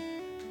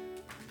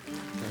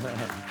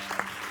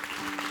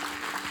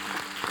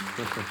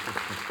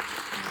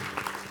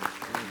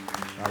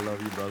 I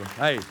love you, brother.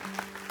 Hey,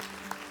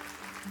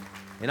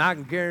 and I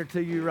can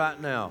guarantee you right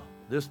now,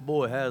 this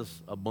boy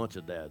has a bunch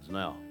of dads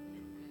now.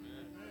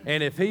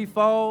 And if he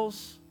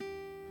falls,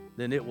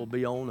 then it will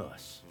be on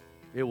us.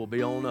 It will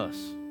be on us.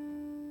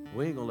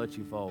 We ain't going to let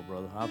you fall,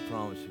 brother. I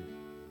promise you.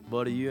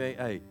 Buddy, you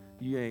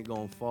ain't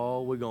going to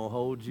fall. We're going to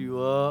hold you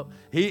up.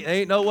 He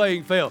ain't no way he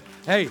can fail.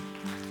 Hey.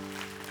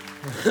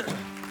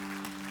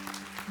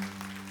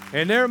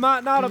 And there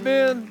might not have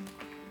been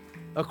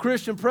a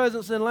Christian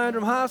presence in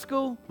Landrum High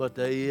School, but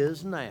there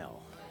is now.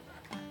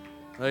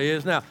 There he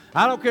is now.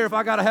 I don't care if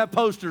I got to have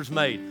posters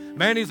made.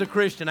 Manny's a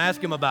Christian.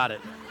 Ask him about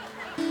it.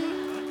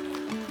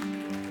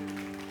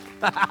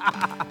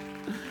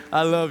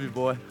 I love you,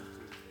 boy.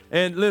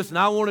 And listen,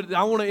 I want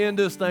to end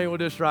this thing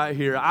with this right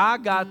here. I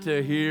got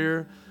to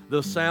hear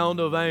the sound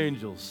of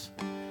angels.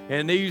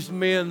 And these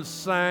men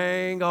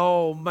sang.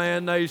 Oh,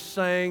 man, they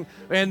sang.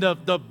 And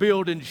the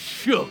building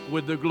shook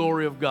with the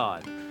glory of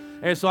God.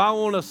 And so I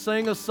want to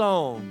sing a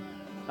song.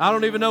 I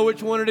don't even know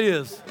which one it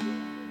is.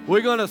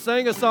 We're going to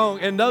sing a song,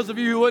 and those of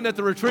you who wasn't at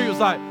the retreat was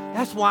like,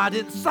 that's why I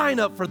didn't sign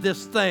up for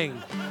this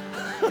thing.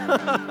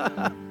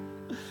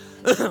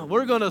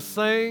 We're going to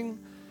sing,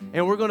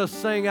 and we're going to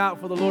sing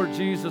out for the Lord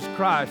Jesus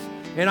Christ.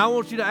 And I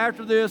want you to,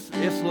 after this,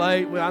 it's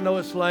late. I know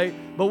it's late,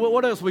 but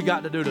what else we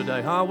got to do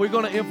today, huh? We're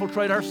going to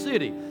infiltrate our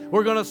city.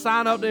 We're going to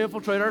sign up to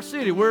infiltrate our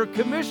city. We're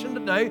commissioned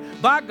today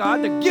by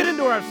God to get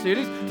into our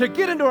cities, to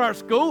get into our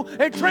school,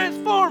 and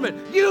transform it.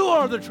 You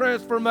are the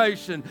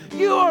transformation.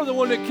 You are the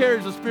one that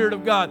carries the Spirit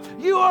of God.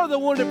 You are the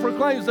one that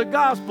proclaims the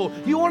gospel.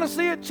 You want to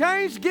see it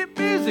change? Get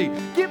busy.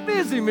 Get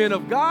busy, men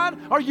of God.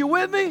 Are you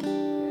with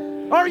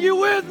me? Are you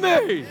with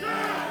me?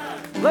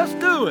 Let's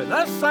do it.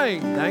 Let's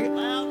sing, dang it.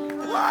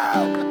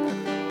 Wow.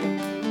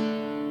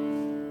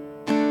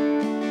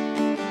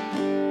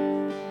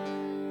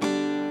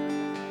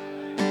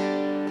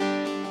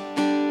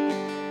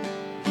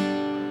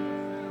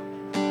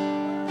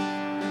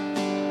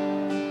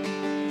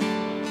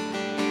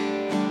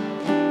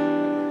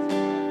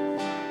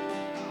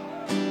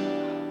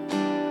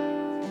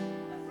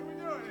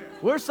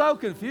 We're so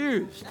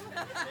confused.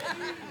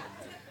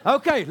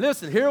 Okay,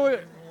 listen,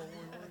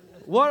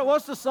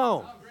 what's the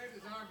song?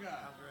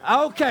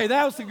 Okay,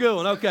 that was a good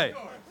one, okay.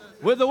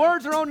 Well, the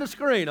words are on the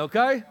screen,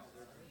 okay?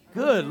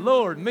 Good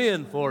Lord,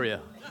 men for you.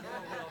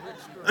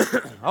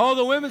 All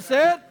the women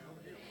said?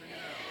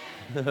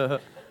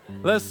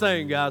 Let's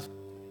sing, guys.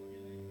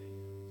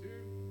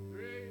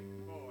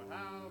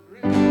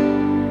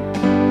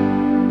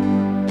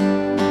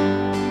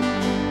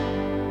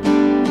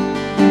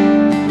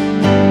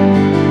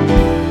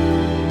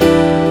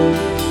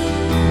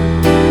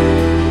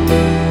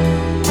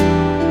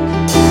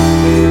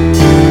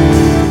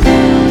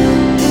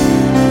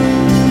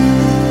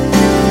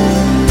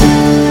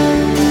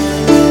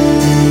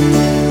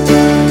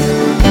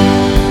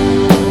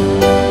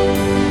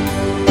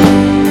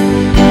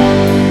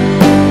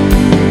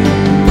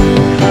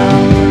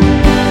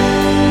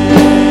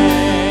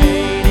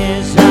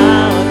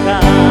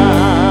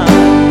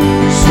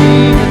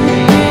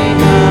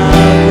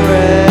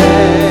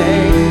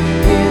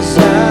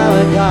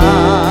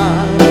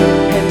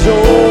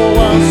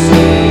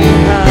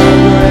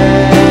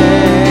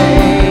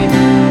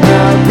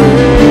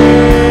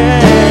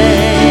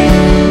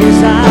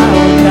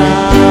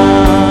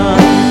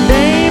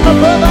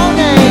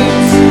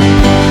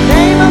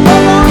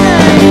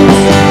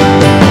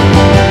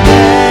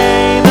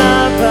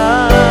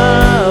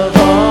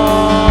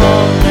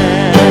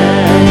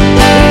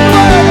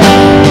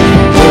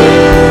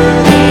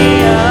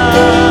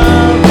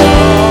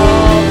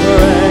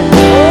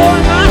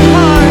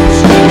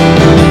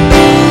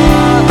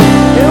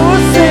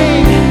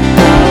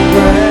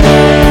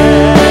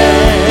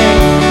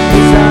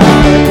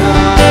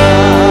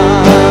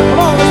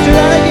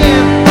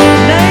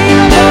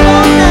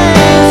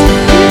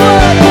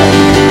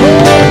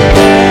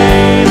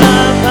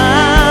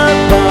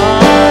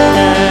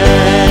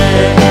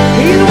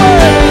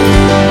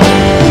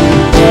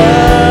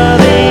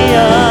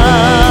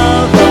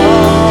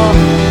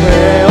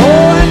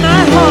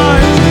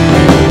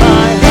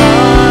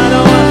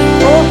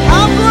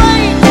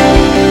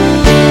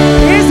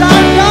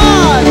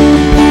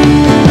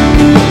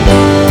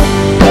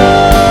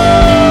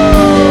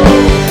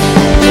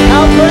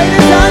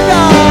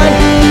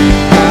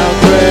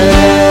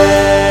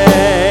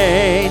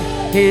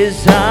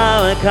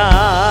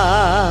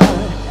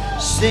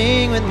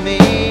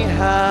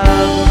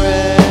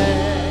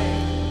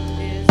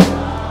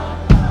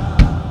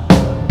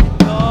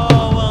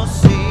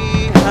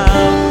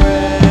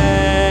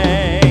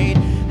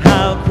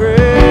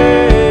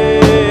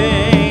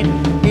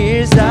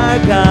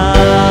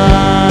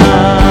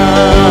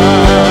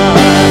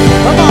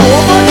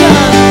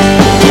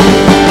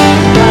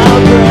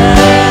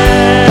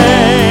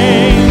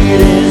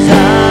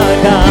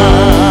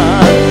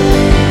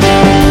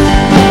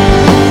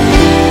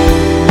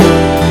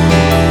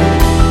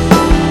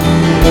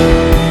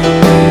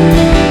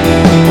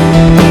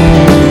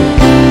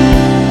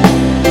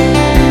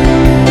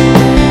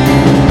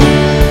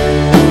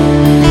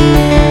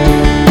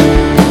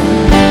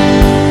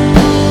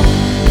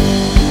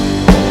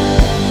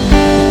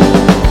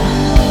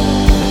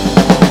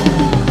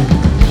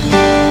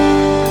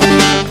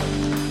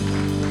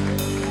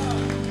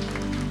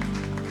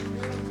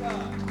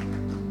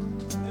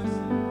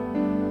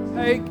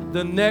 Take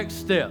the next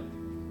step.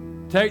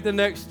 Take the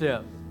next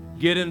step.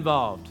 Get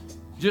involved.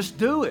 Just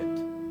do it.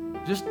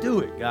 Just do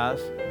it, guys.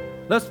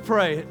 Let's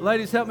pray.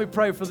 Ladies, help me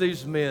pray for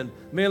these men.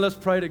 Men, let's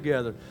pray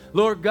together.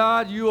 Lord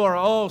God, you are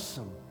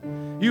awesome.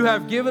 You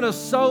have given us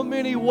so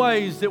many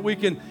ways that we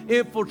can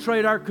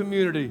infiltrate our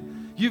community.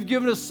 You've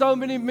given us so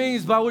many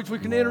means by which we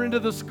can enter into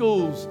the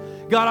schools.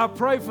 God, I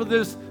pray for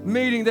this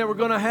meeting that we're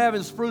going to have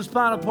in Spruce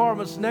Pine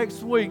Apartments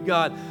next week,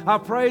 God. I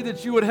pray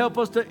that you would help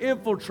us to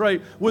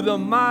infiltrate with a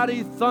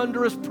mighty,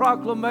 thunderous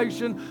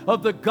proclamation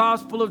of the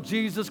gospel of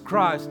Jesus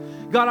Christ.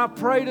 God, I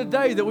pray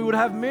today that we would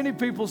have many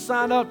people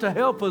sign up to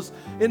help us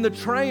in the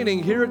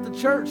training here at the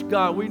church,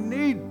 God. We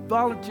need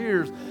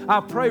volunteers. I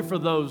pray for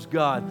those,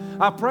 God.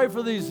 I pray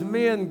for these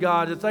men,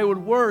 God, that they would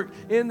work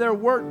in their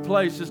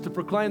workplaces to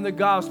proclaim the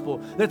gospel,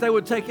 that they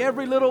would take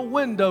every little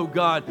window,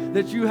 God,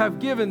 that you have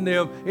given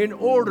them in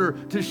order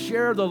to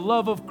share the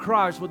love of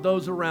Christ with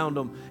those around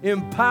them.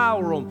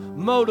 Empower them,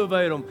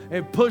 motivate them,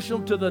 and push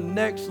them to the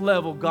next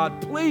level,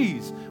 God.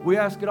 Please, we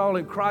ask it all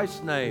in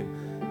Christ's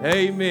name.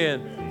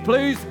 Amen.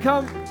 Please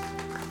come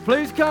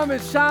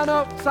and sign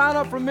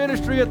up for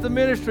ministry at the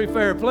ministry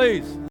fair,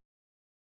 please.